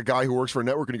there's like a guy who works for a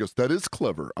network and he goes, "That is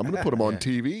clever. I'm going to put him on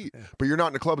TV." But you're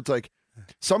not in a club. It's like.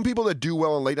 Some people that do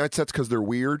well in late night sets because they're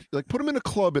weird, like put them in a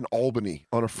club in Albany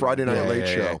on a Friday night late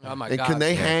show. Oh my and God. Can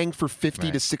they hang for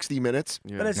 50 to 60 minutes?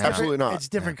 But it's absolutely not. It's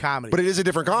different comedy. But it is a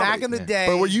different comedy. Back in the day.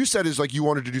 But what you said is like you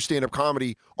wanted to do stand-up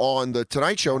comedy on the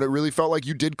Tonight Show, and it really felt like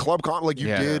you did club comedy, like you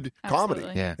did comedy.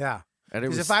 Yeah.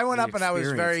 Because if I went up and I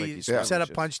was very set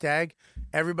up punch tag,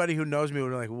 everybody who knows me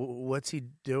would be like, "What's he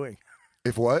doing?"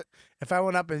 If what? If I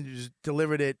went up and just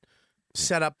delivered it.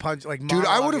 Set up punch like dude,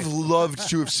 I would have loved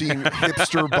to have seen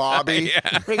hipster Bobby.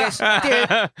 Because,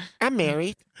 dude, I'm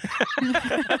married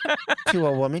to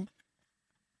a woman.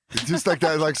 Just like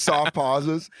that, like soft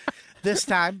pauses. This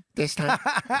time.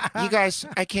 You guys,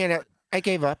 I can't. I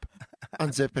gave up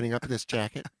unzipping up this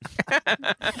jacket.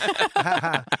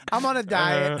 I'm on a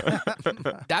diet.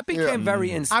 That became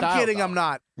very in style. I'm kidding. Though. I'm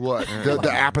not. What?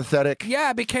 The apathetic? Yeah,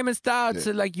 it became in style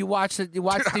to like you watch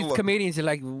these comedians. You're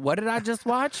like, what did I just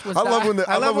watch? I love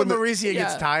when Mauricio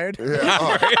gets tired. Yeah.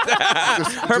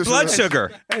 Oh. Her blood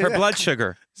sugar. Her blood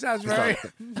sugar. Sounds very.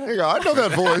 Hang on, I know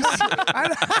that voice.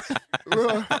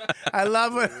 I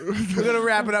love it. We're gonna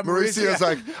wrap it up. Mauricio's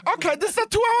like, okay, this is a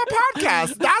 2-hour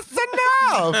podcast. That's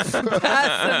enough.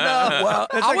 That's enough. Well,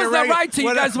 That's I like a was not regu- right till you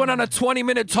what guys went on a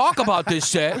 20-minute talk about this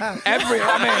shit. I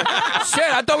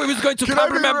thought we was going to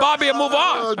compliment Bobby and move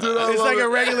on. Dude, I It's love like a it.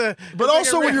 regular. But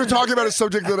also, when you're talking about a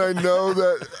subject that I know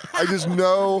that I just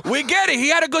know. We get it. He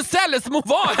had a good set. Let's move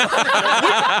on. we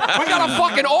got a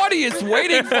fucking audience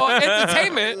waiting for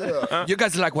entertainment. Yeah. You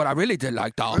guys are like, what I really did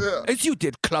like, though, is you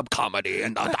did club comedy.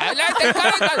 And they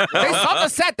saw the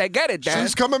set. They get it, Dan.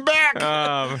 She's coming back.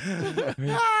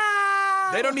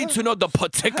 They don't need to know the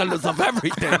particulars of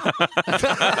everything. It's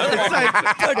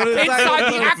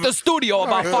Inside the actor studio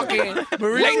about fucking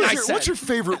late night set. What's your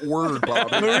favorite word, Bob?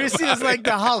 Maurice is like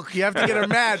the Hulk. You have to get her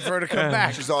mad for her to come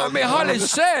back. She's all, I mean, holy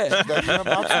shit. You're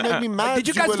about to make me mad. Did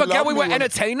you guys forget we were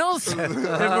entertainers? If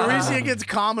Mauricia gets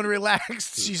calm and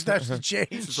relaxed, she starts to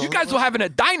change. You guys were having a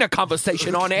diner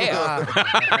conversation on air.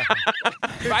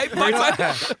 Right?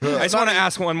 I just want to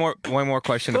ask one more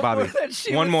question to Bobby.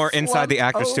 One more inside the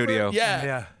actor studio. Yeah.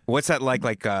 What's that like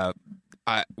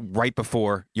right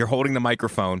before you're holding the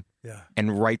microphone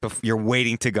and right before you're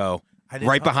waiting to go,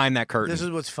 right behind that curtain? This is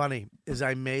what's funny is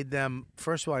I made them,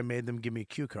 first of all, I made them give me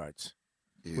cue cards,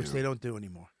 which they don't do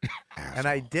anymore. And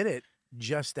I did it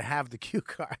just to have the cue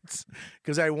cards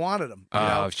because I wanted them.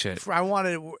 Shit. I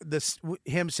wanted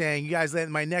him saying, you guys,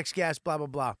 my next guest, blah, blah,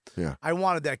 blah. Yeah. I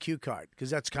wanted that cue card because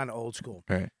that's kind of old school.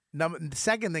 Right. The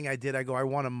second thing I did, I go, I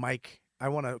want a mic. I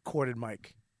want a corded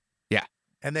mic. Yeah.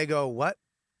 And they go, what?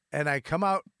 And I come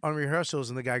out on rehearsals,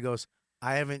 and the guy goes,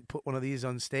 I haven't put one of these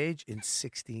on stage in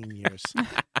 16 years.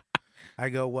 I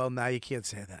go, well, now you can't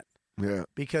say that. Yeah.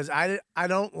 Because I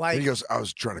don't like. And he goes, I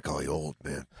was trying to call you old,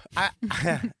 man.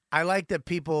 I like that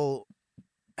people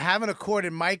having a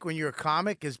corded mic when you're a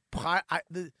comic is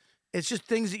it's just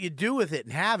things that you do with it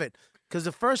and have it. Because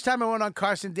the first time I went on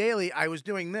Carson Daly, I was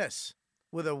doing this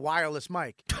with a wireless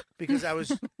mic because I was,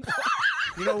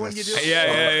 you know, when you do.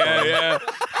 Yeah. So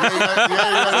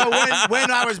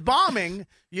when I was bombing,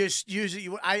 I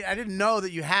didn't know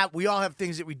that we all have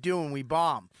things that we do when we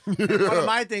bomb. One of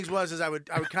my things was I would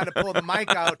kind of pull the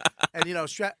mic out and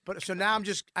strap. But so now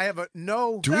I have a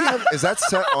no. Do we have? Is that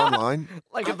set online?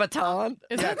 Like a baton?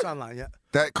 Yeah, it's online. Yeah.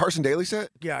 That Carson Daly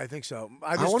set? Yeah, I think so.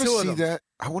 I want to see that.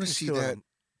 I want to see that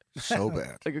so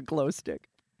bad. Like a glow stick.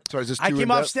 Sorry, is this I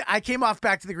came off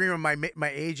back to the green room.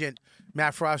 My agent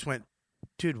Matt Frost went,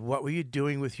 dude, what were you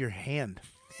doing with your hand?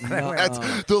 That's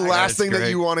the last thing that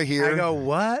you want to hear. I go,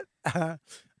 what?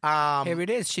 Here it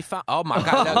is. She found. Oh my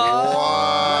God!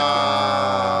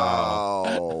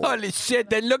 Wow! Holy shit!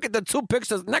 Then look at the two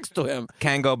pictures next to him.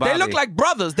 Can go Bobby. They look like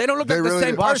brothers. They don't look like the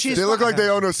same person. They look like they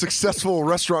own a successful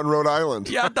restaurant in Rhode Island.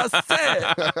 Yeah, that's it.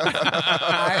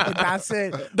 That's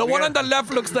it. The one on the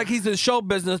left looks like he's in show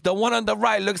business. The one on the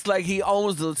right looks like he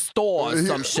owns a store or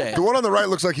some shit. The one on the right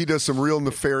looks like he does some real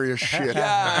nefarious shit.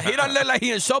 Yeah, he don't look like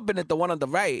he in show business. The one on the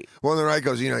right. One on the right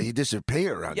goes, he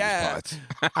disappear around these parts.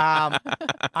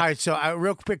 All right, so a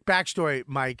real quick backstory,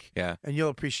 Mike. Yeah. And you'll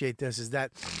appreciate this, is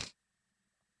that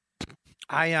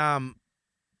I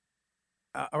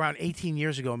around 18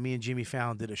 years ago, me and Jimmy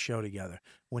Fallon did a show together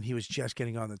when he was just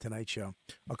getting on the Tonight Show,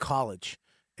 a college.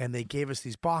 And they gave us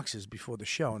these boxes before the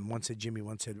show, and one said Jimmy,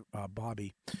 one said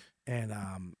Bobby. And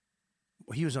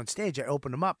he was on stage. I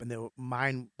opened them up, and they were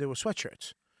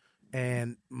sweatshirts.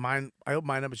 And I opened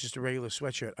mine up, it's just a regular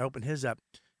sweatshirt. I opened his up.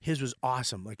 His was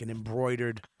awesome, like an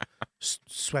embroidered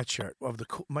sweatshirt of the.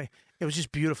 It was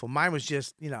just beautiful. Mine was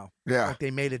just, like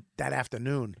they made it that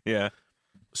afternoon. Yeah.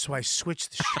 So I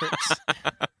switched the shirts,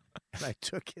 and I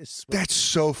took his sweatshirt. That's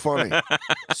so funny.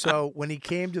 So when he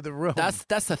came to the room,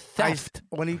 that's a theft.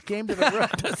 When he came to the room,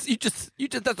 that's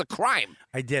a crime.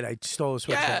 I did. I stole his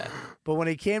sweatshirt. Yeah. But when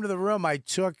he came to the room, I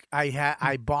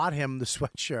bought him the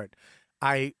sweatshirt.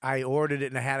 I ordered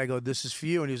it and I go, this is for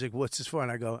you. And he was like, what's this for?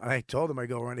 And I told him,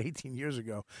 around 18 years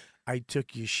ago, I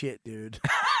took your shit, dude.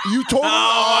 You told him?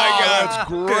 Oh, my God. That's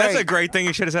great. That's a great thing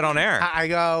you should have said on air. I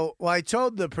go, well, I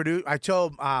told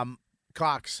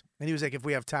Cox, and he was like, if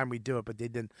we have time, we do it, but they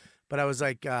didn't. But I was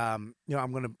like, I'm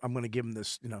gonna give him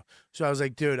this, So I was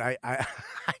like, dude, I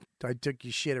took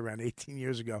your shit around 18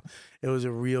 years ago. It was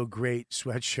a real great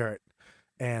sweatshirt.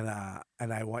 And I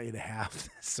want you to have this.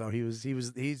 So he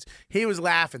was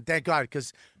laughing, thank God,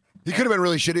 because he could have been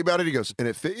really shitty about it. He goes, and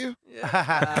it fit you? Yeah,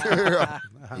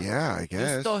 I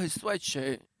guess. He stole his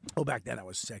sweatshirt. Oh, back then I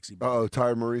was sexy. Oh,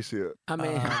 Ty Mauricio. I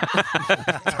mean,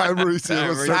 Ty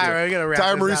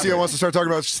Mauricio wants to start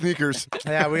talking about sneakers.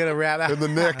 Yeah, we gotta wrap up. And the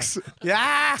Knicks.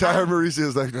 Yeah. Ty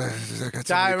Mauricio's like,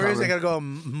 Ty Mauricio gotta go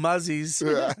muzzies.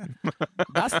 Yeah.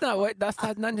 That's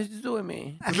not nothing to do with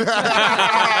me. You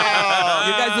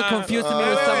guys are confusing me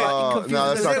with somebody.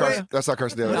 No, that's not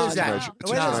Carson Daly. What It's is that?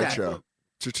 Tonight Show.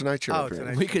 It's a Tonight Show. Oh, appearance.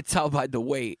 Tonight We could tell by the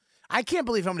weight. I can't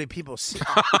believe how many people see.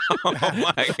 Oh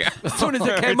my God. As soon as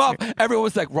it came up, everyone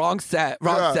was like, wrong set,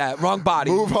 wrong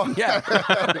body. Move on. Yeah.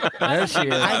 There she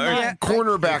is.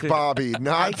 Cornerback Bobby,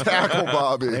 not tackle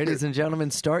Bobby. Ladies and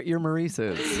gentlemen, start your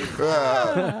Maurices.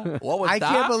 What was I that?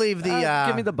 can't believe the.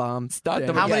 Give me the bomb. Start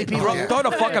the How many people? Throw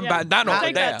the fucking bandana over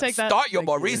Take there. that, take that. Start your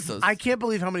Maurices. I can't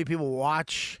believe how many people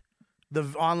watch the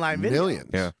online video. Millions.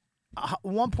 Yeah.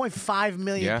 1.5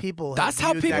 million people. That's have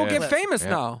how viewed people that get clip. famous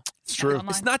now. It's true. Online.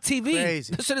 It's not TV.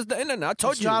 Crazy. This shit is the internet. I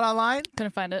told It's you. not online.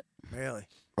 Couldn't find it. Really?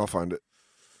 I'll find it.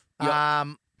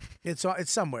 It's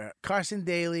somewhere. Carson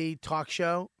Daly talk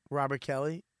show. Robert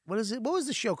Kelly. What is it? What was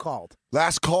the show called?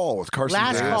 Last Call with Carson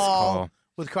Last Daly. call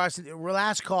with Carson.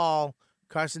 Last call.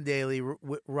 Carson Daly.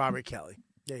 Robert Kelly.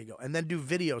 There you go. And then do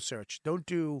video search. Don't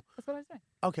do. That's what I say.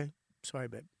 Okay. Sorry,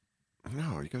 babe.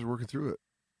 No, you guys are working through it.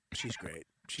 She's great.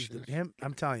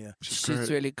 I'm telling you. She's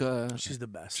really good. She's the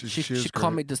best. She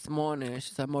called me this morning.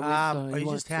 She said, Maurice, you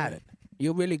just had it.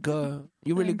 You're really good.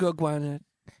 You're really good, Gwyneth.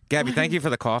 Gabby, thank you for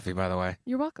the coffee, by the way.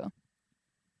 You're welcome.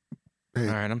 All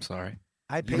right, I'm sorry.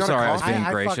 I I'm sorry I was being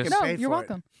gracious. No, you're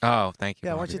welcome. Oh, thank you.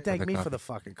 Yeah, why don't you thank me coffee. for the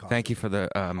fucking coffee? Thank you for the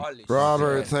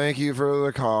Robert, thank you for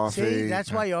the coffee. See,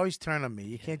 that's why you always turn on me.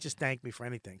 You can't just thank me for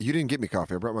anything. You didn't get me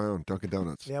coffee. I brought my own Dunkin'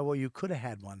 Donuts. Yeah, well, you could have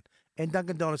had one. And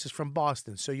Dunkin' Donuts is from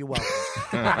Boston, so you're welcome.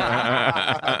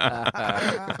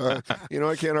 You know,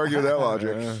 I can't argue with that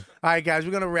logic. All right, guys,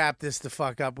 we're going to wrap this the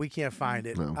fuck up. We can't find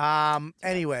it. No.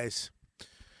 Anyways,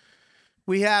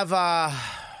 we have,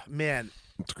 man.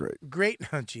 It's great. Great,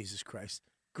 oh, Jesus Christ.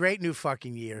 Great new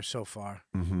fucking year so far.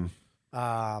 Mm-hmm.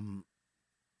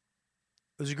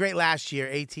 It was a great last year.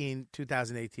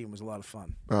 2018 was a lot of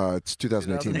fun. It's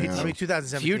 2018 now. I mean,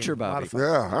 2017. Future a lot Bobby. of fun.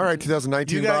 Yeah. All right.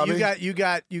 2019, Bobby.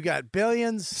 You got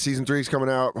Billions. Season 3 is coming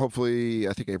out. Hopefully,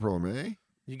 I think April or May.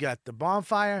 You got the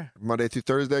Bonfire. Monday through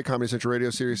Thursday, Comedy Central Radio,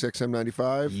 Sirius XM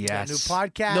 95. Yes. New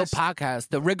podcast. No podcast.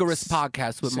 The rigorous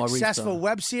podcast with Maurice. Successful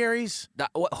web series.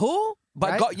 Who?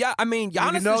 But Right? yeah, I mean,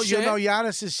 Giannis' you shit. know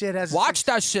Giannis' shit has. Watch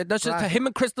that shit. That's just Right. him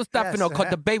and Crystal Stefano Yes, called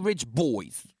the Bay Ridge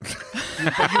Boys.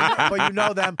 but you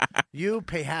know them. You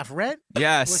pay half rent.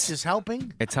 Yes. Which is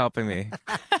helping. It's helping me.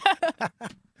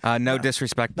 No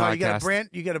disrespect No, podcast.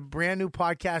 you got a brand new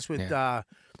podcast with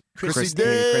Chrissy D.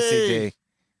 Chrissy D.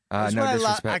 That's No what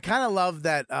disrespect. I kind of love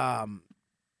that. I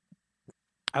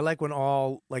like when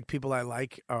all people I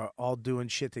like are all doing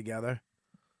shit together.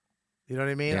 You know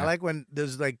what I mean? Yeah. I like when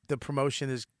there's like the promotion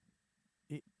is.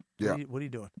 Yeah. What are you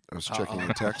doing? I was checking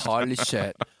a text. Holy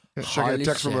shit. Checking a Holy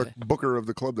text from a shit. booker of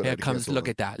the club that I Here had to comes, cancel look on.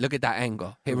 at that. Look at that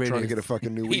angle. Here I'm it trying to is. get a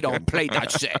fucking new He weekend. don't play that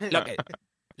shit.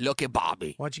 Look at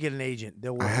Bobby. Why don't you get an agent?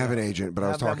 They'll work I have it an out. agent, but I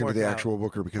was Have them talking to work the it out. actual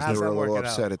booker because How's they were a that little working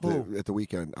out? upset Who? at the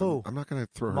weekend. Who? I'm not going to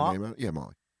throw her Mo- name out. Yeah,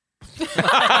 Molly.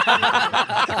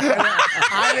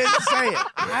 I didn't say it.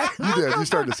 You did. You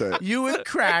started to say it. You would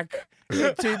crack.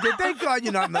 Thank God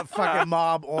you're not in the fucking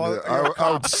mob. Or Yeah,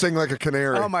 I would sing like a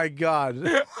canary. Oh my God.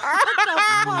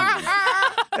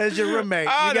 As your roommate,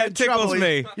 Oh, you get that in tickles trouble.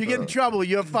 me. You get in trouble.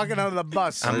 You're fucking under the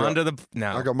bus. I'm under the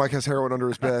no. I go, Mike has heroin under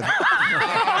his bed.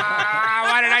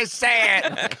 Why did I say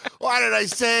it? Why did I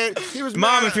say it? He was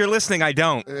Mom, mad. if you're listening, I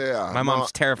don't. Yeah. My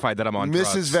mom's terrified that I'm on drugs.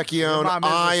 Mrs. Vecchione, Your mom is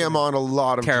I am listening. on a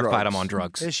lot of Terrified drugs. I'm on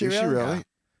drugs. Is she Is she really? really?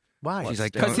 Why? She's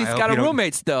like, Because he's I hope got you a don't-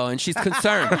 roommate still, and she's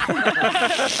concerned.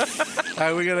 All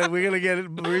right, we're gonna get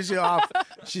Mauricio off.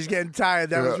 She's getting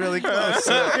tired. That was really close.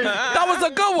 That was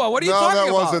a good one. What are you No, talking that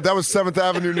about? wasn't. That was 7th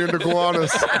Avenue near the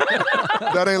Gowanus.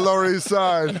 That ain't Lower East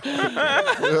Side. Sneaker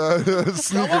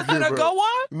That wasn't a keeper. good one?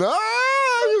 No,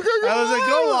 you can go. That was a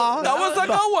good one. That was a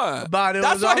good one. But it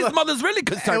That's was what all- his mother's really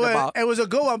concerned about. It was a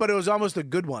good one, but it was almost a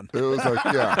good one. It was like,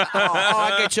 yeah. Oh,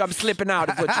 I get you. I'm slipping out,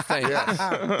 is what you're saying.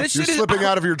 This You're shit is. slipping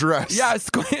out of your dress. Yeah,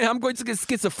 I'm going to get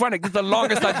schizophrenic. This is the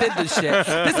longest I did this shit.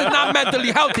 This is not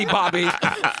mentally healthy, Bobby.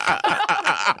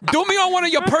 Do me on one of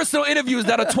your personal interviews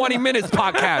that are 20 minutes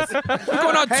podcast. We're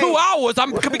going on 2 hours.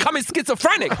 I'm becoming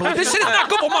schizophrenic. This shit is not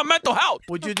good for my mental health.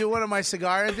 Would you do one of my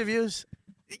cigar interviews?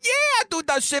 Yeah, I do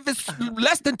that shit if it's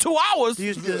less than 2 hours. Do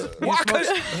you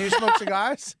smoke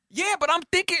cigars? Yeah, but I'm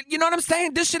thinking, you know what I'm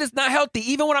saying? This shit is not healthy.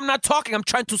 Even when I'm not talking, I'm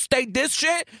trying to stay this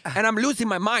shit, and I'm losing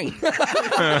my mind.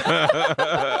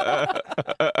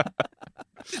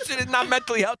 This shit is not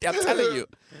mentally healthy, I'm telling you.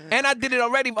 And I did it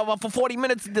already for 40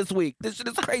 minutes this week. This shit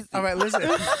is crazy. All right, listen.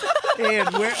 Ian,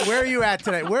 where are you at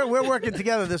tonight? We're working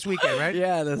together this weekend, right?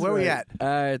 Yeah, that's Where right. we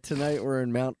at? Tonight we're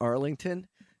in Mount Arlington,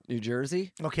 New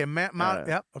Jersey. Okay, Mount.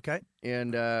 Yep. Okay.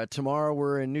 And tomorrow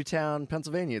we're in Newtown,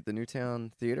 Pennsylvania at the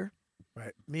Newtown Theater.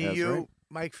 Right. Me, That's you, right.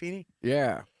 Mike Feeney.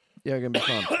 Yeah. Yeah, gonna be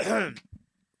fun.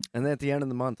 And then at the end of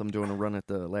the month, I'm doing a run at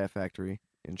the Laugh Factory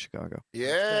in Chicago.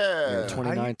 Yeah.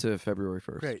 29th to February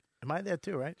 1st. Great. Am I there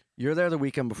too, right? You're there the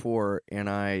weekend before, and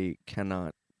I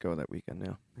cannot go that weekend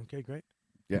now. Okay, great.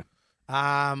 Yeah.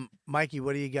 Mikey,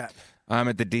 what do you got? I'm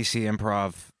at the DC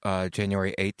Improv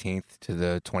January 18th to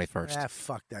the 21st. Ah,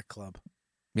 fuck that club.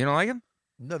 You don't like him?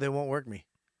 No, they won't work me.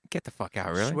 Get the fuck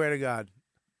out, really? Swear to God.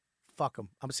 Fuck them.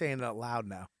 I'm saying it out loud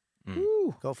now.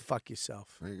 Mm. Go fuck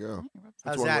yourself. There you go.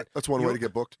 How's That's that? That's one way to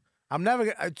get booked. I'm never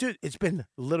going to. Dude, it's been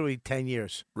literally 10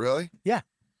 years. Really? Yeah.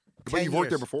 But you've worked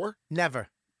there before? Never.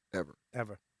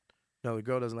 Ever. No, the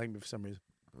girl doesn't like me for some reason.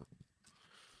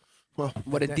 Well,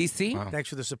 what, at DC? Wow. Thanks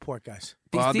for the support, guys.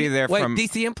 Well, I'll be there from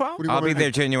DC Improv? I'll be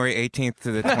there January 18th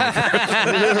to the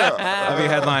 21st. I'll be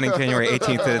headlining January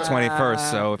 18th to the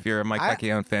 21st. So if you're a Mike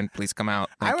Vecchione fan, please come out.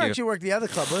 I Thank you. actually worked the other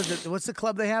club. What's the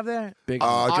club they have there? Big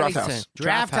Draft House.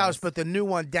 Draft House, but the new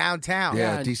one downtown.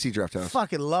 Yeah, DC Draft House.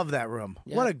 Fucking love that room.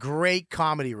 Yeah. What a great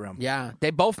comedy room. Yeah,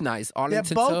 they're both nice.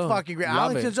 Arlington, They're both too. fucking great. Love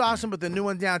Arlington's it. awesome, but the new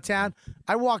one downtown,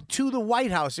 I walked to the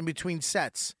White House in between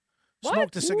sets.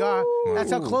 Smoked a cigar. That's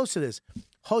how close it is.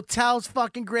 Hotel's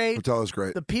fucking great. Hotel is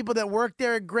great. The people that work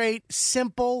there are great.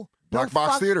 Simple. Black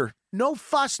Box Theater. No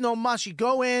fuss, no muss. You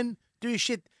go in, do your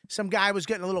shit. Some guy was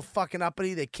getting a little fucking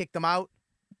uppity. They kicked him out.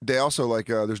 They also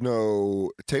there's no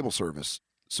table service,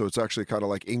 so it's actually kind of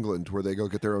like England where they go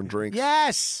get their own drinks.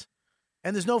 Yes.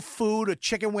 And there's no food or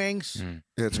chicken wings.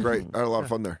 Yeah, it's great. I had a lot of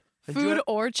fun there. Food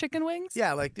or chicken wings?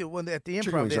 Yeah, like when at the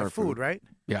Chicken Improv, wings they have aren't food, food. right?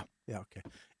 Yeah. Yeah, okay.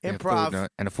 Yeah, Improv. food,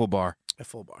 and a full bar. A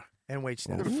full bar. And wait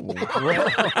staff. And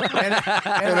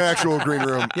an actual green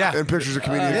room. Yeah. And pictures of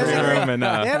comedians. There's a going green around. room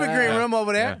they have a green room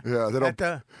over there. Yeah, they At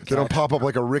the- don't pop up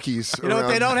like a Ricky's. You know what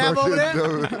they don't have over there?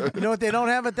 there? You know what they don't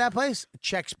have at that place? A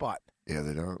check spot. Yeah,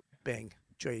 they don't. Bing.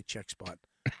 Enjoy your check spot.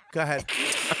 Go ahead.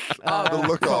 The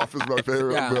look off is my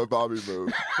favorite Yeah. Bobby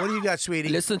move. What do you got, sweetie?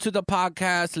 Listen to the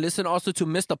podcast. Listen also to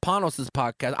Mr. Panos'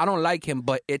 podcast. I don't like him,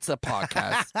 but it's a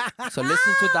podcast. So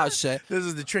listen to that shit. This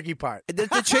is the tricky part. This is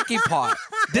the tricky part.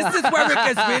 This is where it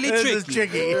gets really This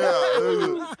tricky. is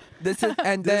tricky. This is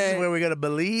and This then is where we gotta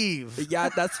believe. yeah,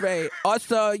 that's right.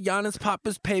 Also, Giannis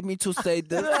Papas paid me to say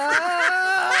this.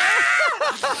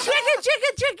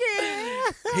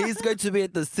 Chicken. He's going to be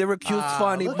at the Syracuse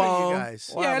Funny look at you Bone.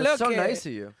 guys. Wow, Yeah, that's look so at nice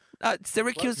of you.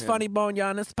 Syracuse Love him. Funny Bone,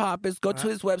 Giannis Papas. Go to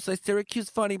his website, Syracuse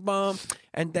Funny Bone,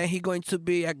 and then he's going to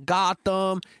be at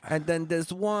Gotham, and then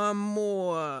there's one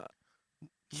more.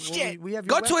 Shit. We have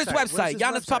Go your to his What's website, his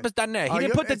GiannisPapas.net. Oh, He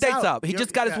didn't put the it's dates out. up. He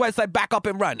just got his website back up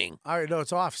and running. All right, no,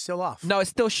 it's off. Still off. No, it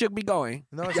still should be going.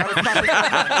 No, it's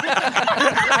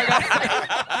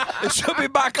It should be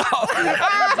back up.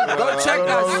 Go check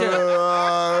that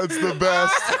shit. It's the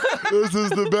best. This is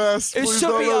the best. It Please should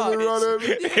don't be let up. me run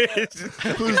it.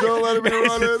 Please don't let me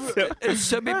run it. It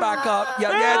should be back up. Yeah,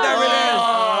 there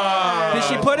it is.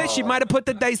 Did she put it? She might have put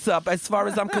the dates up. As far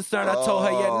as I'm concerned, I told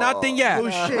her yet. Nothing yet.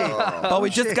 Who's she? But we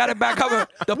just got it back up.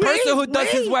 The person who does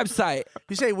his website.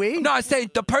 You say we? No, I say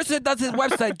the person who does his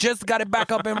website just got it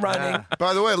back up and running.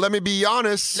 By the way, let me be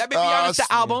honest. Let me be honest, the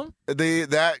album.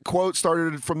 That quote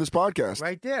started from this podcast.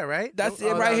 Right there, right? That's Oh,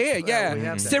 it right here. we Yeah.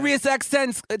 have that. Sirius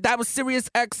XM's, that was Sirius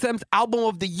XM's album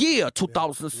of the year,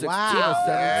 2016 or 17.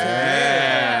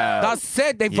 Yeah. That's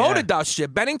it. They voted that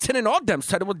shit. Bennington and all them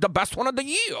said it was the best one of the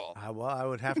year. Well, I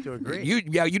would have to agree. You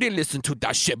didn't listen to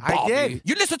that shit, Bobby. I did.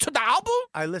 You listened to the album?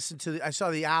 I listened to. I saw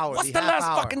the hour. What's the half last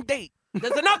hour. fucking date?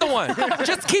 There's another one.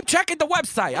 Just keep checking the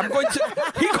website. I'm going to.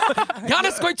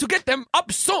 Giannis going to get them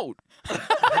up soon.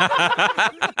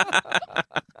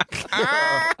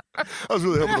 I was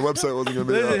really hoping the website wasn't going to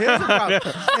be Listen, up. here's the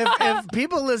problem. If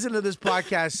people listen to this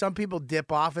podcast, some people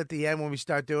dip off at the end when we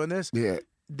start doing this. Yeah.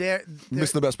 They're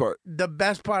Missed the best part. the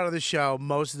best part of the show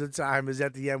most of the time is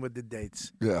at the end with the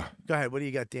dates. Yeah. Go ahead. What do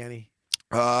you got, Danny?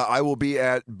 I will be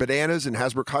at Bananas in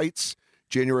Hasbrook Heights,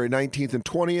 January 19th and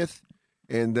 20th.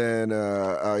 And then,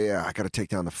 I got to take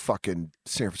down the fucking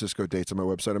San Francisco dates on my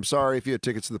website. I'm sorry if you had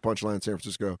tickets to the Punchline in San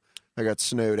Francisco. I got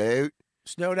snowed out.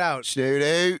 Snowed out. Snowed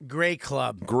out. Great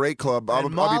club. Great club. I'll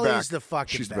be Molly's back. the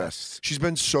fucking She's the best. best. She's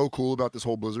been so cool about this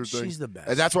whole blizzard thing. She's the best.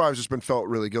 And that's why I've just been felt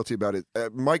really guilty about it.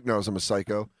 Mike knows I'm a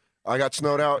psycho. I got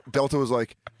snowed out. Delta was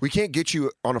like, we can't get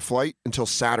you on a flight until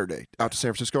Saturday out to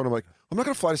San Francisco. And I'm like, I'm not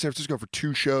going to fly to San Francisco for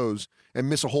 2 shows and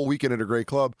miss a whole weekend at a great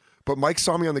club. But Mike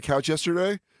saw me on the couch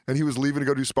yesterday, and he was leaving to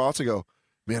go do spots. I go,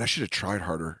 man, I should have tried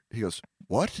harder. He goes,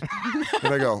 what?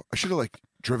 And I go, I should have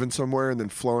driven somewhere and then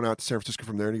flown out to San Francisco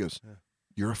from there. And he goes,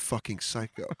 you're a fucking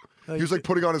psycho. He was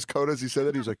putting on his coat as he said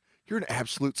that. He was like, you're an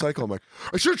absolute psycho. I'm like,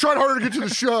 I should have tried harder to get to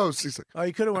the shows. He's like, Oh,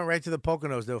 you could have went right to the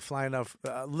Poconos. They were flying off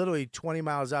literally 20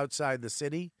 miles outside the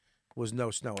city. was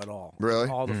no snow at all. Really?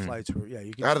 All the flights were. Yeah,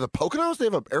 you can. Out of the Poconos, they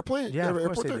have an airplane. Yeah, they have of an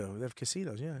course airport they there? do. They have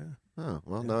casinos. Yeah. Oh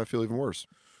well, now I feel even worse.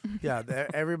 Yeah,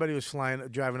 everybody was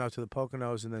driving out to the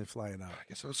Poconos and then flying out. I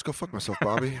guess I'll just go fuck myself,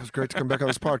 Bobby. It was great to come back on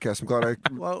this podcast. I'm glad I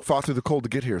fought through the cold to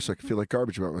get here so I could feel like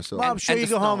garbage about myself. Well, I'm sure you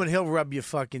go home and he'll rub your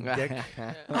fucking dick.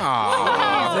 Come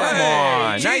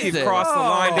on. Now you've crossed the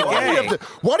line to gay.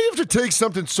 Why do you have to take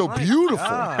something so beautiful?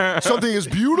 Something as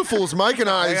beautiful as Mike and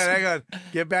I's. Hang on.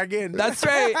 Get back in. That's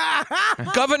right.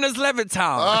 Governor's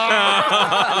Levittown.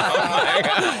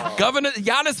 Governor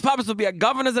Giannis Papas will be at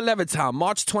Governor's of Levittown,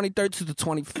 March 23rd to the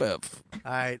 25th. All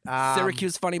right.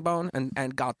 Syracuse, Funny Bone,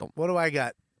 and Gotham. What do I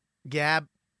got? Gab,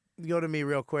 go to me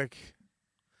real quick.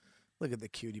 Look at the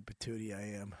cutie patootie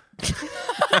I am.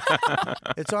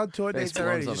 It's on tour dates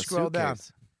already. Just scroll down.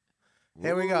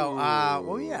 Here we go.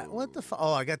 Oh, yeah. What the fuck?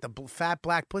 Oh, I got the fat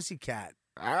black pussycat.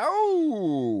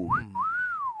 Ow.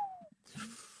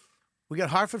 We got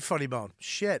Hartford Funny Bone.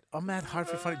 Shit. I'm at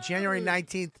Hartford Funny. January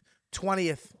 19th,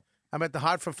 20th. I'm at the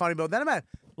Hartford Funny Bone. Then I'm at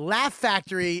Laugh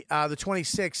Factory the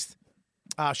 26th,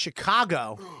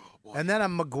 Chicago. And then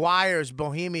I'm McGuire's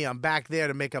Bohemia. I'm back there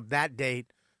to make up that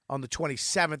date on the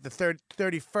 27th. The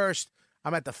 31st,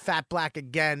 I'm at the Fat Black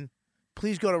again.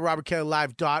 Please go to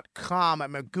robertkellylive.com.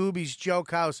 I'm at Gooby's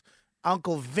Joke House,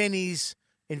 Uncle Vinny's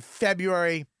in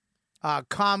February.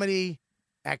 Comedy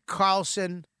at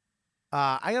Carlson.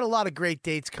 I got a lot of great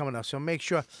dates coming up, so make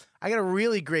sure. I got a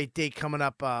really great date coming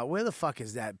up. Where the fuck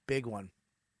is that big one?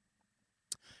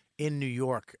 In New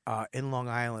York, in Long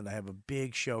Island. I have a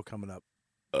big show coming up.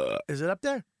 Is it up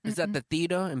there? Is that the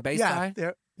theater in Bayside? Yeah,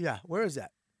 there. Yeah, where is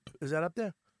that? Is that up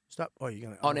there? Stop. Oh,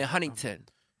 you're gonna. In Huntington.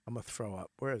 I'm gonna throw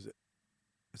up. Where is it?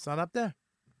 It's not up there.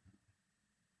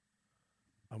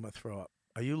 I'm gonna throw up.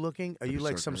 Are you looking? Are you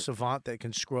like some savant that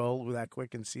can scroll that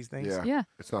quick and see things? Yeah.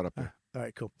 It's not up there. All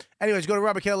right, cool. Anyways, go to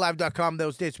robertkellylive.com.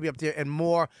 Those dates will be up there and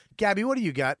more. Gabby, what do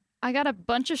you got? I got a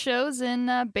bunch of shows in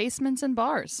basements and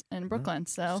bars in Brooklyn,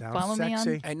 so follow me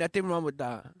on. Ain't nothing wrong with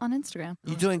that. On Instagram.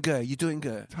 You're doing good. You're doing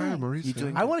good. Hi, Maurice. You're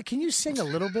doing I want to. Can you sing a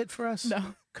little bit for us?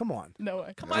 No. Come on. No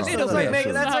way. Come on, Just little a little bit.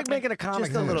 bit. That's like making a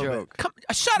comic Just a little joke.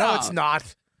 bit. Shut no, up. it's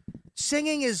not.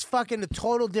 Singing is fucking a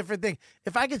total different thing.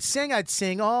 If I could sing, I'd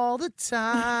sing all the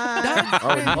time.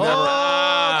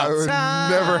 I would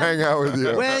never hang out with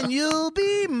you. When you'll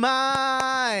be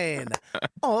mine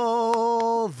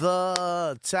all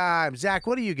the time. Zach,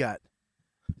 what do you got?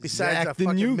 Besides Zach a the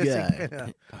fucking new missing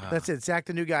guy. That's it. Zach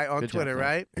the new guy on Twitter,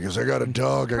 right? Because I got a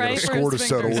dog, I got Pray a for score to his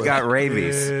settle fingers. with. He's got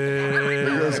rabies.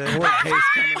 There's a court case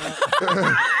coming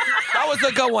up. That was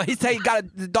a good one. He said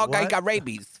the dog guy got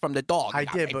rabies from the dog. I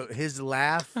did, but his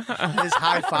laugh, his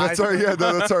high five.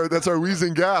 That's our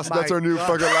wheezing gas. My That's our new God.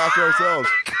 fucking laugh to ourselves.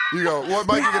 You go, what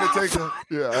Mike you gonna take?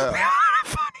 Yeah.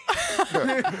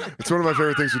 It's one of my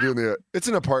favorite things to do in the. It's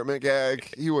an apartment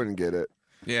gag. You wouldn't get it.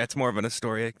 Yeah, it's more of an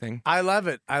Astoria thing. I love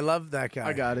it. I love that guy.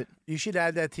 I got it. You should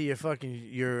add that to your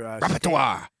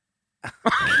Repertoire.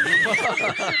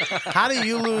 How do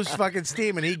you lose fucking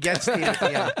steam and he gets steam?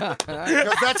 Yeah.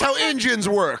 Because that's how engines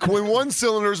work. When one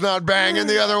cylinder's not banging,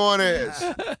 the other one is.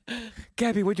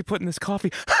 Gabby, what'd you put in this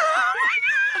coffee?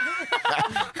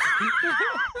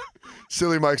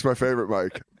 Silly Mike's my favorite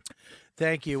Mike.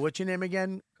 Thank you. What's your name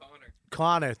again?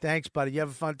 Connor. Thanks, buddy. You have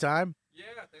a fun time? Yeah,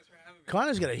 thanks for having me.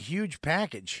 Connor's got a huge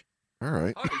package. All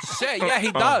right. Shit, yeah,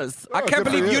 he does. I can't good for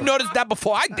believe you you. noticed that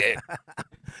before I did.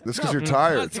 This because you're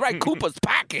tired. That's right, Cooper's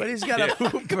pocket. But he's got a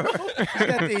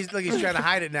he's trying to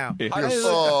hide it now.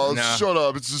 Oh, shut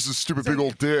up. It's just a stupid big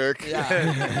old dick.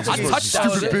 Yeah. It's I just a touched that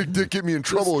stupid shit. big dick get me in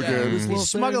trouble again. He's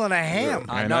smuggling a ham.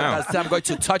 I know. That's I'm going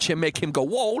to touch him, make him go,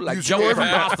 whoa, like You Joey see, from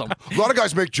Gotham. A lot of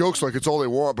guys make jokes like it's all they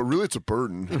want, but really it's a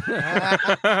burden.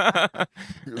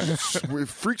 It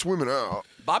freaks women out.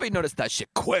 Bobby noticed that shit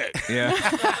quick. Yeah.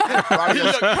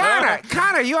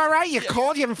 Connor, you all right? You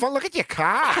cold? You having fun? Look at your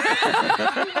cock.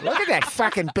 Look at that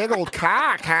fucking big old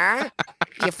cock, huh?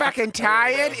 You fucking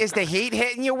tired? Is the heat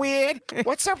hitting you weird?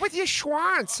 What's up with your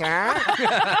schwanz,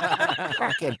 huh?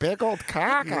 Fucking big old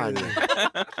cock on you.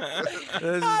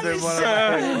 This has been one of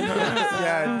my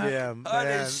goddamn Holy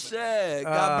man. shit.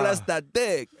 God bless that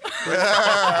dick. We're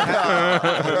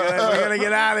gonna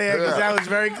get out of here because that was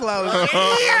very close.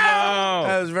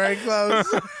 That was very close.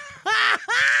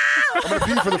 I'm going to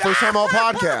pee for the first time all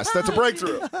podcast. That's a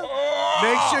breakthrough.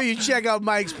 Make sure you check out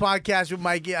Mike's podcast with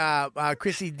Mike,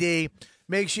 Chrissy D.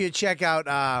 Make sure you check out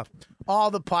all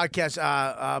the podcasts,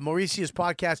 Mauricio's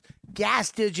podcast,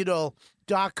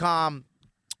 gasdigital.com,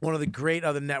 one of the great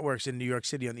other networks in New York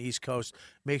City on the East Coast.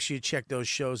 Make sure you check those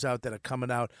shows out that are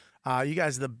coming out. You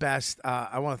guys are the best.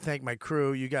 I want to thank my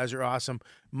crew. You guys are awesome.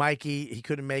 Mikey, he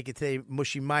couldn't make it today.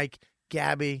 Mushy Mike,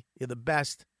 Gabby, you're the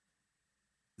best.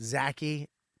 Zachy,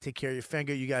 take care of your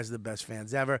finger. You guys are the best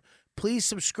fans ever. Please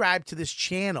subscribe to this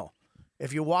channel.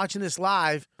 If you're watching this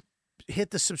live,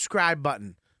 hit the subscribe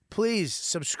button. Please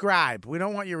subscribe. We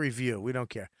don't want your review. We don't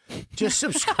care. Just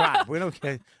subscribe. We don't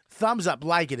care. Thumbs up.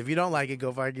 Like it. If you don't like it,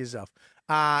 go find yourself.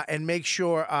 And make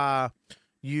sure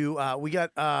we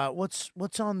got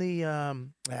what's on the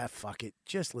fuck it.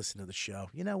 Just listen to the show.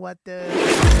 You know what?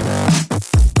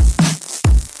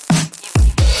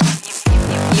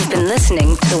 You've been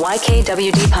listening to the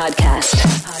YKWD podcast.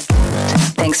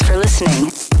 Thanks for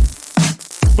listening.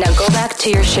 Now go back to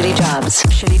your shitty jobs.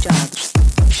 Shitty jobs.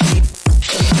 Shitty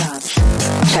jobs.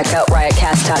 Check out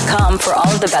riotcast.com for all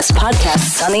of the best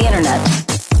podcasts on the internet.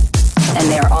 And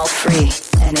they are all free.